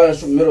middle guy on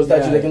a middle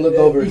statue that can look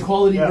over.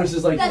 Equality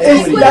versus like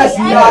that's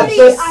not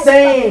the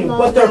same.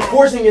 But they're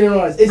forcing it on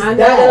us. I'm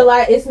not gonna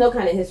lie. It's no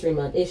kind of history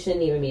month. It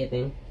shouldn't even be a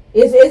thing.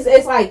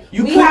 It's like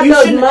you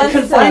shouldn't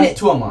confine it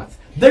to a month.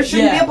 There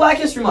shouldn't be a Black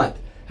History Month.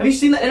 Have you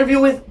seen that interview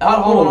with?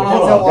 Hold on.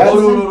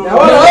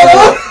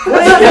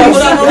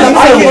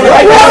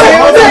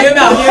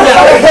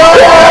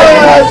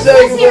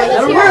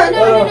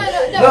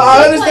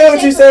 I understand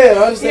what you're saying.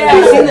 I understand.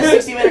 Have you seen the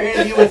 60-minute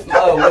interview with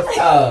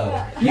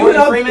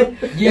Morgan Freeman?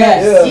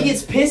 Yes. He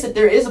gets pissed that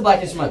there is a Black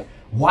History Month.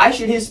 Why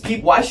should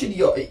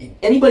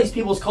anybody's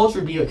people's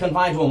culture be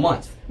confined to a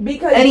month?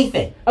 Because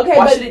anything. Okay,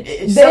 why but should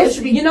it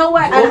should be you know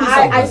what?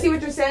 I see what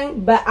you're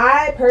saying, but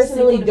I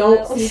personally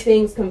don't see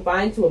things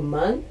confined to a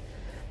month.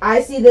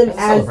 I see them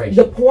as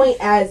the point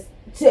as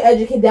to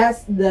educate.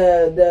 That's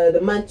the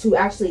month to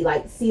actually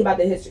like see about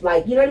the history.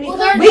 Like, you know what I mean?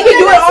 Well, we can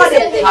do it all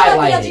day.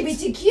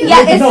 LGBTQ.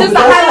 Yeah, it's just a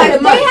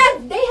highlighted month.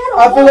 They had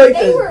a whole.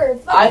 They were.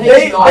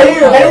 They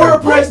were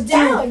oppressed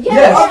down.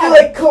 Yes. I feel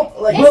like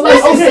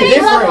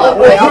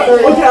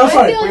okay, I'm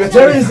sorry.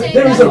 There is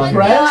a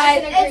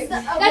press.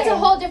 That's a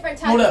whole different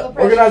type of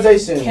oppression.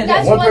 Organization.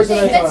 That's one person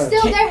thing. But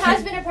still, there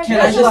has been oppression.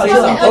 Can I just say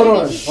something?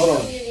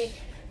 Hold on.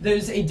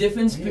 There's a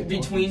difference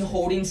between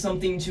holding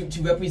something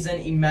to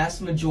represent a mass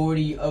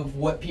majority of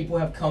what people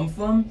have come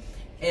from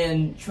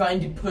and trying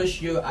to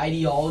push your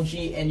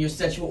ideology and your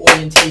sexual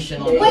orientation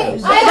on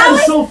others. That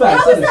is so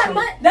fast. Pushing your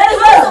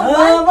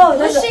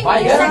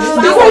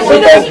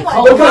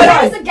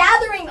sexuality. It's a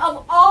gathering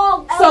of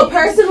all. So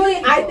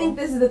personally, I think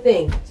this is the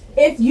thing.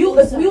 If we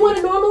want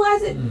to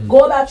normalize it,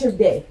 go about your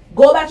day.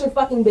 Go about your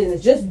fucking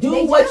business. Just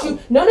do what you.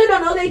 No, they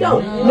don't. No, they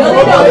don't.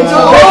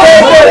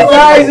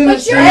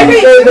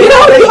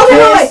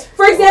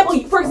 For example,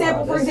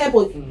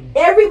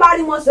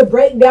 everybody wants to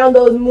break down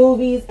those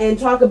movies and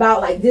talk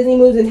about like Disney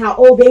movies and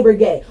how they were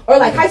gay, or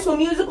like High School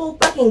Musical,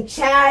 fucking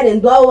Chad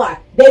and blah blah.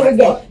 They were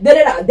gay.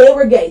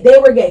 They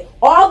were gay.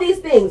 All these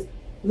things.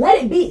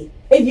 Let it be.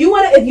 If you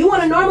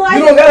wanna normalize,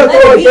 you don't gotta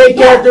throw a gay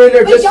character in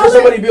there just for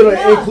somebody to be able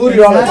to include it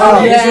all the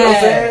time. You see what I'm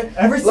saying?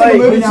 Every single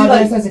movie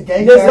nowadays has a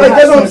gay character.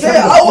 That's what I'm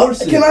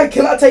saying.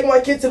 Can I take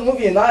my kid to the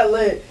movie and not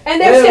let? And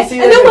then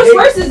what's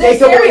worse is they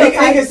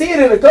can see it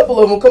in a couple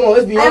of them. Come on,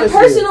 let's be honest. And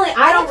personally,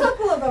 I don't. A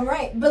couple of them,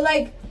 right? But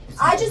like,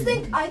 I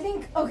think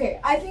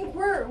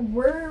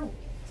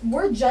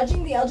we're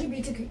judging the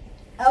LGBTQ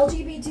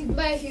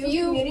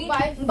community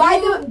by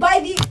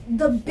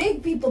the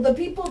big people, the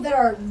people that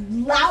are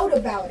loud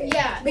about it.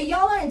 Yeah. But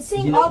y'all aren't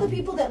seeing all the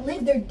people that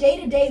live their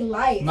day-to-day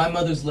life. My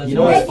mother's lesbian.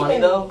 You know what's funny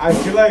though? I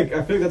feel like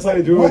that's how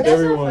they do it with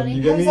everyone.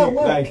 You get me?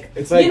 Like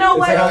it's like you know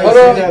what?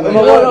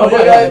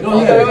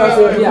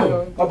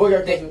 My boy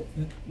got questions.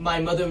 My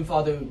mother and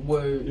father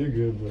were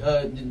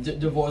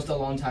divorced a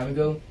long time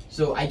ago,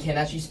 so I can't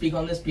actually speak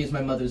on this because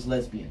my mother's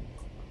lesbian.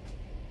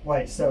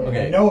 Wait, so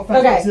no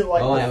offense. Is it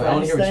like I want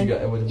to hear what you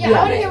got. I want to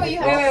hear what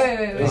you have.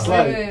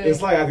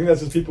 It's like I think that's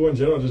just people in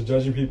general just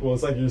judging people.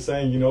 It's like you're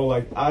saying,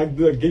 like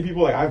gay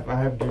people, like I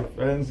have gay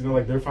friends,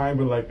 like they're fine,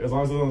 but like as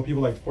long as those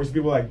people like forcing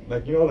people like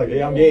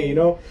hey, I'm gay,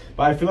 But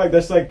I feel like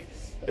that's like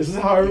this is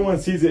how everyone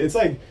sees it. It's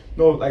like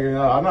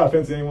I'm not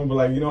offensive to anyone, but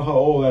like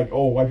how white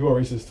people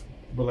are racist,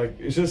 but like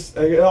it's just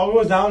like, it all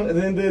goes down at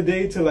the end of the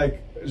day to like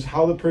just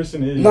how the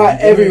person is. Not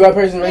every white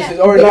person is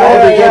racist, or not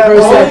every gay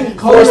person.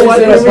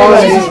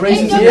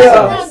 Racist.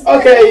 Yeah.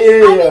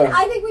 Okay.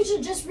 I think we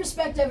should just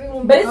respect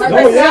everyone. But it's a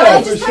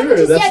personality. For sure.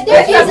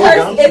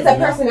 It's a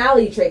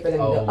personality trait for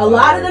them. A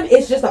lot of them,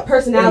 it's just a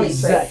personality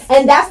trait,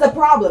 and that's the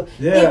problem.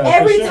 Yeah.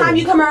 Every time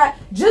you come around,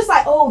 just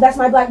like that's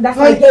my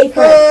gay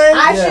friend.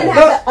 I shouldn't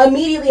have to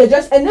immediately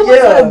adjust. And then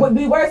what would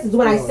be worse is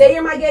when I say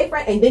you're my gay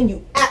friend, and then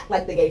you act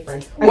like the gay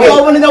friend. We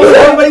all want to know when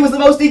everybody was the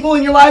most equal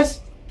in your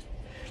lives.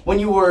 When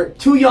you were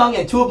too young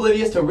and too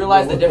oblivious to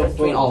realize the difference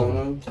between all of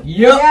them.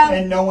 Yep.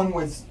 And no one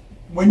was.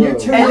 When you're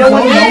too young,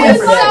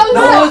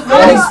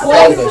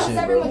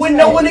 when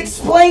no one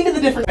explained the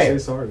difference. Say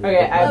sorry.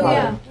 Okay, I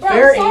apologize.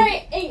 Bro,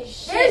 sorry ain't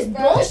shit,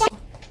 bro.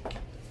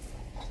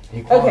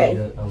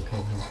 Okay.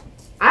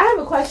 I have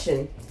a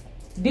question.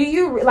 Do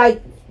you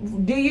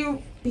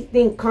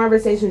think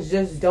conversations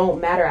just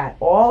don't matter at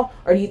all,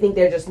 or do you think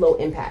they're just low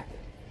impact?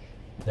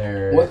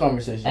 They're what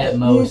conversation? At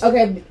most.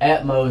 Okay.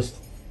 At most.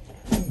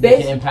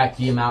 they can impact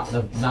the amount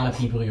of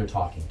people you're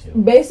talking to.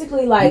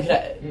 Basically, like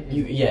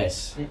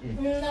yes.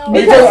 No. Are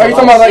you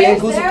talking about like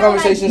inclusive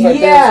conversations like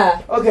yeah.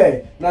 this?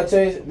 Okay, now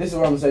Chase, this is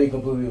what I'm gonna say. You're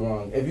completely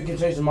wrong. If you can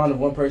change the mind of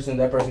one person,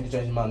 that person can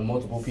change the mind of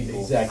multiple people.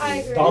 Exactly. I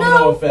agree.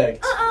 Domino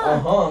effect.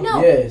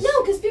 No, Yes.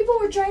 no, because people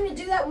were trying to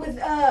do that with.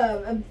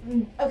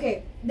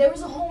 Okay, there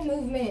was a whole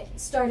movement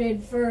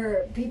started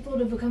for people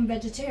to become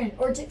vegetarian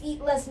or to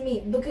eat less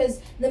meat because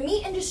the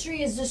meat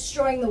industry is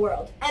destroying the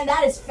world, and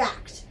that is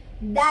fact.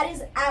 That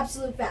is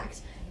absolute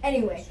fact.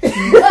 Anyway, no.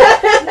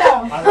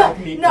 I like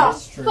meat. No.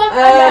 That's true.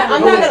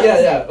 I'm not gonna.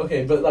 Yeah.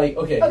 Okay, but like,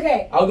 okay.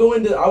 Okay. I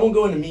won't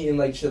go into meat and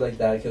like shit like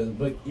that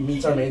but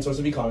meat's our main source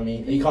of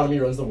economy. The economy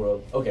runs the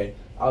world. Okay,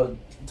 I'll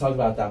talk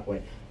about it at that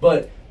point.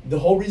 But the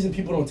whole reason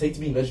people don't take to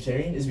being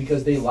vegetarian is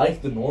because they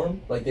like the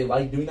norm, like they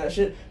like doing that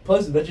shit.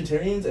 Plus,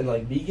 vegetarians and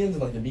like vegans and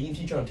like the vegan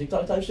teacher on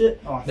TikTok type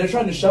shit, they're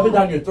trying to shove it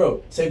down your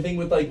throat. Same thing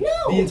with like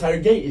the entire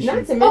gay issue.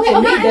 Not to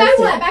mention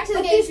Back to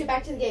the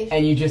gay issue.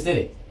 And you just did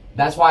it.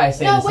 That's why I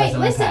say No, this wait, has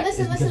an listen, impact.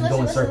 listen, It's because listen, we go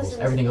in listen, circles.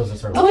 listen. Everything goes in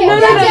circles. Okay, no.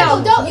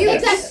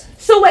 Exactly.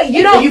 So wait,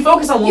 you don't. If you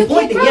focus on one You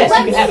point, then keep yes, you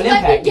let can have an me-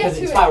 let me impact get because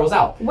to it it. spirals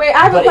out. Wait, I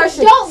have a But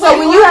question. Don't So let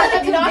when you have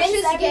obnoxious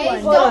convince gays.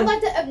 everyone. Don't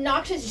let the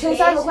obnoxious gays.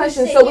 Chase, I have a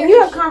question. sit So when here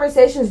you and have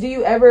conversations, do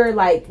you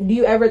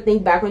ever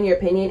think back on your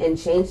opinion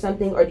and change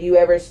something, or do you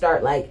ever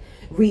start like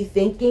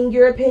rethinking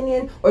your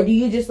opinion, or do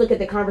you just look at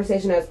the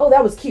conversation as, oh,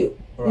 that was cute?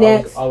 Or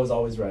Next. I was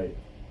always right.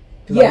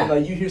 Because Yeah.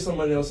 like you hear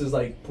someone else's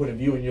like point of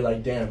view and you're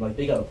like, damn, like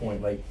they got a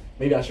point. Like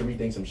maybe I should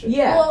rethink some shit.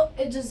 Yeah. Well,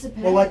 it just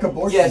depends. Well, like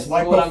abortion. Yes,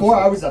 like what I'm before,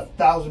 saying. I was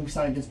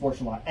 1,000% against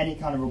abortion law, any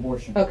kind of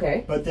abortion.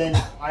 Okay. But then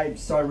I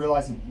started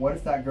realizing, what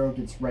if that girl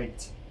gets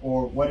raped,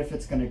 or what if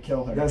it's gonna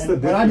kill her? That's And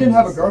the when I didn't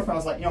have a difference. girlfriend, I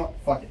was like, you know what,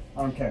 fuck it,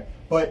 I don't care.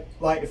 But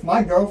like, if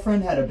my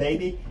girlfriend had a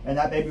baby and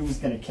that baby was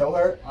gonna kill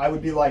her, I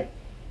would be like,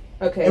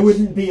 Okay. it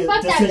wouldn't be a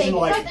Fuck that decision baby.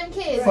 like, Fuck them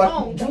kids. fuck,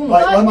 Oh,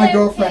 like fuck let my them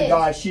girlfriend kids.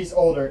 die. She's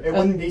older. It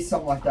wouldn't be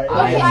something like that. It would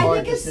be Okay, a I hard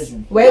think it's-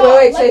 decision. Wait, No,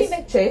 wait, let me Chase.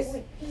 make-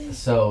 Chase.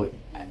 So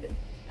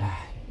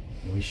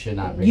we should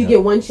not bring You up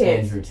get one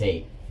chance. Andrew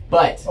Tate.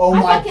 But Oh I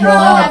my fucking love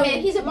that god.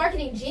 man. He's a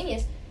marketing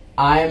genius.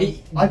 I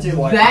do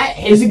like that.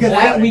 He's a good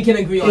That writer. we can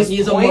agree on. His He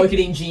is a point-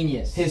 marketing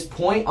genius. his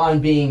point on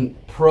being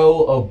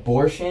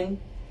pro-abortion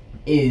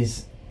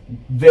is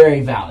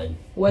very valid.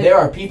 Wait. There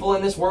are people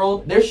in this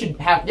world. You should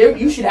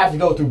have to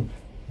go through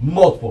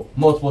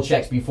multiple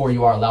checks before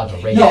you are allowed to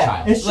raise a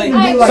child. It shouldn't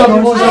Like, be like Some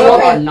people those-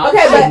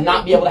 Okay, should but-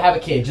 not be able to have a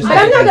kid. Just But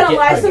I'm because not they gonna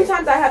lie. get pregnant.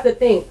 Sometimes I have to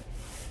think,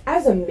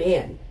 as a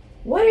man,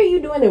 what are you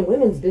doing in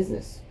women's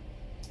business?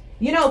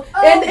 You know,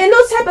 and in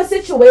those type of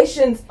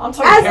situations, I'm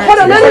talking as parenting. hold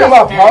on, no, You're talking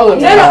about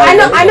parliament. No,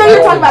 I know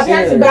you're talking about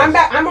Serious. parenting,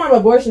 but I'm on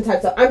abortion type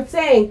stuff. I'm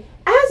saying,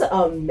 as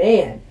a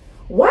man,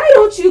 why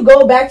don't you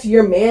go back to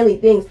your manly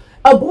things?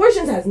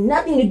 Abortions has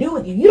nothing to do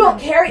with you. You don't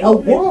carry a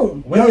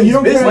womb. No, you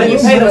don't business. care. When you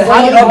When pay the you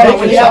money, have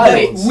when a you have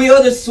child. to- We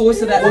are the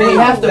source of that. They baby.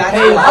 have to That's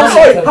pay. why. I'm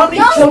sorry. How many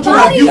Those children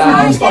have bodies you aren't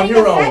produced on getting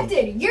your own?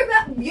 affected.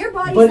 Your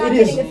body's But not it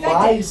is getting my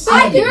affected.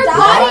 seed. Your Your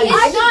body body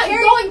is not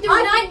carry- going through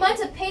I- 9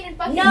 months of pain and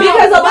fucking. No,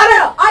 Because a lot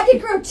of- I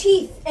could grow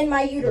teeth in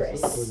my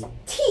uterus.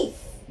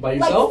 Teeth. By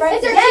yourself? Like,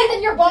 Is there yeah. teeth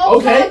in your balls?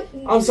 Okay, Dad?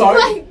 I'm sorry.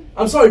 Like-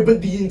 I'm sorry,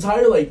 but the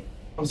entire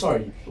I'm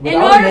sorry. In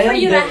Without a order man, for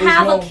you to there is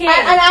have no- a kid,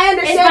 And I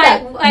understand it's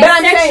that, by, but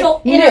I'm saying,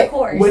 sexual Nick,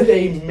 intercourse. with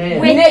a man.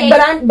 With Nick, a- but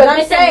I'm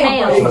with a saying,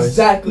 male.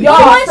 Exactly. Y'all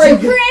You are want to freaking-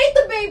 create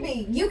the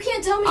baby. You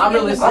can't tell me I'm to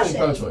get an realistic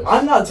abortion. pro-choice.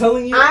 I'm not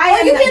telling you. Or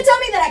I you am. can't tell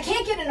me that I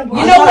can't get an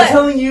abortion. I'm know not what?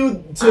 telling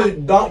you to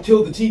not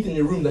kill the teeth in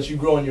your room that you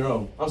grow on your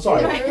own. I'm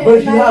sorry, Right. but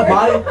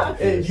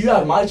if you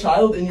have my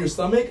child in your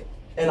stomach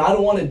and I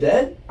don't want it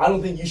dead, I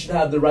don't think you should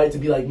have the right to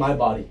be like my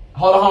body.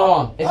 Hold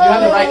on. If you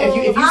have the right, if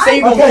you say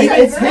you Okay, want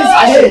it's to, his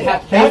I kid. should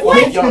have to pay for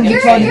it. You don't get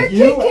Your paid. kid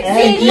You could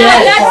and see your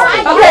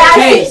that. father. Okay, I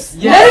see. Chase,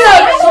 No,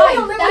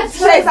 no, no. That's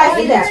Chase, I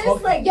see that.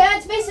 It's like, Yeah,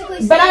 it's basically.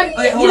 But saying-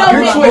 I'm- You You know, know,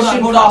 your Nick, choice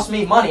shouldn't cost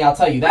me money. I'll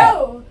tell you that.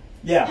 bro.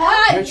 Yeah.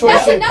 God, Your choice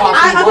that's shouldn't another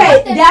cost thing. me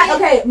Okay,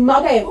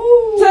 money. that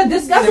okay. To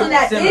discuss on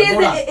that, Simmer, it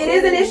hold on.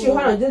 is an issue.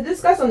 Hold on, to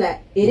discuss on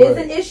that, it is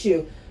an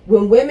issue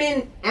when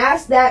women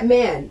ask that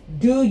man,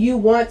 "Do you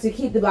want to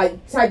keep the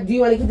do you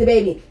want to keep the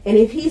baby?" And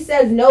if he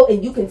says no,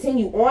 and you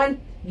continue on,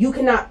 you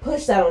cannot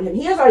push that on him.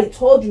 He has already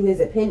told you his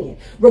opinion,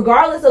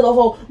 regardless of the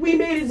whole "we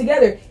made it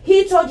together."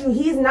 He told you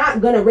he's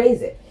not gonna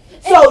raise it.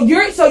 So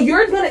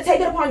you're gonna take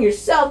it upon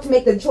yourself to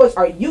make the choice.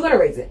 Are you gonna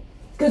raise it?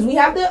 Because we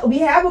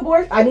have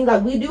abortion. I mean,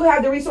 like we do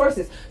have the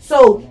resources.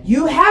 So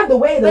you have the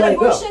way to But let it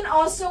go. abortion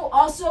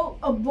also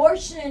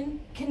abortion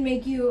can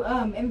make you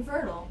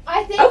infertile.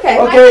 I think. Okay.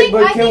 I Okay, think,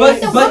 but I can think we-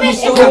 if the But woman, you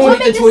still if the have to woman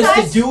make the choice to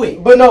decides, do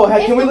it. But no,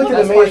 If can we the look at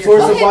woman- the main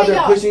source of Okay, why we they're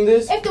go. pushing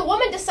this? if the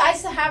woman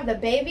decides to have the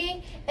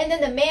baby and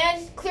then the man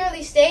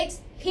clearly states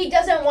he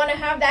doesn't want to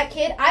have that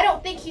kid, I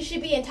don't think he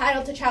should be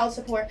entitled to child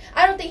support.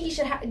 I don't think he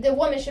should. The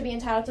woman should be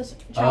entitled to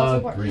child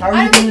support. Agreed. How are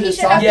I you don't going think to he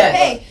should have decide? to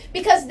pay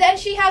because then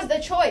she has the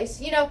choice.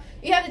 You know,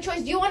 you have the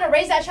choice. Do you want to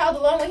raise that child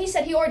alone when he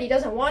said he already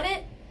doesn't want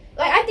it?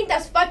 Like, I think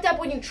that's fucked up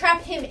when you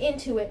trap him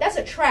into it. That's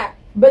a trap.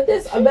 But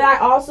I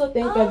also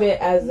think of it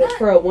as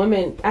for a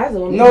woman,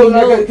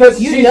 No, because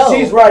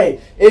she's right.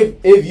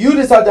 If you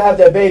decide to have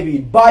that baby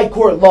by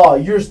court law,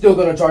 you're still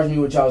gonna charge me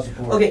with child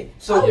support. Okay,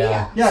 so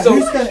Yeah, so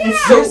who's gonna?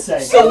 It's hearsay. I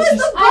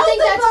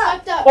think that's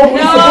fucked up. Oh, No.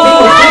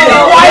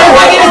 Why don't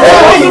I get it?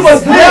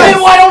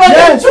 Why don't I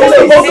get it?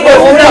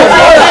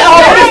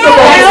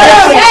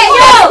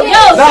 Hey,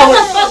 yo, shut the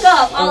fuck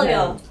up, all of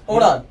y'all.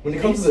 hold on. When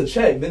it comes to the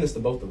check, then it's the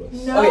both of us.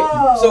 No. Okay,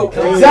 so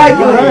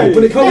Exactly. Right.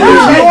 When it comes to you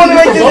want to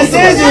make the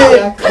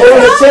decision, but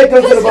when the check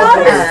comes to the Because y'all both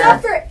of didn't us.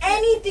 suffer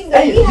anything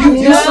that Hey, we have.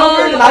 you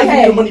suffered and I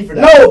give you money for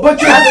that. No,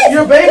 but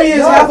your baby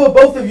is half of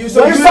both of you,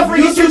 so You're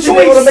suffering you is your should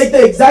be able to choice. make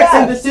the exact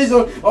same decision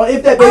on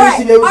if that baby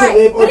should be able to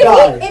live or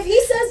die. But if he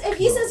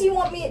says he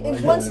wants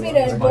me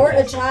to abort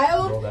a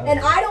child, and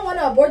I don't want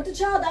to abort the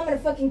child, I'm gonna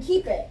fucking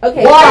keep it.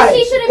 Okay. Why?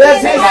 He shouldn't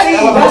That's be his in that. seed.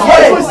 That's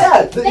That's what what was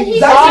that. Then he's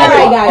Exactly.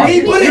 Alright, guys.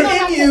 He put it in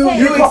you.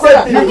 You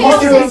accept it. Okay, You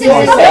still okay,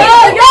 doing okay.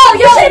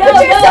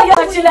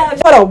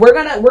 Hold on, we're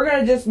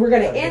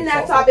gonna end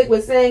that topic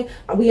with saying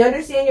we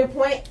understand your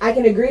point. I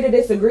can agree to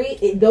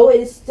disagree. Though it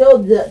is still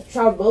the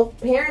child of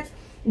both parents.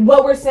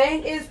 What we're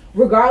saying is,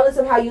 regardless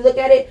of how you look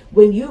at it,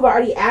 when you've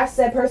already asked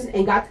that person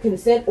and got the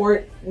consent,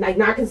 or like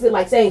not consent,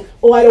 like saying,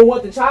 "Oh, I don't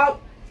want the child,"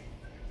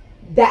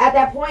 that at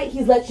that point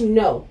he's let you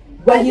know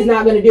what he's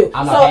not gonna do.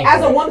 I'm So not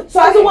as a woman,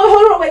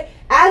 hold on, wait.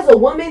 As a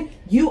woman,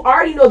 you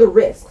already know the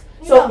risks.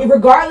 So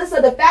regardless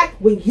of the fact,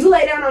 when you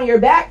lay down on your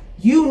back,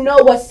 you know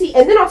what's see.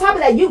 And then on top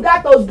of that, you've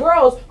got those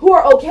girls who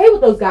are okay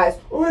with those guys.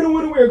 Oh, I don't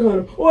want to wear a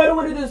condom. Oh, I don't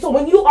want to do this. So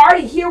when you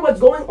already hear what's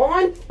going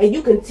on and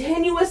you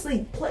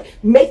continuously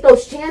make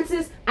those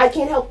chances, I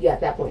can't help you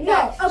at that point.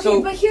 No, okay,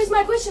 So- but here's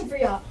my question for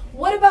y'all.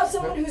 What about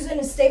someone who's in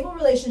a stable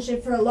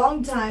relationship for a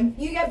long time,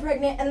 you get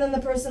pregnant, and then the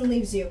person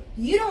leaves you?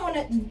 You don't want to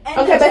end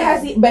Okay, the but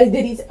child. but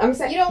did he? I'm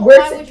saying You don't. we're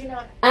Why sa- would you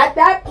not? at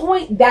that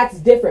point that's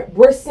different.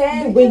 We're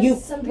saying when you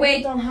Some people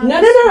Wait, don't have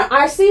no, this-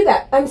 I see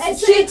that. And so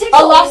it takes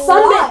a lot.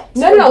 Some men, lot to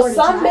no. abort a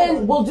Some men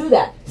child. will do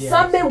that. Yes.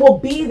 Some men will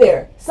be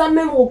there. Some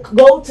men will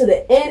go to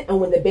the end, and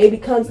when the baby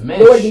comes, The man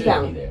nowhere to be should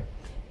found. be there.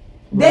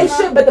 They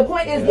should, but the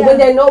point is Yeah. when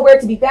they're nowhere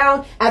to be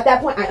found. At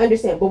that point, I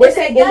understand. But we're And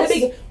saying in the that's-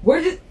 beginning,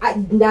 we're just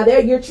now.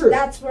 There, you're true.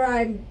 That's where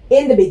I'm.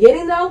 In the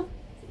beginning, though,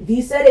 if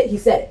he said it, he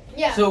said it.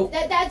 Yeah. So-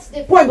 that's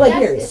different. Point blank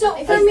That's period. different.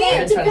 So If for it's me, not- it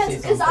trying to depends say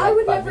because something I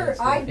would for 5 never, minutes.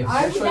 I If it's would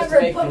your choice never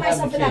to make put and have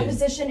myself a in that kid,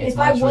 position it's if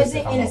my I choice wasn't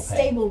if I'm in a gonna pay.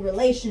 stable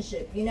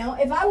relationship. You know,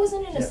 if I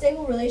wasn't in a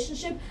stable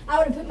relationship, I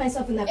would have put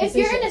myself in that If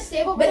position. you're in a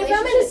stable But if I'm in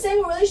a relationship,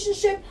 stable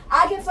relationship,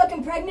 I get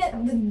fucking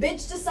pregnant. The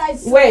bitch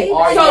decides. to Wait, leave.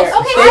 Are so you-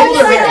 okay. Stable or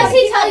Does married?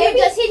 he tell you?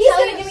 Does he He's tell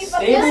gonna you? give me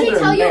fucking Stable Does he or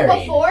tell you married?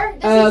 before?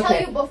 Does he Okay.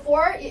 tell you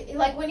before?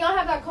 Like when y'all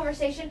have that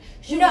conversation,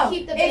 should No, we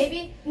keep the if-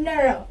 baby?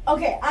 No.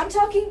 Okay, I'm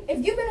talking.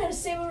 If you've been in a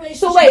stable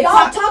relationship, So wait, y'all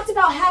talk- talked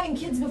about having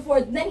kids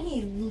before. Then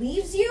he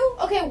leaves you.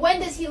 Okay, when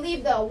does he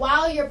leave though?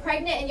 While you're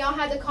pregnant and y'all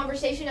had the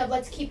conversation of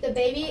let's keep the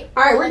baby.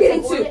 All right, we're let's getting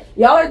abort to it?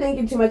 y'all are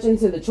thinking too much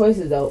into the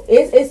choices though.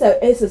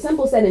 It's a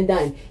simple said and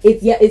done.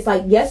 It's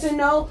like yes or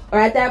no, or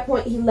at that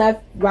point he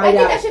left right I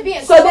think out. that should be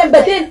in So then,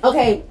 but conflict. then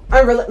okay,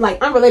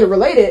 unrelated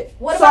related.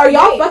 What So about are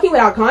y'all rape? fucking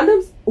without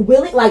condoms?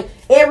 Willing like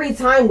every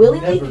time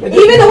willingly? Never.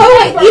 Even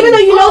though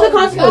you know the Oh,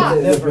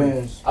 consequences.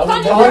 Depends. I would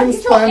Condoms not.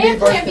 birth control and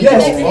plan B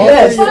Yes, baby.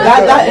 yes, Yeah.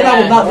 that, and I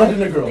would not let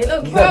in a girl. They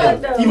look Never.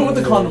 good, though. Even with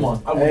the condom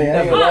on, I would Hey, I ain't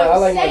never. gonna lie, I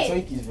like my Say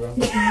Twinkies, bro.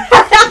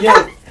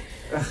 Yeah.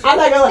 I'm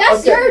not gonna. That's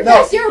Okay, your no.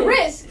 that's your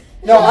risk.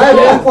 No, I have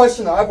Yeah. one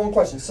question though. I have one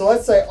question. So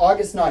let's say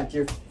August 9th,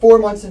 you're 4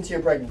 months into your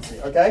pregnancy,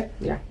 okay?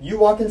 Yeah. You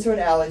walk into an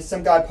alley,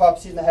 some guy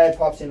pops you in the head,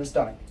 pops you in the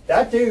stomach.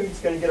 That dude's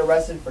gonna get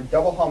arrested for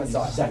double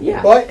homicide. Exactly.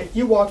 Yeah. But if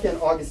you walk in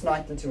August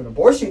 9th into an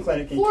abortion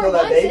clinic and 4 kill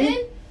that months baby, in.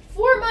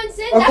 4 months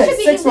in. Okay, That should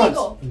be 6 months.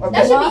 illegal. Okay.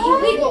 That should be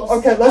illegal.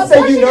 Okay, let's say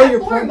you Abortion know at you're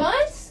 4 pregnant.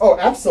 months. Oh,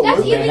 That's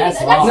absolutely. even. that's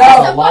That's long.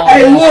 that's No, a long.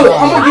 Hey, fucking look,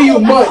 child. I'm gonna give you a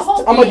That's the month. whole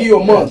I'm gonna give you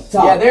a month.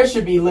 Yeah, there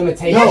should be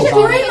limitations. There should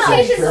be on it.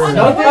 limitations Sure. on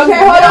Nothing. Okay,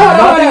 hold on.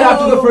 Nothing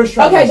after the first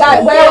trimester. Okay,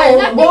 guys, wait. Yeah, Hold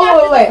nothing after on.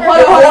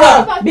 the Hold first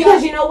on. one.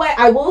 Because you know what?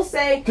 I will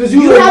say. Because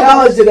you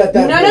acknowledged it at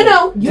that No. point.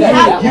 You Yeah,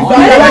 have. yeah. You No.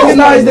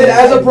 recognized it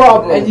as a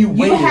problem. And you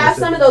You waited. have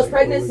some of those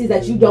pregnancies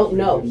that you don't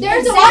know.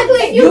 There's Exactly.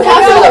 a if You you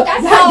have some know, of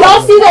that's those. how.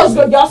 Y'all see those?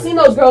 Y'all seen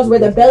those girls where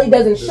the belly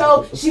doesn't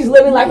show? She's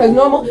living life as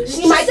normal.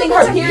 She might think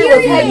her period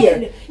was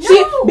heavier.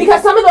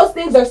 Because some of those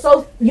things are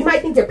so. You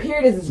might think your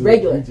period is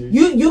regular.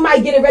 You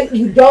might get it regular.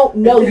 You don't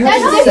know. You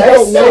That's just not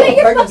don't so know. that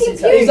your Pregnancy fucking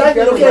test. period.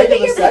 Exactly. If you Okay. have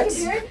regular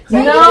sex,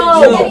 No,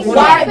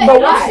 why? But But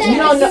I'm why? saying You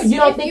don't know. if You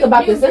don't if think you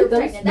about the knew you were symptoms.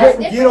 pregnant, that's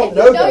different. You don't If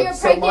know you know though, you're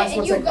so pregnant mine's and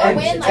what's you like go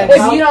average. in like. And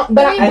If you don't,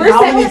 but And we're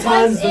how many saying.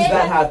 times does in-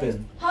 that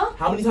happen? Huh?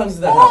 How many times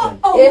does that happen?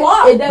 A It-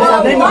 lot. it does A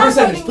happen. Name the lot.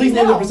 percentage. Please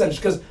name the No. percentage,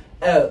 because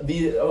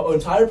the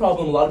entire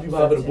problem a lot of people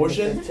have with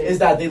abortion is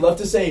that they love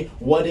to say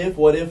what if,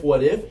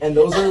 and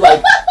those are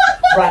like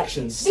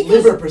fractions,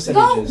 sliver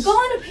percentages. Go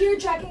on a peer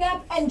tracking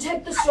app and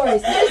check the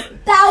stories. There's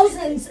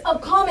thousands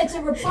of comments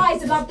and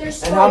replies about their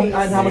And how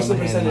stories. much is the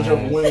percentage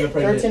of women are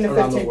pregnant 13 to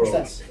around the 15%.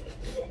 world?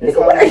 It's Nigga,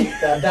 what are how you?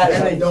 That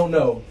and they don't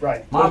know.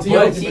 Right. My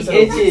Guarantee butt 50% cheek of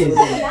itches.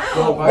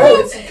 Oh my Bro, God.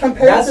 it's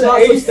compared That's to not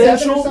 87 or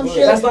some substantial.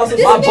 shit. That's not This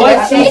substantial. My butt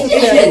nigga cheek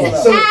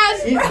itches So, his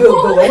ass, the bro.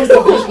 lowest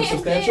definition of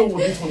substantial would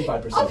be 25%.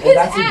 Of And his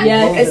that's ass.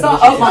 Yeah, it's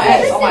not definition. up my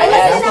ass. On my ass.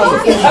 That's not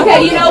substantial.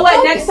 Okay, you know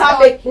what? Next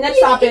topic. Next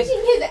topic. He's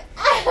itching his ass.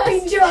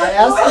 My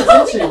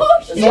ass is itchy.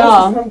 As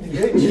Y'all. long as it's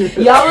from the itch.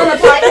 Y'all on the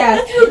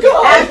podcast.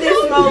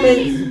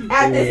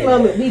 At this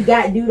moment, we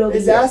got dude over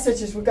His here. ass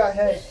itches, we got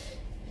head.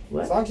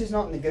 What? As long as she's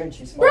not in the goon,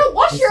 she's fine. Bro,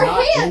 wash It's your not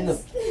in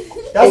hands.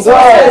 That's Bro,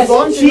 right. As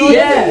long as you're not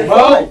yeah, in it, bro.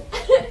 you're fine.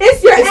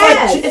 It's your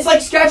ass. It's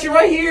like scratching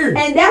right here.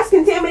 And that's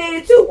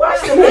contaminated too.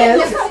 Wash your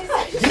hands.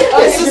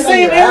 It's the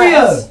same Your area.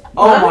 ass.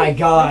 Oh my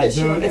god, It's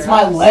dude. your It's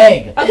my ass.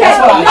 leg. Okay. That's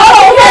what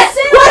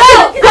I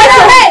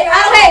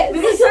Hey,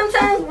 because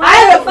sometimes when I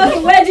have a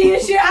fucking wedgie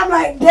and shit, I'm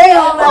like,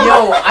 damn. Like,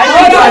 Yo, I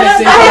ain't trying to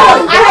say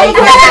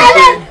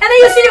that. and then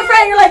you see your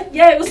friend, you're like,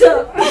 yeah, what's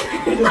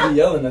up? You just be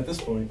yelling at this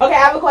point. Okay, I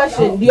have a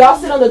question. Do y'all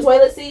sit on the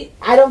toilet seat?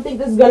 I don't think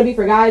this is gonna be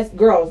for guys.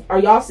 Girls, are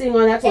y'all sitting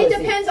on that It toilet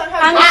seat? depends on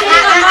how.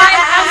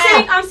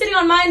 I'm sitting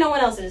on mine, no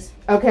one else's.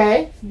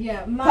 Okay.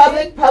 Yeah,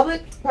 Public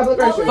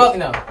restroom. Fuck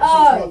no.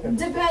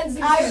 Depends.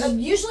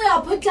 Usually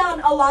I'll put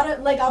down a lot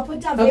of I'll put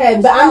down. Okay,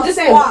 papers but or I'm I'll just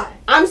saying. squat.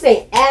 I'm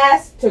saying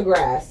ass to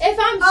grass. If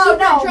I'm Oh, super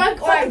no,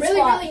 drunk or I fucking really,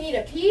 squat. really need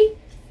a pee,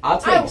 I'll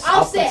take. I'll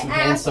I'll sit put some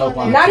hand ass soap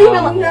on on there. Not the even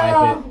towel and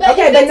wipe it. But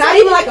Okay, if but it's not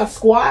even like a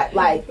squat.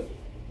 Like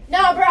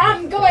no, bro,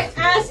 I'm going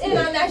ass in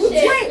on that shit.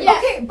 Wait, Yeah.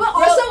 okay, but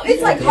also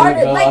it's like Okay, harder.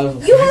 bro, I Like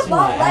was you have fixing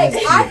my long legs.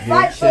 ass I cheek,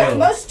 fight dude. for Chill.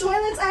 most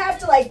toilets. I have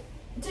to like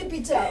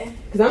tippy toe.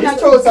 because I'm These not.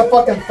 toilets are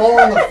fucking fall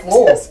on the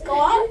floor.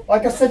 Squat.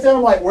 Like I sit down,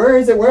 I'm like, where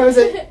is it? Where is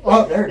it?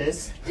 Oh, there it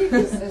is.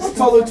 It's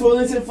taller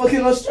toilets in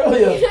fucking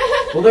Australia.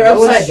 Well, they're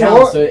Well, upside sure.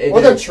 down, so it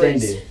Well, they're they're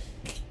trees. extended.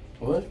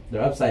 What?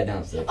 They're upside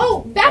down, so.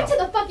 Oh, back to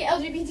the fucking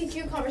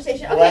LGBTQ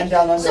conversation. Land Okay,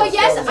 down under so the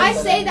yes, stairs. I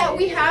say that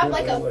we have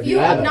like a few You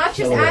have a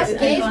obnoxious killer. ass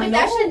gays, but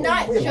that should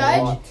not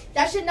judge.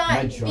 That should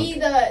My not drunk- be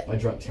the My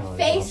drunk challenge.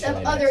 face I'll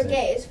of try other next time.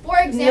 gays. For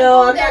example,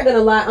 No, I'm there- not gonna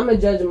lie. I'm gonna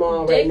judge them all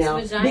right Dicks, now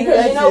vaginas,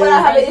 because you know what I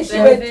have an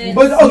issue with. benefits.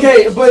 But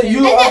okay, but you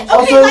And then,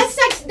 okay,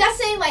 also. that's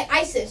saying like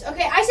ISIS.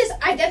 Okay, ISIS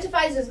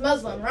identifies as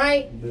Muslim,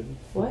 right?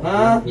 What?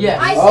 Huh? Yeah.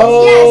 ISIS,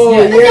 Oh, yes. But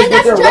yes, then but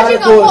that's they're judging a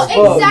radical whole as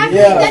fuck. exactly.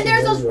 Yeah. Then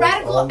there's those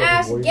radical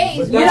ass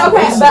gays. You know,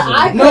 okay, but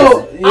I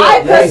No,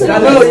 I personally.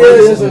 No,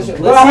 yes.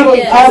 But I have a, I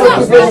have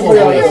a It's question for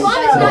not you.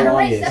 Islam is not a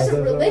race. That's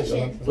a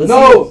religion.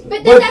 No,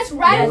 But then that's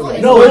radical.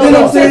 no, but then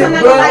I'm Okay, saying, I'm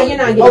not gonna lie, you're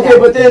not getting okay, that.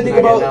 but then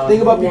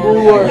think about people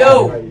who are.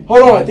 Yo.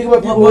 Hold on, think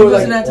about people What who are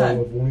was in like. that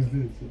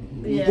time?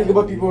 Think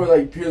about people who are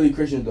like purely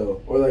Christian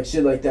though, or like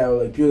shit like that,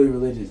 or like purely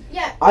religious.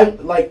 Yeah.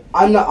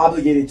 I'm not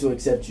obligated to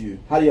accept you.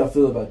 How do y'all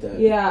feel about that?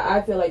 Yeah,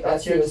 I feel like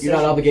that's true. You're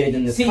not obligated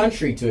in this See-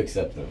 country to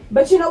accept them.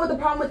 But you know what the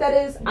problem with that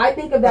is? I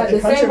think of that But the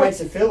the country same way.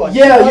 makes it feel like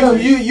Yeah,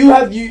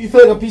 you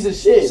feel like a piece of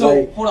shit. So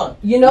like, hold on.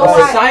 You know Right.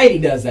 why? Society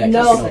does that.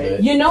 No, Just know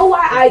that. you know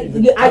why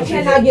I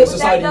cannot get with that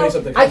Society makes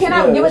up though. the I cannot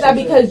country. get with Yeah, that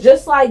that's because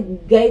just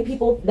like gay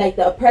people, like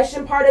the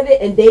oppression part of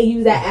it, and they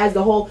use that as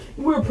the whole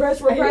we're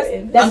oppressed. That's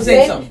I'm the saying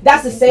same. something.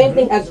 That's the same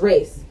thing as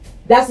race.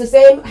 That's the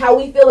same how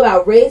we feel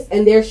about race,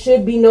 and there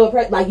should be no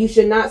oppression. Like you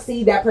should not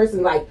see that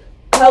person like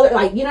color,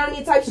 like you know what I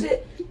mean, type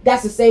shit.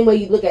 That's the same way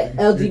you look at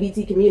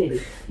LGBT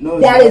community. no,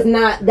 it's That not. is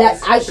not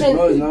that I shouldn't.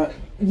 No, it's not.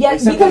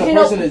 Yes, Accepting because a you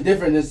know. person is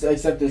different. It's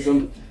accepting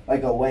some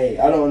like a way.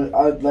 I don't.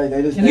 I like.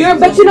 They just.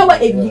 But you know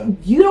what? If Yeah.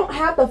 you don't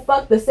have to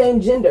fuck the same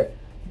gender,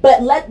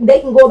 but they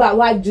can go about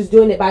life just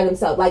doing it by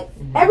themselves. Like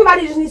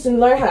everybody just needs to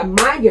learn how to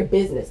mind your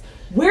business.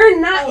 We're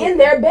not in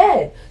their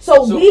bed,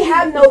 so we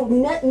have no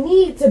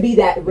need to be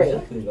that way.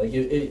 Exactly.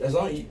 Like as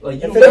long as you,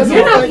 like you If don't. it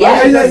You're not-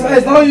 yeah.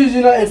 As long as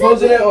you're not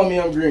imposing it on me,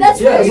 I'm green. That's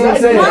yeah, what what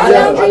I'm saying. my Yeah,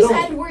 I boundaries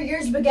don't- end where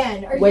yours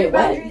began, or Wait, your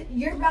what?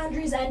 your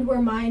boundaries end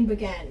where mine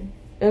began.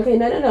 Okay,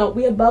 no.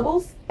 We have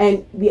bubbles,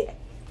 and we.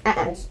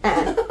 Okay,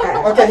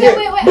 Okay, here.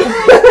 wait.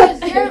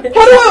 Hold on.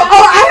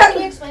 Oh, I have-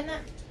 Can you explain that?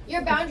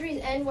 Your boundaries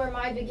end where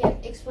mine begin.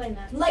 Explain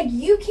that. Like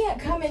you can't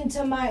come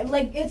into my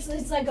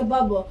it's like a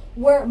bubble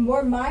where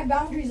my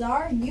boundaries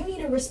are. You need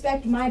to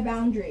respect my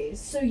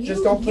boundaries. So you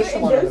Just don't push you're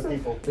them on in- other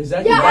people.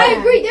 Exactly. Yeah, I Yeah.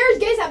 agree. There's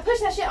gays that push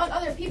that shit on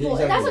other people,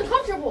 and that's Exactly.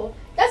 uncomfortable.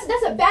 That's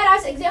a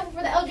badass example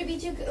for the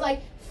LGBT.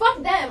 Like,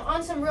 fuck them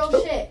on some real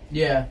shit.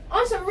 Yeah.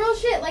 On some real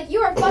shit. Like,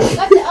 you are fucking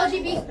up the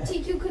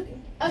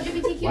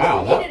LGBTQ Wow,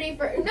 community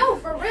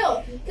for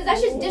real, because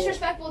that's just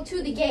disrespectful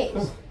to the gays.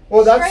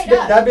 Well, Straight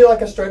up. that'd be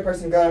like a straight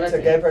person going up to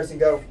a gay person and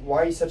go,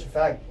 "Why are you such a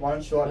fag? Why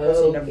don't you like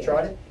pussy? You never Okay.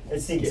 tried it?"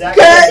 It's the That's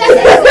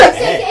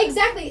exact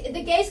exactly.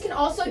 The gays can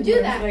also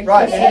do that.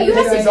 right. Yeah, And you it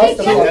have to pisses us take-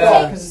 the you have fuck to off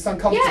take- because it's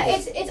uncomfortable. Yeah,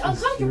 it's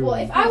uncomfortable.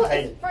 If I was,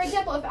 for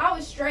example, if I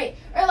was straight,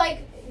 or like,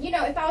 you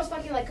know, if I was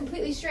fucking like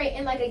completely straight,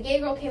 and like a gay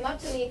girl came up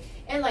to me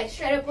and like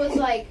straight up was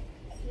like,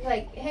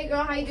 hey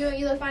girl, how you doing?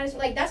 You look fine.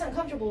 Like that's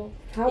uncomfortable.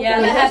 How Yeah,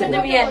 can that I- happened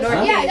to me at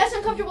uncomfortable. North. Yeah, that's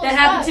uncomfortable. That as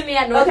happened fuck. to me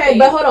at North. Okay,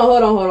 but hold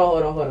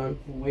on.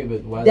 Wait,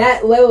 but why?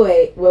 That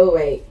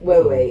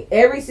wait.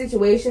 Every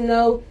situation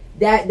though,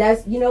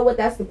 that's you know what?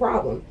 That's the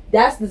problem.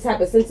 That's the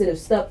type of sensitive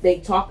stuff they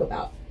talk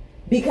about.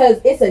 Because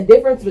it's a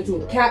difference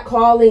between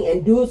catcalling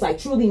and dudes like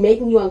truly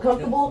making you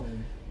uncomfortable.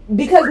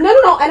 Because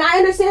no, and I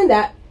understand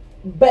that.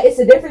 But it's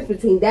the difference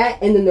between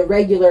that and then the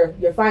regular,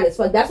 you're fine as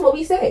fuck. That's what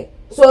we say.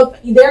 So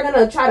if they're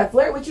gonna try to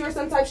flirt with you or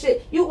some type of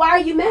shit, why are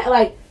you mad?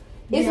 Like,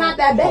 it's not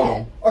that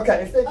bad.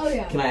 Okay, if they,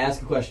 Can I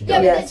ask a question?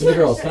 Yeah, Yes. To the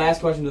girls. Can I ask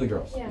a question to the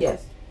girls? Yeah.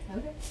 Yes.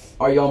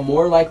 Are y'all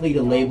more likely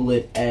to label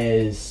it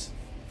as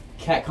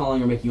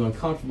catcalling or make you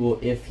uncomfortable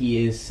if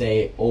he is,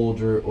 say,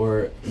 older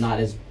or not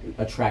as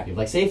attractive?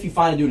 Like, say if you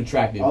find a dude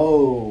attractive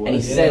and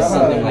he says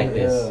something like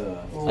this.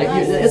 Like,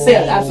 let's say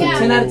absolute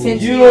 10 out of 10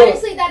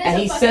 Honestly, that is and a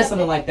he fucked says up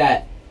something like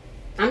that.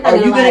 I'm not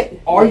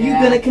You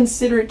gonna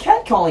consider it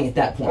catcalling at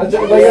that point?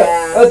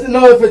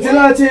 No, for 10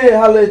 out of 10,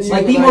 holla at you.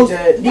 Like but an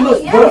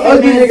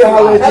ugly nigga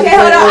holla at you. Okay,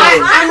 hold on.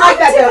 I'm like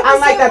that though. I'm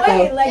like that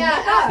though.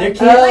 They're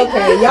kids.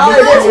 Okay, y'all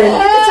are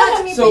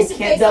different. So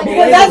can't double.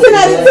 That's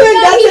another 10.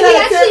 That's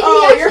another 10.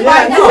 Oh, you're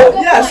fine.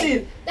 Yeah,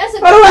 see. That's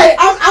a By the way,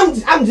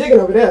 I'm jigging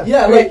over there.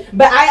 Yeah, okay.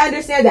 But I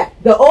understand that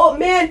the old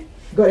man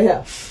go to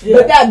hell.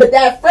 Yeah. But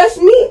that fresh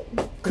meat.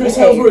 Chris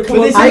Hemsworth,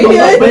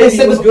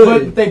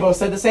 But they both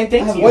said the same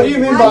thing. What do you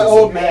mean by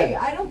old man?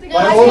 I don't think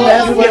Like old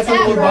man who left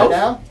you right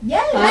now?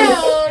 Yes.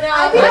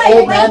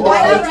 Old man that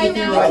left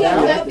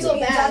you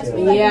right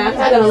now? Yeah, I'm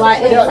not gonna lie.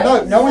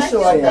 Yeah, no one should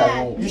like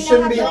that. You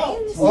shouldn't be.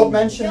 Old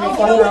men shouldn't be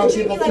fucking around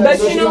people. But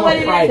you know what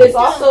it is? It's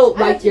also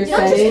like you're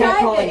saying,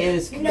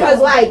 because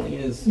like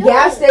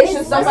gas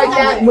stations, stuff like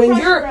that. When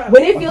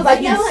it feels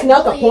like you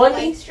snuck upon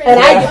me, and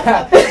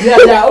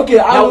okay.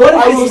 I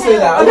will say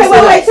that. Okay,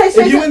 wait.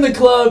 If you in the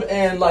club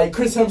and like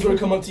Chris Hemsworth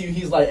come up to you,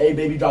 he's like, "Hey,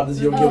 baby, drop this.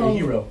 You'll give me a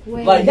hero."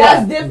 Like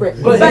that's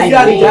different. But if you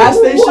got a gas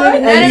station,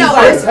 and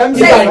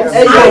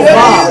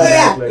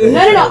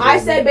No. I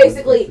said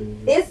basically,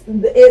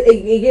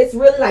 it gets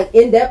really like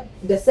in depth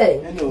the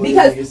setting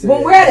because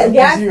when we're at a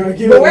gas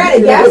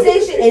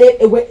station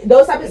and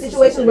those type of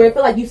situations where it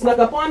feel like you snuck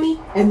up on me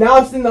and now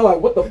I'm sitting there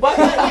like what the fuck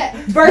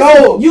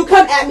versus you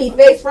come at me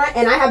face front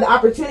and I have the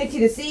opportunity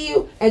to see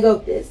you and go,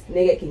 this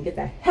nigga can get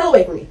the hell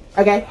away from me.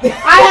 Okay, I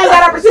have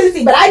that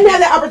opportunity, but I didn't have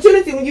that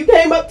opportunity when you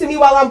came up to me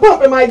while I'm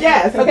pumping my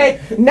gas.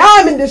 Okay, now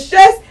I'm in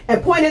distress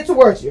and pointed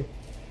towards you.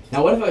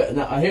 Now what if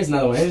here's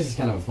another one. This is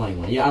kind of a funny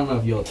one. Yeah, I don't know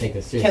if you'll take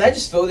this seriously. Can I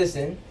just throw this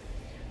in?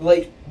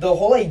 Like, the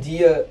whole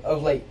idea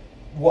of, like,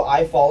 what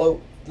I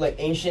follow, like,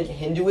 ancient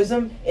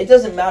Hinduism, it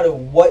doesn't matter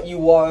what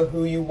you are,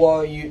 who you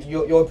are,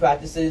 your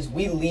practices,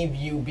 we leave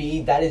you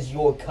be, that is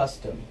your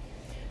custom.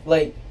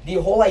 Like, the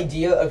whole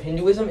idea of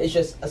Hinduism is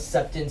just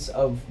acceptance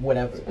of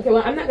whatever. Okay,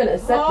 well, I'm not going to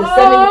accept the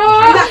 70...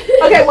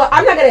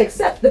 I'm not going to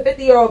accept the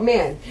 50-year-old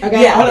man.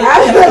 Okay? Yeah,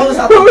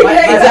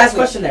 last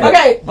question there.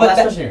 Okay.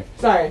 Last question here.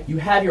 Sorry. You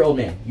have your old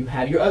man. You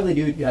have your ugly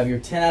dude. You have your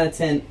 10 out of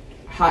 10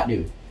 hot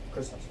dude.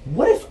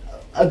 What if...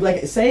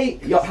 like, say,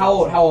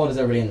 how old is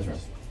everybody in this room?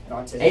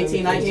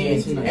 18,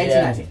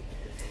 19.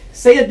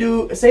 Say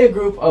a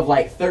group of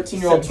like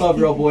 13-year-old,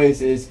 12-year-old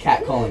boys is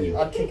catcalling you.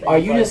 Are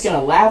you just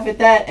gonna laugh at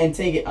that and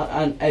take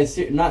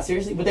it not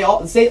seriously? But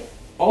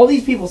all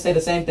these people say the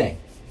same thing.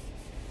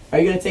 Are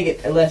you gonna take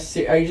it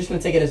are you just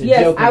gonna take it as a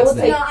joke? I will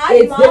take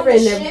it's different.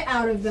 The shit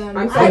out of them.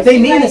 But they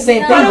mean the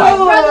same thing.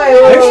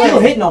 They're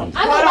still hitting on you.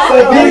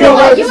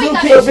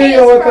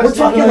 We're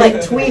talking like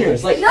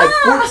tweeners, like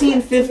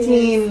 14,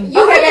 15.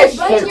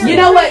 You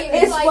know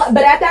what?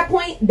 But at that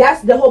point,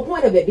 that's the whole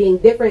point of it being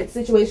different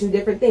situations,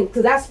 different things.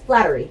 Because that's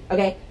flattery.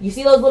 Okay, you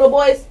see those little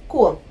boys?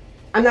 Cool.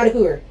 I'm not a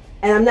cougar,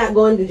 and I'm not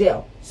going to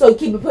jail. So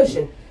keep it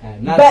pushing.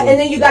 And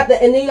then you got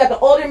the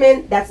older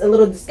men. That's a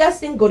little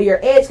disgusting. Go to your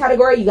age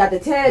category. You got the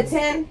 10 out of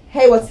 10.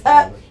 Hey, what's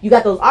up? You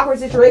got those awkward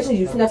situations.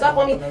 You snuck up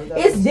on me.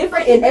 It's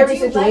different in every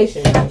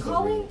situation.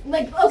 Calling,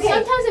 like, okay,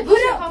 sometimes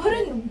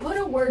it put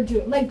a word to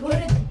it, like put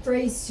a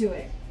phrase to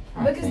it.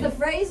 Because the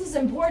phrase is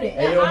important.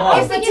 Hey,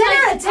 if the 10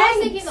 out of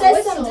 10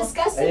 says some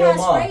disgusting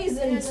ass phrase,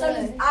 and so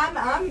does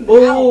I'm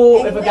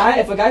Ooh, if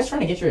a guy's trying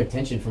to get your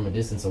attention from a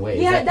distance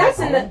away, yeah, that's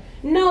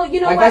no,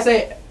 you know like what? If I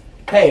say,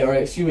 hey, or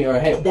excuse me, or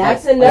hey,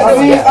 that's another.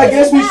 I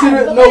guess we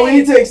should. No, we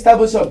need to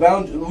establish a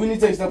boundary. We need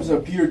to establish a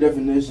pure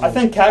definition. I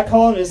think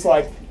catcalling is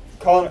like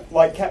calling,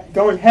 like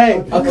going,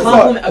 hey.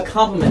 A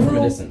compliment from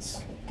a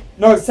distance.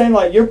 No, it's saying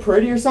like you're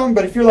pretty or something.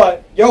 But if you're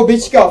like, yo,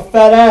 bitch, you got a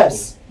fat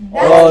ass.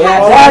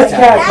 That's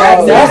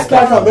catcalling. That's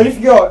catcalling. But if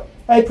you go,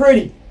 hey,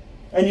 pretty,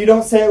 and you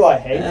don't say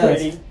like, hey,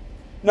 pretty.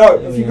 No,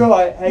 if you go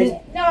like,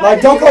 hey,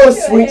 like don't call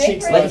us sweet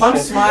cheeks. Like if I'm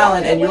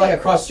smiling and you're like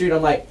across the street,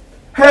 I'm like,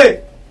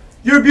 hey,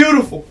 you're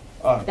beautiful.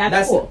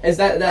 That's cool. Is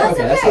that okay?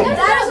 That's okay.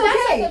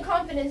 That's like a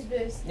confidence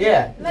boost.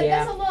 Yeah. Like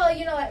that's a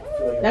little,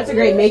 like. That's a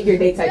great make your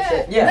day type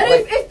shit. Yeah. But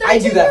like, if I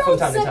do that from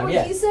time to time.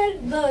 Yeah. He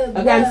said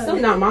okay, I'm still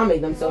not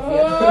momming them,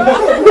 Sophia.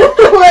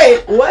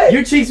 Wait, what?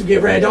 Your cheeks will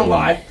get red. Don't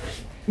lie.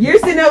 You're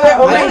sitting over there.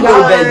 Oh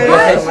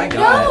my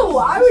god. No,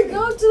 I would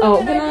go to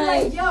them and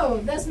I'd be like, yo,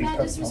 that's mad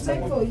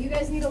disrespectful. You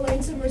guys need to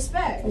learn some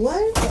respect.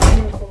 What?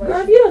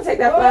 Girl, if you don't take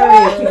that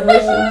flattery, keep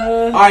pushing.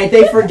 All right,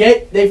 they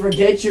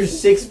forget your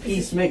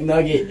 6-piece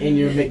McNugget in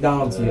your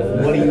McDonald's meal.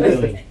 What are you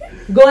doing?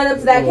 Going up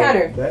to that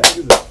counter.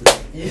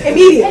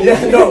 Immediately.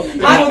 Yeah, no,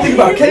 I don't think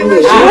about it. Okay,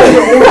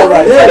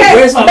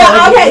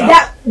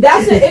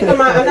 that's an ick of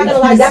mine. I'm not gonna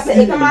lie, that's an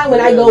ick of mine when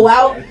I go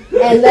out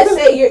and let's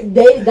say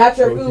they got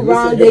your food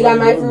wrong, they got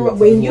my food wrong.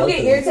 When you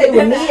get irritated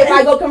with me, if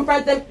I go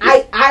confront them,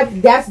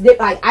 that's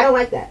like I don't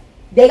like that.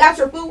 They got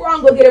your food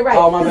wrong, go get it right.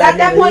 Because at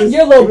that point,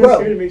 you're a little bro.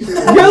 You're a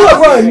little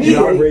bro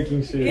immediately.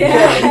 Breaking shit.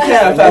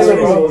 Yeah.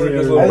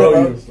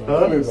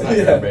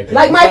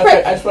 Like my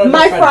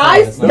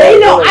fries, they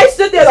know I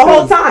stood there the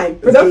whole time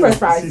for those French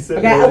fries.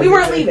 Okay, we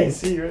weren't leaving.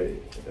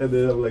 And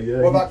then I'm like,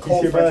 yeah. What about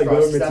cold French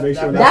fries?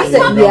 That's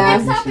it, yeah.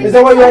 Is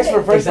that why you asked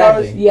for French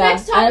fries? Yeah.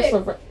 Next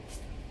topic.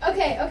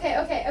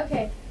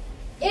 Okay.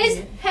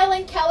 Is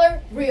Helen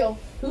Keller real?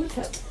 Fine,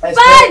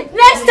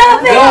 next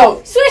topic.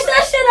 No. Switch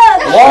that shit up.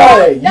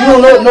 Why? You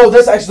don't know? No,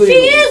 that's actually. She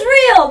is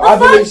real. The I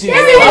fuck? believe she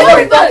is.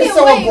 I'm fucking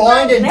someone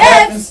blind and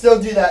deaf and still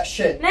do that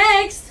shit.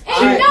 Next.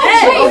 You're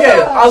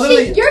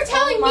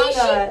telling me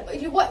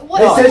she. What?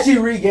 They said she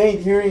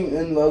regained hearing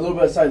in a little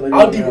bit of sight. Like,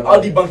 I'll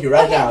debunk you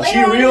right Okay, now. She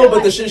later on real, in but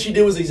the- the shit she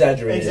did was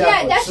exaggerated.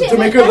 Exactly. Yeah, that shit to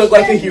make her that look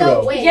like a shit- no,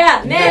 hero. wait.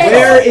 Yeah, next.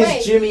 Where Wait.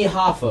 is Jimmy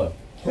Hoffa?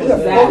 Who the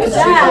fuck is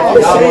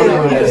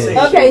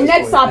that? Okay,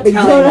 next topic.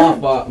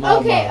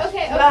 Okay.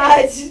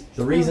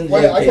 The reason.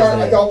 Wait, I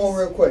got one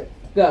real quick.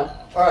 Go.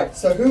 Alright,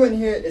 so who in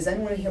here, is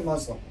anyone in here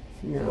Muslim?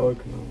 No.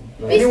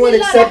 Anyone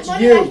except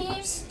you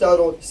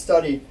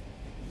study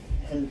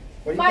and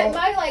what do you My call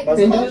it? like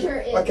Muslim? culture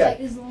is Okay. like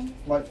Islam.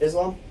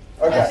 Islam?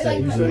 No, Okay.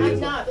 I'm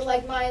not, but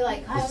like my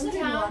like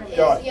hometown is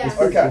Got it. yeah.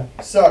 Okay,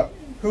 so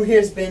who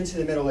here's been to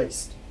the Middle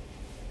East?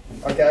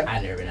 Okay?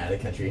 I've never been out of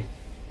the country.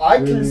 I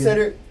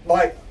consider,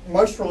 like,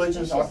 most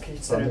religions I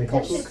consider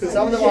cultish.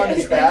 Some of them aren't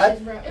as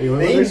bad.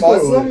 Being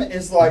Muslim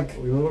is like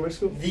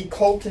the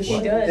cultish,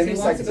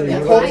 the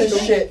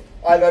cultish shit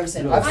I've ever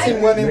seen. I've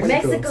seen women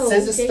with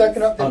scissors stuck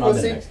up their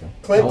pussy,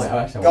 clips,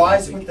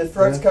 guys with their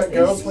throats cut,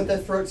 girls with their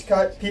throats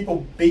cut,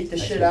 people beat the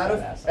shit out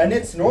of, and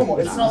it's normal.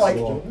 It's not like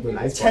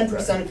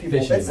 10% of people,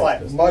 it's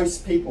like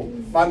most people.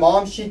 My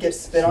mom, she gets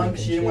spit on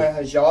because she didn't wear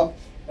her hijab,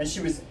 and she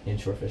was in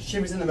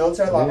the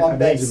military, like on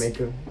base.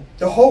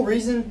 The whole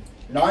reason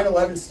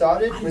 9/11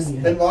 started was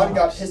Bin Laden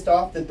got pissed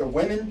off that the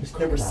women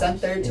that were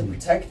sent there to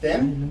protect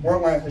them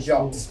weren't wearing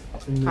hijabs.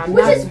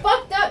 Which is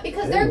fucked up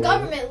because their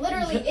government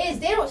literally is.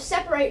 They don't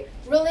separate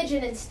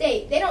religion and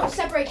state. They don't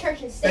separate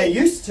church and state. They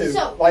used to.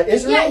 So, like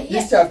Israel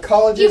used to have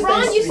colleges.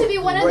 Iran used to be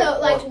one of the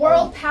like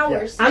world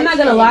powers. I'm not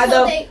gonna lie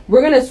though,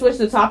 we're gonna switch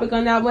the topic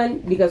on that one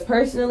because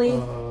personally,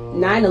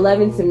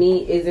 9/11 to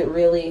me isn't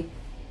really.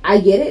 I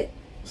get it.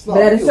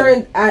 But at a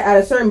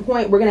certain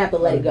point, we're gonna have to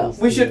let it go.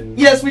 We should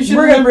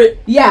remember it.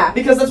 Yeah,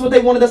 because that's what they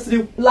wanted us to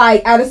do.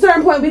 Like at a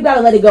certain point, we've got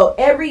to let it go.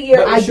 Every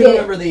year, I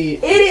get remember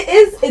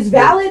it's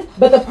valid,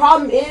 but the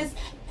problem is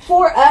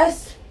for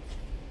us,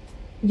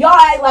 y'all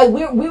act like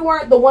we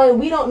weren't the one.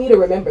 We don't need to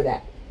remember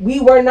that. We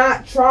were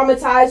not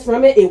traumatized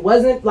from it. It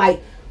wasn't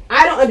like.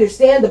 I don't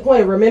understand the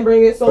point of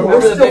remembering it so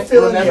much. Remember the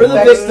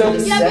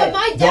victims. Yeah, but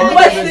my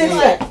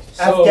dad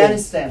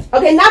Afghanistan.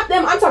 Okay, not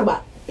them. I'm talking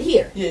about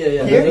here.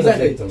 Yeah. Here?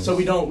 Exactly. So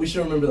we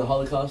should remember the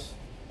Holocaust.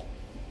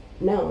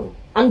 No,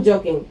 I'm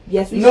joking.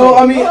 Yes, we should. No,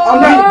 I mean,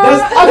 I'm not.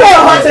 That's a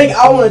hot take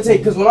I want to take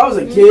because when I was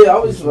a kid, I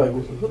was like,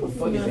 who the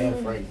fuck is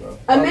Anne Frank, bro?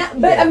 But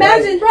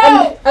imagine,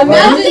 bro.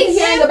 Imagine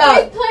hearing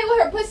about. Playing with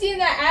her pussy in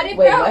that attic,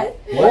 Wait, bro. what?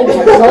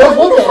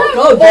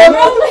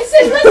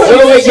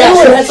 Wait, yeah,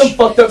 she had some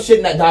fucked up shit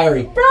in that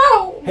diary.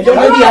 Bro. Have y'all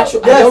read the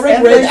actual? Have y'all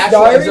read the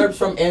actual diary? excerpts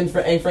from Anne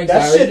Frank's diary?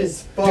 That shit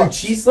is fucked. Dude,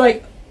 she's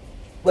like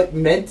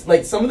meant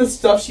like some of the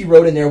stuff she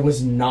wrote in there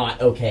was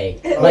not okay.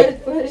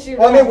 Like,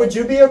 Well, I mean, would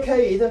you be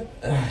okay either?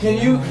 Can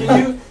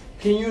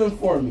you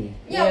inform me?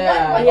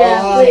 Yeah,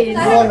 please. You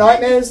want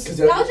nightmares?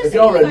 If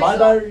y'all read my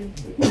diary,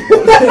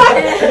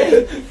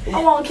 I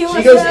won't kill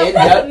she goes in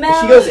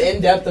depth. She goes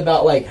in depth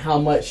about like how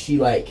much she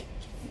like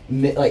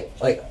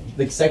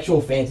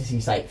sexual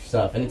fantasy type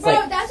stuff, and it's Bro,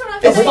 like that's what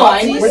I'm it's saying.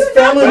 fine With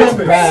family It's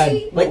members.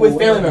 bad. Like with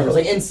family members,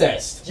 like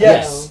incest.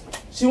 Yes.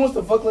 She wants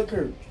to fuck like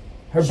her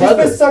She's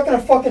brother. been stuck in a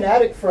fucking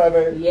attic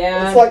forever.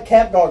 Yeah. It's like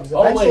camp dogs.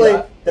 Oh my Eventually,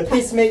 God. the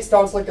piece of meat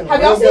starts looking Have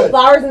real y'all seen good.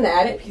 Flowers in the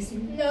Attic?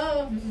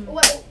 No.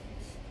 What?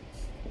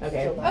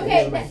 Okay.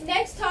 Okay.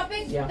 Next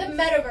topic. Yeah. The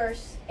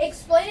metaverse.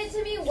 Explain it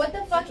to me. What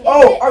the fuck is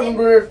Oh, it? I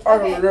remember. Oh,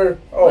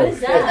 What is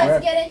shit, that? man.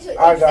 Let's get into it.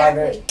 I got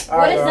Exactly. it.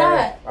 What is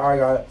that? I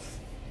got it.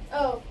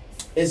 Oh,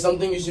 It's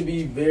something you should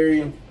be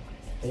very.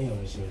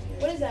 Damn, this shit is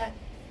what is that?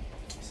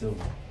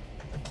 Silver.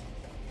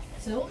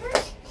 Silver?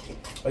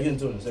 I'll get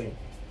into it in a second.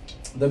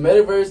 The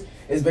metaverse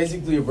is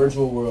basically a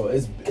virtual world.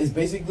 It's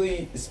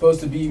basically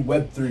supposed to be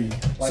Web3.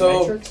 Like so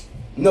Matrix?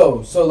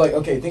 no, so like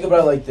okay, think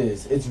about it like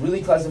this. It's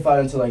really classified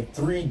into like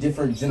 3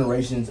 different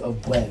generations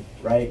of web,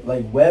 right?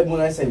 Like web.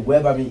 When I say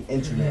web, I mean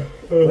internet.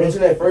 When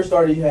internet first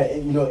started, you had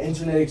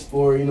Internet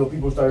Explorer.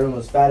 People started on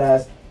those fat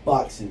ass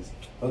boxes.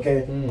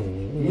 Okay,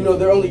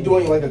 they're only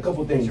doing like a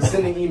couple things.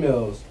 Sending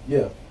emails.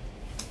 Yeah,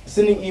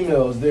 sending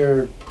emails.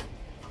 They're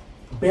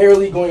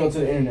barely going onto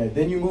the internet.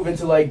 Then you move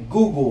into like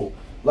Google.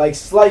 Like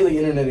slightly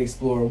Internet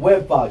Explorer,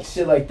 Webbox,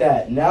 shit like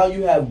that. Now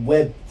you have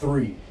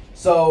Web3.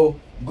 So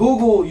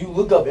Google, you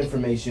look up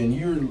information.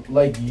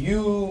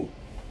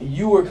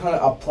 you were kind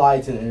of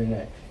applied to the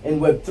internet. In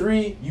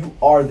Web3, you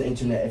are the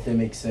internet, if that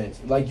makes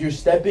sense. Like, you're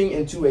stepping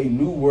into a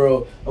new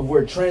world of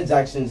where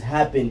transactions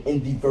happen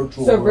in the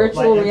virtual world. So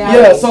virtual like, reality.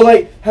 Yeah, so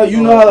like how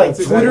you know how like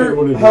That's Twitter,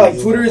 exactly how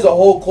like Twitter is a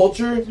whole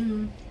culture.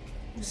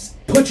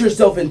 Put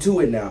yourself into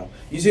it now.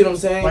 You see what I'm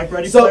saying? Like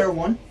Ready Player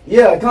One?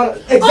 Yeah, kind of.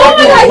 Exactly. Oh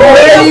my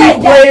God,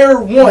 Ready Player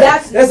One.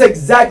 That's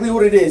exactly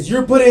what it is.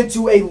 You're put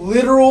into a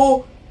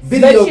literal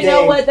video you know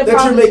game what the that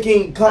problem you're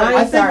making.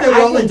 I think they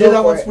will only do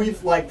that once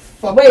we've like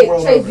fucked Wait, the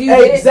world Chase, over. you get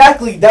it?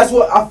 Exactly. That's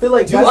what I feel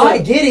like. Dude, that's I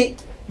like, get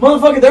it,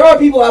 motherfucker. There are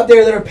people out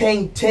there that are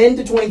paying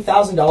 $10,000 to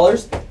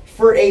 $20,000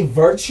 for a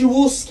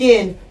virtual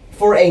skin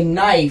for a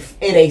knife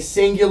in a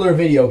singular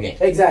video game.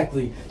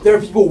 Exactly. There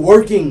are people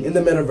working in the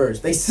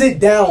metaverse. They sit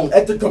down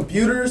at their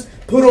computers,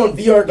 put on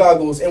VR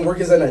goggles, and work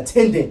as an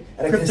attendant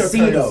at a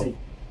casino.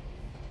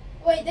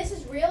 Wait, this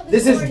is real?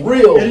 This is already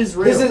real. It is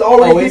real. This is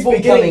already it's people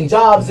becoming getting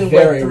jobs in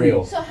very Web3.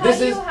 real. So how This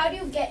do you is- how do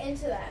you get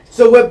into that?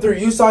 So Web3,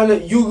 you sign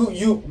up.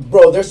 You,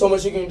 bro. There's so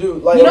much you can do.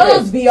 Like You know okay,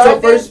 those VR so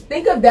things? first,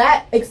 Think of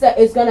that, except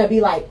it's gonna be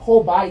like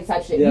whole body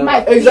type shit. Yeah. You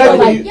might Exactly.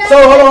 feel like Yeah, So,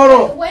 hold on, but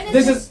hold on. when does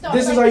This it is- start?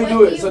 this is Like, how you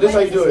when do it. So this when how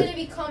you is do this it. gonna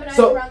be commonized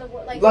So, around the world?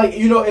 like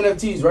you know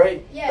NFTs,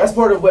 right? Yes. That's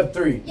part of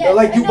Web3. Yes,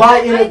 Like you I know, buy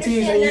I NFTs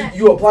understand and that.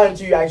 you apply them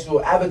to your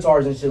actual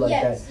avatars and shit like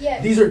Yes, that.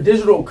 yes. These are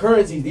digital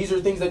currencies. These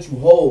are things that you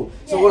hold.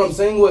 So Yes. what I'm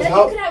saying was That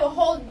how you can have a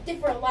whole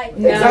different life.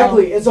 No.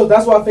 exactly, and so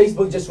that's why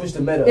Facebook just switched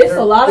to Meta. it's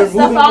a lot of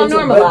stuff I'll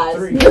normalize.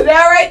 Web3. Is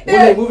that right there?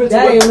 When they move into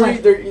That ain't Web3,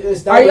 right. they're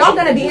establishing y'all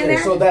gonna be in it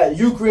there? so that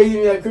you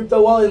creating that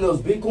crypto wallet and those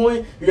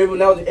Bitcoin, you're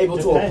able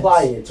to Depends.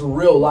 apply it to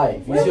real life.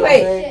 You see what I'm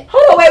Wait, saying?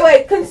 hold on,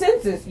 wait.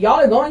 Consensus. Y'all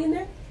are going in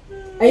there?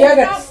 And y'all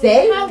gonna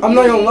stay? I'm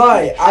not gonna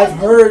lie. I've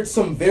heard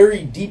some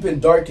very deep and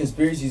dark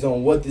conspiracies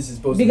on what this is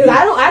supposed Because to be.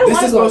 I don't This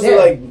want is to go supposed there.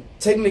 to like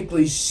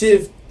technically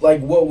shift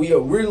like what we are.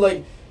 We're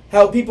like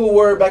how people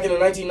were back in the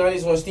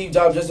 1990s when Steve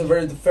Jobs just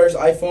invented the first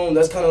iPhone.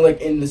 That's kind of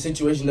like in the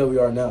situation that we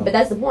are now. But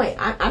that's the point.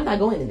 I'm not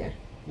going in there.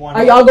 Why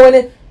Are not? y'all going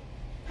in?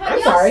 Have I'm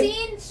y'all sorry.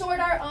 seen Sword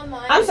Art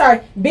Online? I'm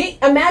sorry.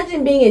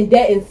 Imagine being in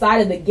debt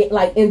inside of the game,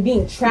 like, and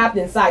being trapped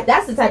inside.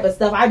 That's the type of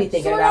stuff I be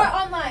thinking Sword about.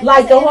 Art Online. Like,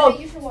 That's the an whole-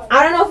 anime you should watch.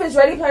 I don't know if it's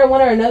Ready Player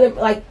One or another.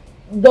 Like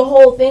the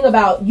whole thing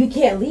about you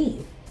can't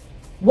leave.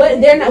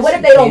 What they're not? What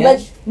if they don't let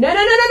you?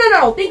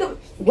 No. Think of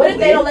what if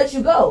they don't let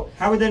you go?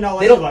 How would they not let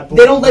They you don't. like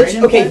They don't let brain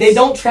you. Okay, implants? they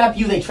don't trap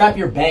you. They trap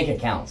your bank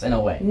accounts in a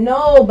way.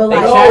 No, but They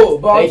like no,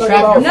 but I'm they talking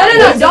trap about your- No,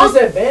 wait till don't-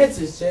 this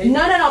advances, Shay.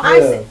 no.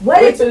 Yeah.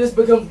 What Wait if? till this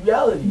becomes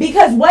reality.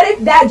 Because what if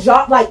that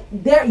job, like,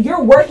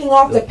 you're working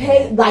off to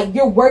pay, like,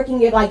 you're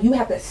working it, like, you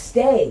have to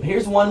stay.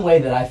 Here's one way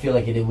that I feel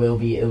like it will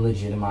be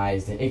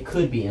illegitimized, and it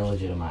could be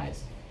illegitimized.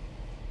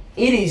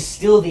 It is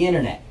still the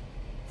internet.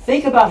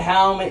 Think about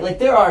how many, like,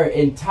 there are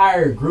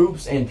entire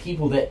groups and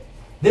people that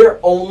their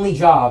only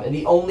job and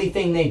the only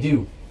thing they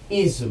do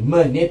is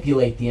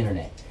manipulate the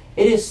internet.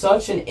 It's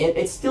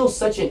still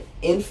such an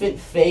infant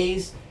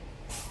phase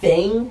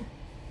thing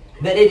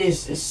that it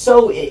is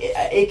so.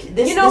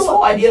 This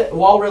whole idea,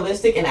 while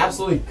realistic and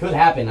absolutely could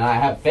happen, and I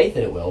have faith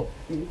that it will,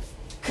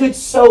 could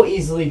so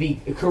easily be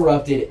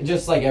corrupted,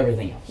 just like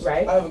everything else.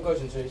 Right? I have a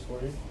question, Chase,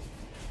 for you.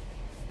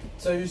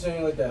 So you're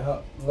saying like that,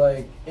 how,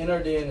 like in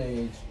our day and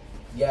age,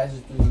 gas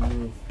is through the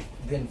roof.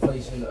 The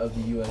inflation of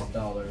the U.S.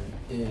 dollar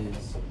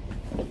is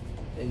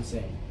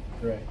insane.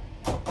 Correct.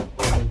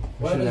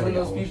 What happens when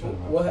those people?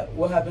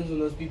 What happens when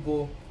those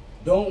people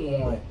don't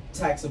want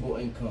taxable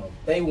income?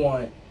 They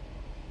want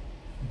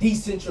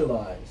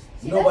decentralized.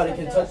 See, Nobody that's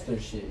can what touch their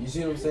shit. You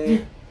see what I'm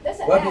saying? That's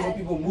an What happens when ad.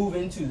 people move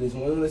into this?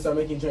 When they start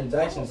making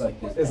transactions like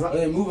this? It's not-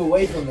 When they move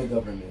away from the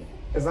government?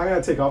 It's not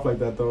gonna take off like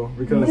that though,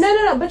 because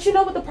No. But you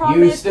know what the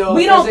problem You is? still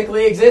We don't.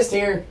 physically exist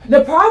here.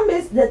 The problem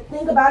is, the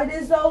thing about it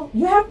is, though,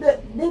 you have to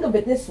think of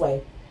it this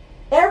way.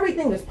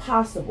 Everything is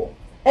possible.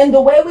 And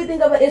the way we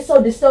think of it is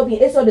so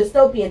dystopian. It's so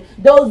dystopian.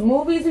 Those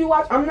movies we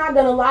watch, I'm not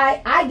going to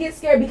lie, I get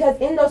scared because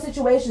in those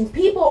situations,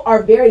 people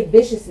are very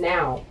vicious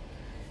now.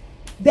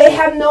 They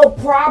have no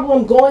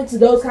problem going to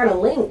those kind of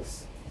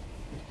links.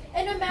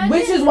 And imagine.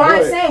 Which is why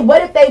I'm Right. saying,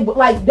 what if they,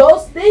 like,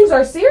 those things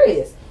are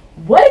serious.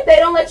 What if they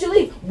don't let you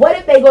leave? What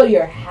if they go to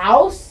your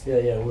house?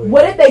 Yeah.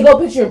 What if they go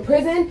put you in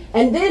prison?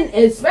 And then,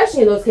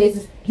 especially in those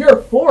cases, you're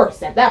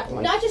forced at that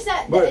point. Not just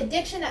that, the But-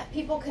 addiction that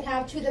people could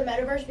have to the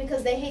metaverse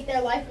because they hate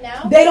their life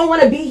now. They don't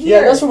want to be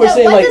here. Yeah, that's what we're So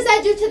saying. what Like, does that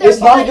do to their it's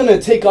body? not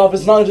gonna take off.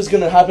 It's not just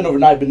gonna happen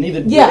overnight. But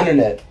neither Yeah. the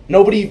internet.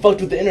 Nobody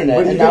fucked with the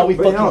internet, and now we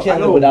fucking I can't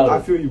know, live without I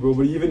it. feel you, bro.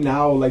 But even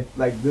now, like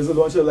there's a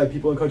bunch of like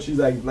people in countries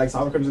like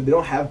South countries, they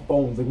don't have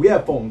phones. Like we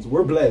have phones.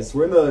 We're blessed.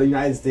 We're in the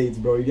United States,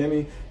 bro. You get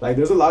me? Like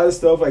there's a lot of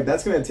stuff like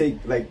that's gonna take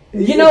like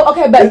You know,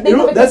 okay, but think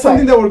of it that's this way.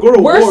 something that would go to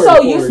We're war. so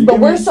for, used, you but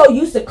get we're me? so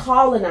used to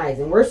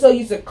colonizing. We're so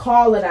used to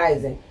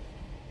colonizing.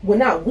 Well,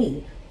 not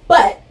we,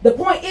 but the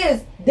point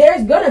is,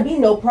 there's gonna be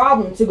no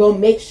problem to go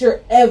make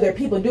sure other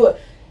people do it.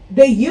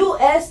 The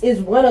U.S. is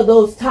one of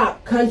those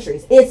top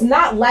countries. It's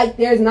not like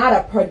there's not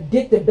a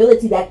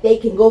predictability that they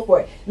can go for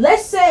it.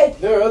 Let's say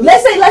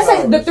let's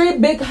say the three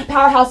big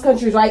powerhouse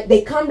countries, right?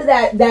 They come to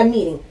that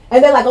meeting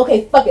and they're like,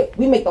 okay, fuck it,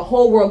 we make the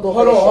whole world go.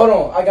 Hold for this shit.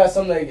 on. I got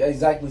something to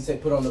exactly say.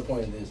 Put on the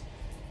point of this.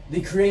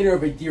 The creator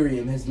of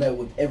Ethereum has met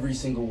with every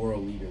single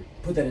world leader.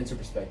 Put that into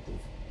perspective.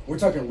 We're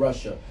talking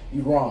Russia,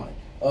 Iran,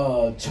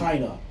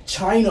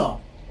 China.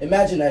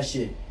 Imagine that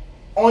shit.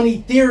 On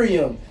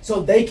Ethereum,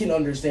 so they can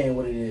understand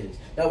what it is.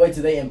 That way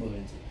till they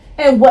implement it.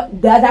 And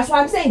that's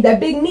why I'm saying that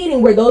big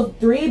meeting where those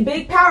 3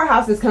 big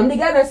powerhouses come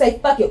together and say,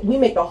 fuck it, we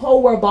make the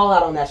whole world ball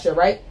out on that shit,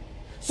 right?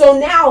 So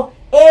now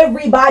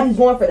everybody's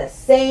going for the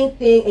same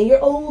thing, and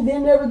they're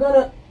never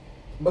gonna.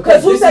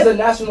 Because this is a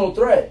national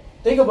threat.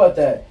 Think about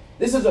that.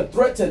 This is a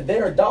threat to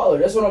their dollar.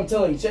 That's what I'm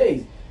telling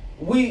Chase.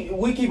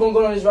 We keep on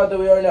going on this route that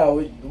we are now.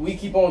 We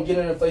keep on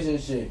getting inflation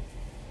and shit.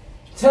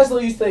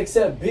 Tesla used to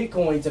accept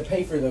Bitcoin to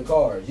pay for their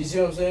cars. You see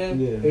what I'm saying?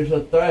 Yeah. There's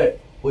a threat,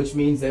 which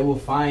means they will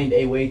find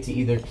a way to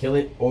either kill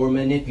it or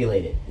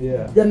manipulate it.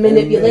 Yeah. The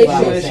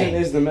manipulation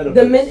is the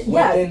metaverse.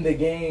 Within the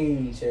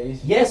game,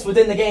 Chase. Yes,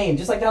 within the game.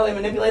 Just like how they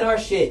manipulate our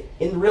shit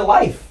in real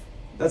life.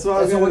 That's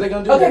what they're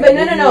gonna do. Okay, but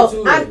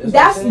no. I don't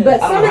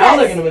know how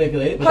they're gonna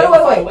manipulate it.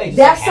 But wait.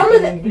 That's some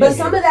of that. But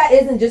some of that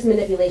isn't just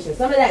manipulation.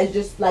 Some of that is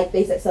just like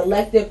they said,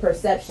 selective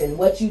perception.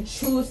 What you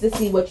choose to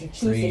see, what you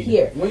choose to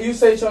hear. When you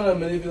say trying to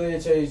manipulate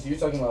a Chase, you're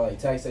talking about like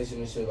taxation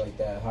and shit like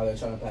that. How they're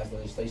trying to pass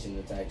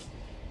legislation to tax.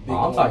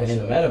 I'm talking in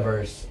the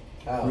metaverse,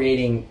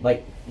 creating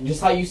like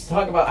just how you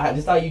talk about,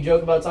 just how you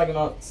joke about talking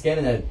about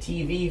scanning a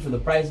TV for the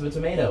price of a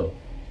tomato.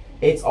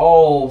 It's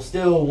all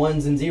still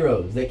ones and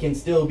zeros that can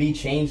still be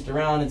changed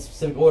around in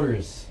specific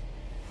orders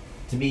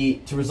to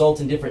result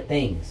in different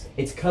things.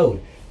 It's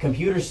code.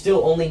 Computers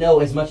still only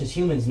know as much as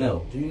humans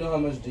know. Do you know how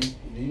much? Do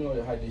you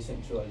know how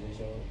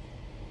decentralization works?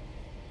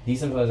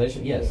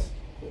 Decentralization, yes.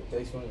 Yeah.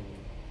 Explain it.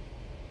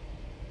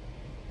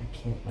 I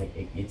can't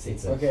like it's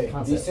a okay.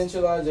 concept.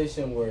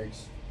 Decentralization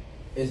works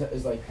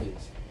is like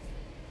this.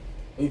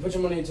 When you put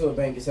your money into a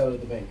bank, it's held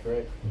at the bank,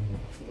 correct?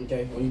 Mm-hmm.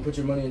 Okay. When you put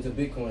your money into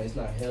Bitcoin, it's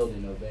not held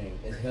in a bank.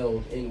 It's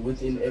held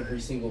within every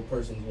single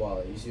person's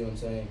wallet. You see what I'm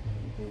saying?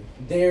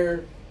 Mm-hmm.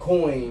 Their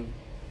coin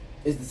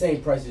is the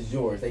same price as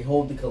yours. They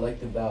hold the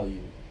collective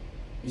value.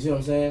 You see what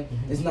I'm saying?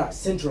 Mm-hmm. It's not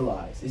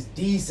centralized. It's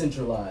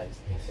decentralized.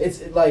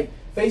 Yes. It's like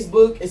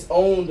Facebook is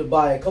owned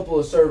by a couple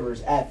of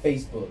servers at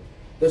Facebook.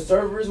 The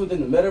servers within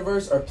the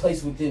metaverse are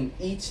placed within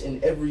each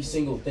and every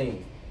single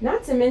thing.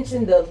 Not to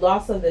mention the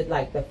loss of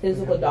the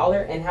physical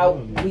dollar and how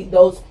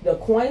the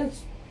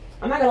coins.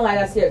 I'm not gonna lie,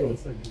 that scared me.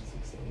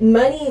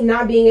 Money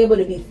not being able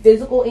to be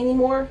physical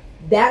anymore.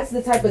 That's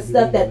the type of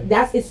stuff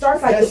it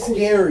starts like that's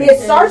scary.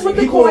 It starts with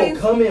People the coins.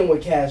 Don't come in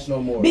with cash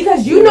no more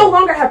because you no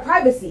longer have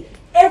privacy.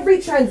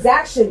 Every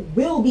transaction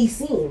will be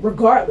seen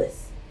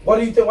regardless. Why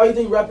do you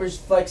think rappers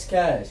flex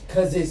cash?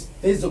 Cause it's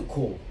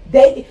physical.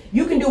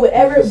 You can do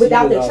whatever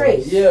without the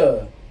trace.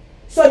 Yeah.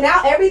 So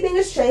now everything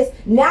is traced.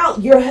 Now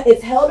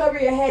it's held over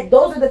your head.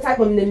 Those are the type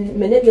of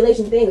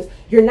manipulation things.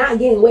 You're not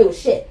getting away with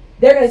shit.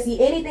 They're gonna see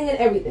anything and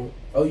everything.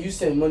 Oh, you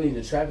sent money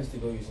to Travis to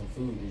go get some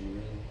food? Did you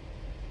really?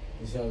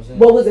 You see what I'm saying?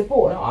 What was it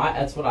for? No,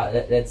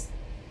 that's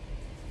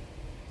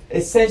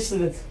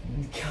essentially that's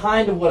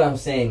kind of what I'm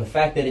saying. The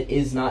fact that it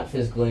is not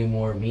physical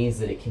anymore means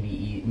that it can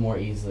be more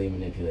easily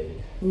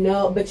manipulated.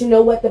 No, but you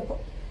know what?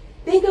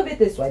 Think of it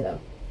this way though.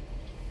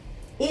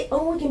 It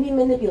only can be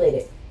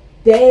manipulated.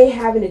 They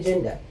have an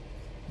agenda.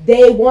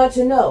 They want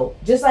to know,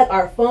 just like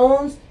our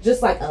phones,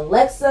 just like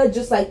Alexa,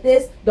 just like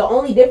this. The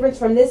only difference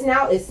from this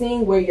now is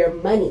seeing where your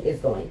money is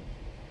going.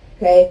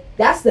 Okay?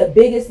 That's the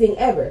biggest thing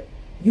ever.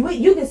 You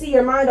can see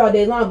your mind all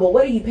day long, but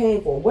what are you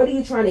paying for? What are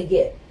you trying to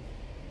get?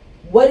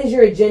 What is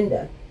your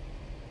agenda?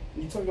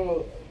 You talking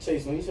about,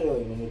 Chase, when you say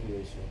like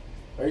manipulation,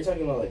 are you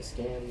talking about like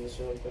scams and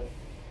shit like that?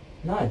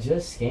 Not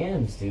just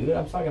scams, dude.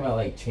 I'm talking about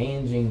like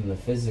changing the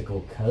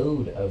physical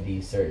code of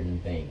these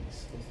certain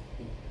things.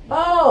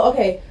 Oh,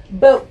 okay.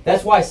 But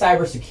that's why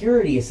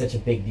cybersecurity is such a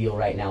big deal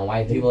right now.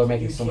 Why people are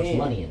making so much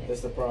money in it.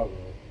 That's the problem.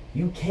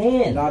 You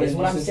can. That's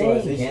what I'm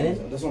saying,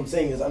 Cannon. That's what I'm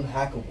saying. It's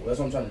unhackable. That's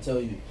what I'm trying to tell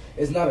you.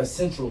 It's not a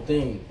central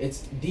thing.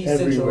 It's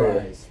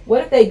decentralized.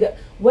 What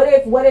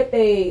if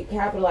they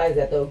capitalize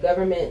that though?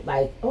 Government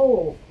like,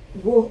 oh,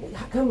 well,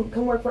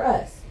 come work for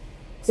us.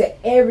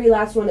 To every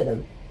last one of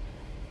them.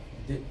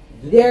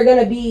 They're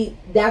gonna be.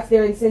 That's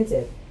their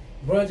incentive.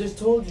 Bro, I just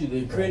told you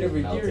the creator of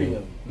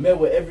Ethereum met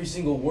with every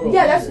single world.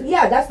 Yeah,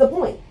 that's the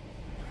point.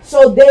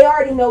 So they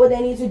already know what they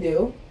need to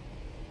do.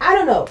 I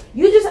don't know.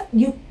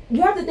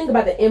 You have to think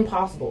about the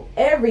impossible.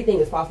 Everything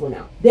is possible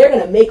now. They're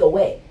gonna make a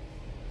way.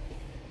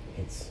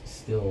 It's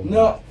still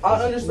no.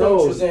 I understand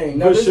what you're saying.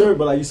 For sure,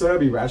 but like you still gotta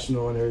be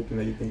rational in everything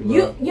that you think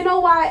about. You know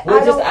why? Well,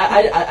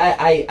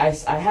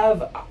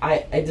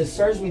 it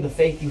disturbs me the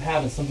faith you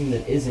have in something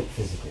that isn't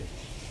physical.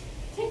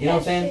 You know what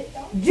I'm saying?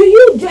 How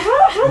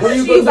much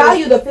do you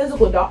value the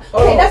physical dollar?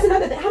 Okay, that's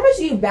another thing. How much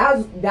do you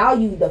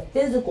value the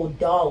physical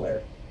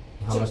dollar?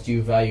 How much do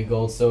you value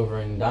gold, silver,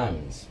 and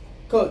diamonds?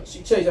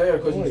 Coach Chase, I got a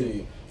question to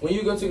you. When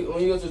you go to the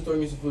store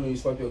and get some food and you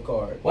swipe your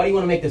card. Why do you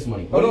want to make this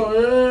money? Hold on,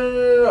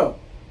 no.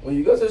 When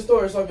you go to the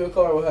store and swipe your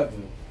card, what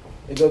happens?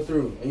 It go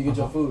through and you get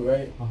your food,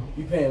 right?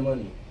 You paying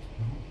money.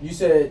 You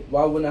said,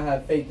 why wouldn't I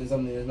have faith in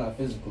something that's not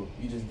physical?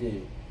 You just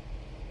did.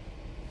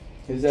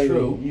 Exactly.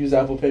 True. You use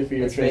Apple Pay for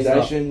your That's based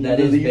transaction. off- that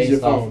you is really use your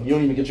based off- phone. You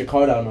don't even get your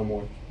card out no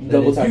more. You That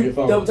double is- tap your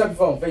phone. Double tap your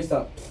phone,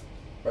 FaceTime,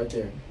 right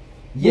there.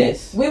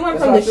 Yes. We went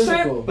That's from the not strip.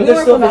 physical. But We there's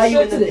went still from the value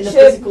strip in to the the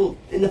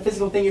chip.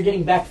 physical thing you're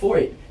getting back for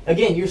it.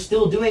 Again, you're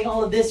still doing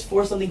all of this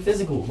for something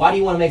physical. Why do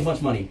you want to make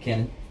much money,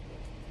 Cannon?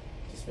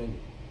 Just spend it.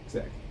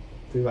 Exactly.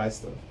 To buy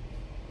stuff.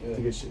 Yeah.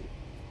 To get shit.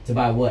 To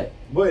buy what?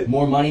 But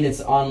More money that's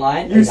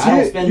online. You Like, see I don't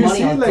it- spend you money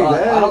see it on. like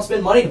that. I don't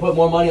spend money to put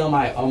more money on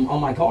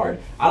my card.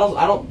 I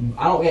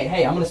don't.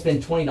 Hey, I'm gonna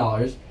spend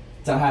 $20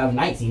 to have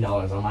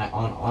 $19 on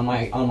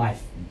my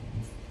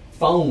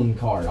phone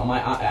card on my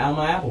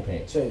Apple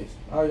Pay. Chase,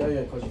 I got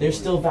a question. There's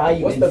for still you.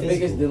 value What's in the physical.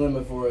 biggest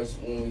dilemma for us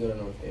when we go to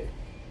North Air?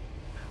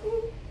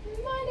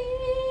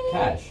 Money.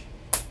 Cash.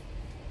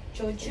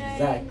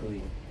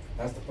 Exactly.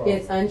 That's the problem.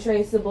 It's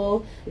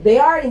untraceable. They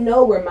already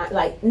know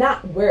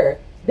where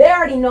they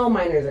already know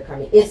minors are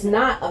coming. It's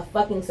not a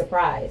fucking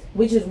surprise,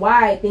 which is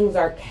why things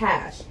are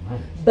cash.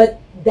 But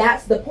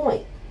that's the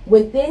point.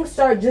 When things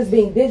start just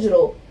being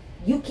digital,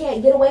 you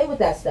can't get away with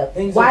that stuff.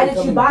 Things Why are did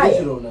you becoming buy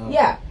digital it? now.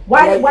 Yeah.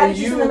 Why Like, did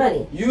you spend the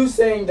money? You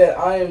saying that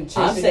I am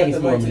chasing I'm saying after it's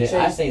more. money to chase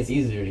I say it's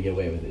easier to get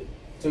away with it.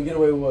 to get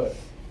away with what?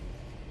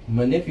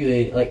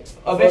 Manipulate, like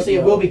eventually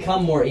it will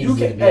become more easy You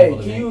to can, be hey, able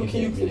to can you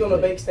manipulate. click on a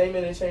bank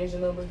statement and change the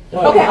number?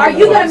 Okay, are you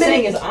what gonna I'm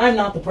saying manip- is I'm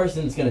not the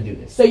person that's gonna do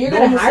this. So you're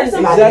gonna one hire says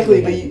somebody?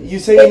 Exactly, but you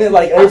saying it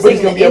like I'm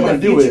everybody's saying gonna be in able the to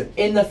do future- it.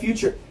 In the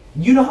future,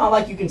 you know how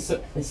like you can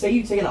say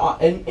you take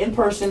an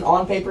in-person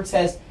on-paper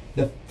test,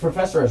 the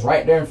professor is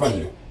right there in front of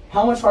you.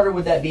 How much harder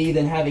would that be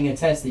than having a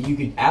test that you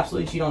could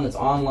absolutely cheat on that's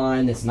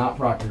online, that's not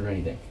proctored or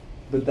anything?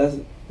 But that's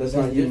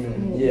not different.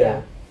 even.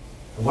 Yeah.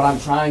 What I'm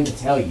trying to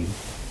tell you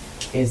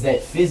is that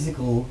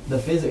the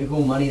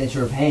physical money that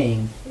you're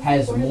paying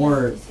has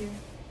more.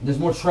 There's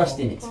more trust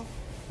in it.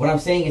 What I'm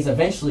saying is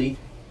eventually,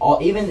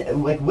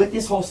 even like with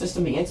this whole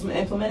system being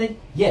implemented,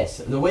 yes,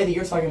 the way that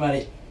you're talking about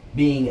it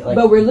being like,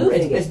 But we're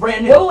losing it's it.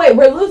 brand new. Wait,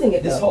 we're losing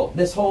it. This though.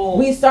 whole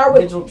we start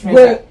with digital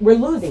transaction. we're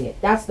losing it.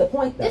 That's the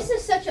point, though. This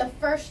is such a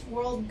first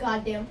world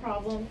goddamn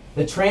problem.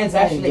 The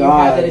transaction that you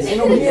God. have that is This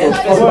totally is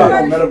such a physical.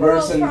 about first metaverse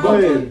world and-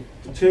 problem.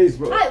 Chase,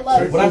 bro. I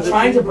love What I'm it.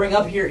 trying to bring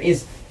up here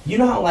is, you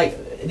know how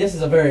like this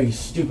is a very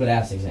stupid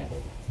ass example,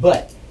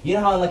 but you know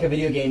how in like a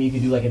video game you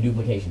could do like a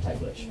duplication type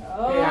glitch.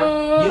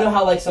 You know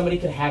how like somebody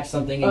could hack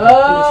something and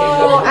completely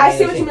change Oh, everything I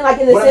see what you mean. Like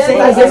in the What I'm Sims,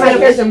 saying I is give my I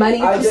character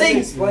money. I I'm just saying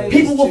explained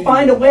people this will to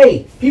find you. a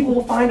way. People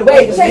will find a way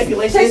Wait, to Chase,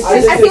 manipulate Chase, this. I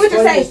see what you're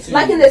explained saying. this to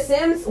Like you. in the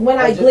Sims, when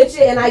I just-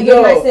 glitch it and I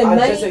give my Sim I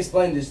money. just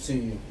explained this to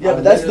you. Yeah,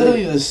 but that's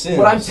literally the sin.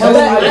 What I'm But telling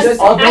you, I is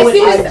just- I'll I go see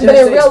in- what I you're just but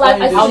in real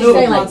life, I explained see I'll what know you're the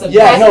saying. Like, concept.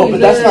 Yeah, hacking no, but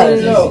that's is- not no,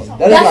 easy. no. That is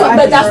That's not what, easy.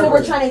 but that's what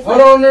we're trying to explain.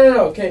 Hold on,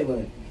 no,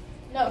 Caitlin.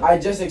 No. I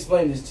just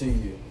explained this to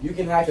you. You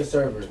can hack a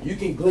server. You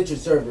can glitch a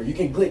server. You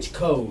can glitch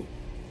code.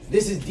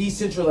 This is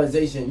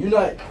decentralization.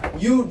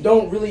 You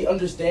don't really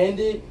understand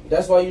it.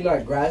 That's why you're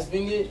not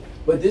grasping it.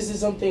 But this is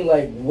something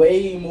like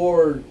way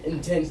more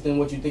intense than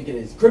what you think it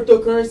is.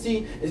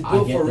 Cryptocurrency is I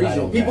built get for a that, I reason.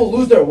 don't People grasp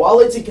lose their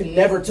wallets and can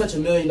never touch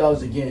 $1 million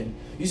again.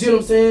 You see what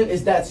I'm saying?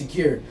 It's that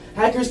secure.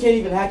 Hackers can't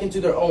even hack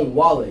into their own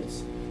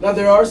wallets. Now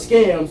there are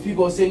scams.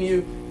 People will send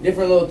you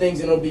different little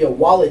things and it'll be a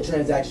wallet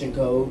transaction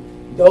code.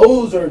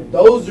 Those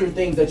are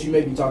things that you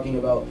may be talking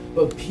about.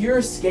 But pure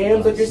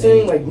scams, like you're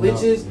saying, like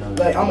glitches, No,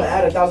 like I'm gonna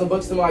add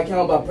 $1,000 to my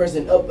account by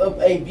pressing up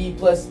A B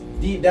plus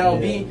D down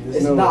B. there's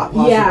It's no- not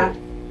possible. Yeah.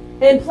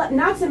 And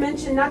not to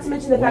mention the What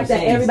fact I'm that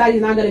saying is-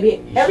 everybody's not going to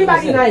be,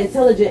 everybody's not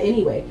intelligent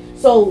anyway.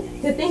 So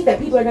to think that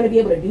people are going to be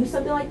able to do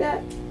something like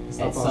that,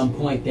 At some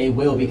point they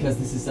will, because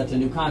this is such a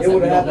new It concept. We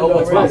would've don't know happened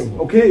what's already.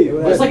 possible. Okay,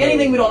 Just like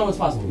anything, we don't know what's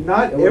possible.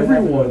 not It would happen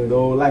everyone already.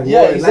 though. Like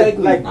Yeah, what?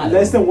 exactly. Like I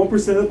less don't than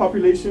 1% of the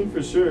population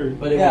for sure.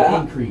 But it Yeah,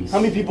 will increase. How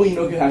many people you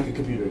know can hack a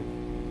computer?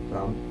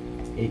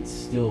 It's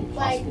still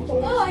Like, possible. is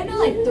what I'm Oh, I know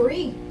like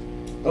 3.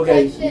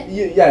 Okay. Like shit.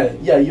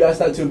 Yeah. You asked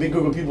that to a big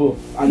group of people.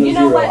 I know you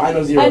know zero. what? I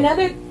know zero.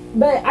 Another,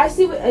 but I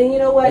see what, and you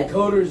know what? The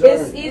coders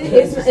It's aren't. easy.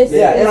 It's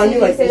Yeah, and I mean,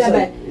 easy like, to say it's that,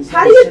 like- but it's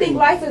how do you insane. think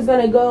life is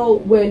gonna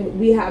go when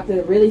we have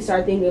to really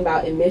start thinking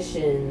about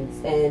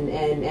emissions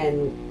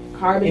and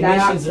carbon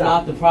Emissions dioxide? are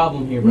not the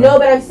problem here, bro. No,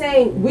 but I'm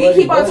saying we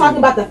keep on talking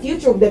about the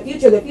future.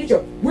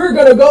 We're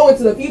gonna go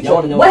into the future. Y'all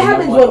wanna know What what the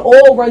happens number when one-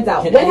 oil runs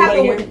out? Can What anybody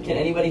happens here? when? Can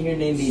anybody here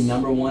name the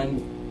number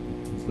one,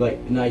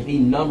 like the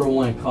number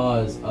one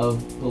cause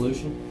of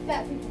pollution?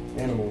 Fat people.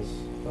 Animals.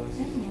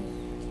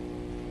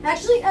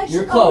 Actually,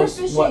 You're close.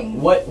 overfishing.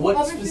 What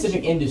Overfishing.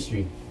 specific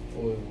industry?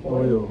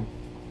 Oil.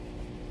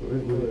 I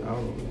don't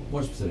know.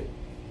 More specific.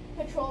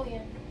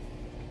 Petroleum.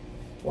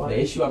 The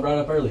issue I brought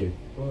up earlier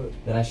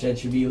that I said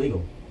should be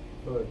illegal.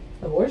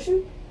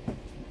 Abortion?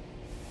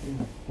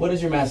 What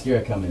does your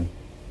mascara come in?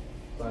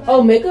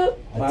 Oh, makeup?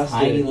 A Plastic.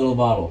 tiny little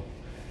bottle.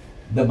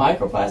 The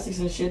microplastics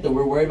and shit that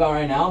we're worried about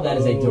right now, that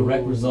is a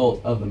direct result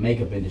of the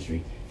makeup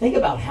industry. Think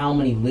about how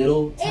many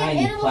little tiny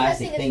animal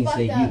plastic testing is things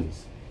they fucked up.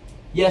 use.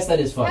 Yes, that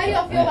is fucked How do y'all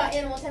up. feel about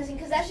animal testing?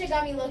 Because that shit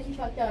got me low-key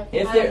fucked up.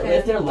 If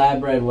they're lab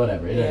bred,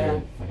 whatever. It doesn't Yeah.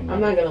 really fucking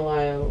I'm matter. not gonna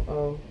lie.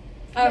 Oh.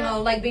 I don't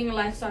know, like being a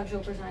livestock show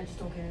person, I just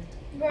don't care.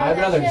 Bro, I'd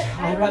that rather shit,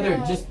 I I'd don't rather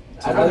know. just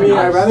I'd rather be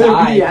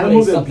die animals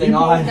putting than something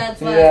people. on.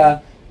 That's why. Yeah.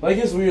 Like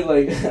it's weird.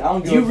 Like I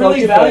don't give Do you a really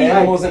fuck if value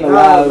animals in the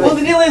Well, wild.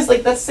 the deal is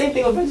like that's the same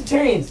thing with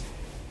vegetarians.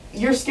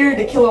 You're scared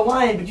to kill a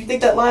lion, but you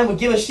think that lion would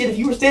give a shit if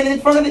you were standing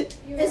in front of it?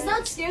 It's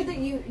not scared that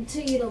you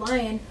to eat a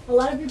lion. A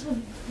lot of people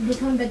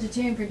become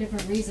vegetarian for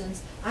different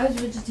reasons. I was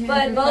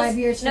vegetarian for 5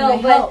 years for my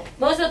health.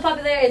 Most of the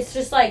popular, it's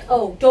just like,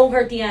 oh, don't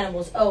hurt the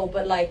animals. Oh,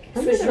 but like,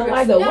 I'm not gonna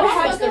lie though. No,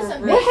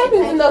 What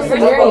happens in those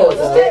scenarios?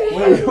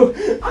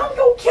 scenarios? I'm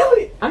gonna kill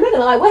it. I'm not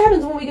gonna lie. What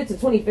happens when we get to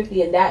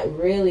 2050 and that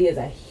really is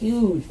a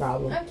huge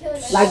problem? I'm killing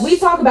myself. Like we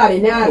talk about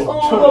it now.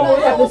 Oh,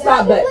 we have to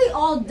stop. But Probably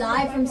all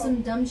die from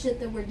some dumb shit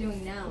that we're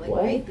doing now, like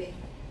What? raping.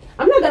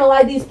 I'm not gonna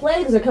lie. These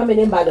plagues are coming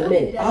in by the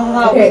minute. We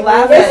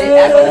laugh at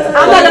it.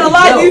 I'm not gonna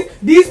lie.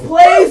 These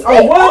plagues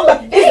are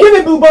one. It's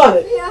giving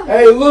bubonic. Yeah.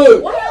 Hey,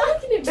 look.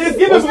 It's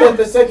giving What's that,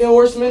 the second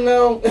horseman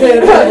now?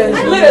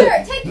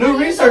 New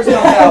research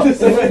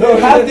comes out.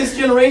 Half this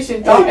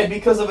generation died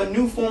because of a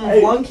new form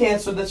of lung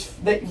cancer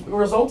that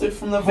resulted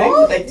from the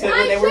vape that they took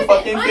when they were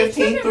fucking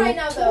 15 through right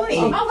now, though. 20.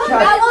 I'll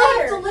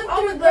have to live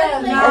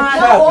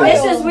through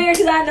It's just weird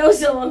because I know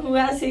someone who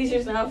has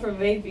seizures now from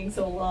vaping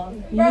so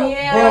long.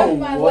 Yeah.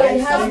 My What?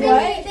 life. Stop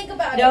making me think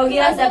about it. No, he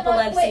has Because I will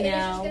not epilepsy quit, and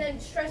now. It's just gonna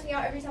stress me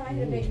out every time I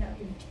hit a vape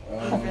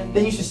now.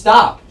 Then you should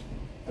stop.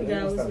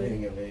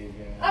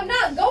 I'm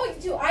not going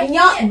to. I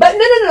Yeah, can't. but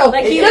no.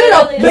 Like, he No.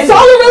 literally- The song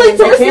really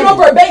thirsting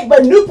over a bait,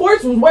 but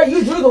Newports was where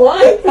you drew the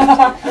line.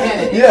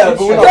 Yeah, but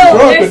we're So, not they're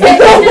drunk. saying,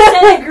 they just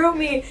said in group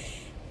me,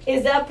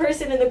 is that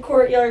person in the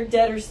courtyard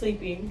dead or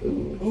sleeping?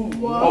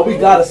 Oh, we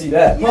gotta see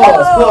that.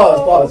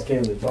 Pause,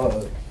 Caleb,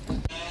 pause.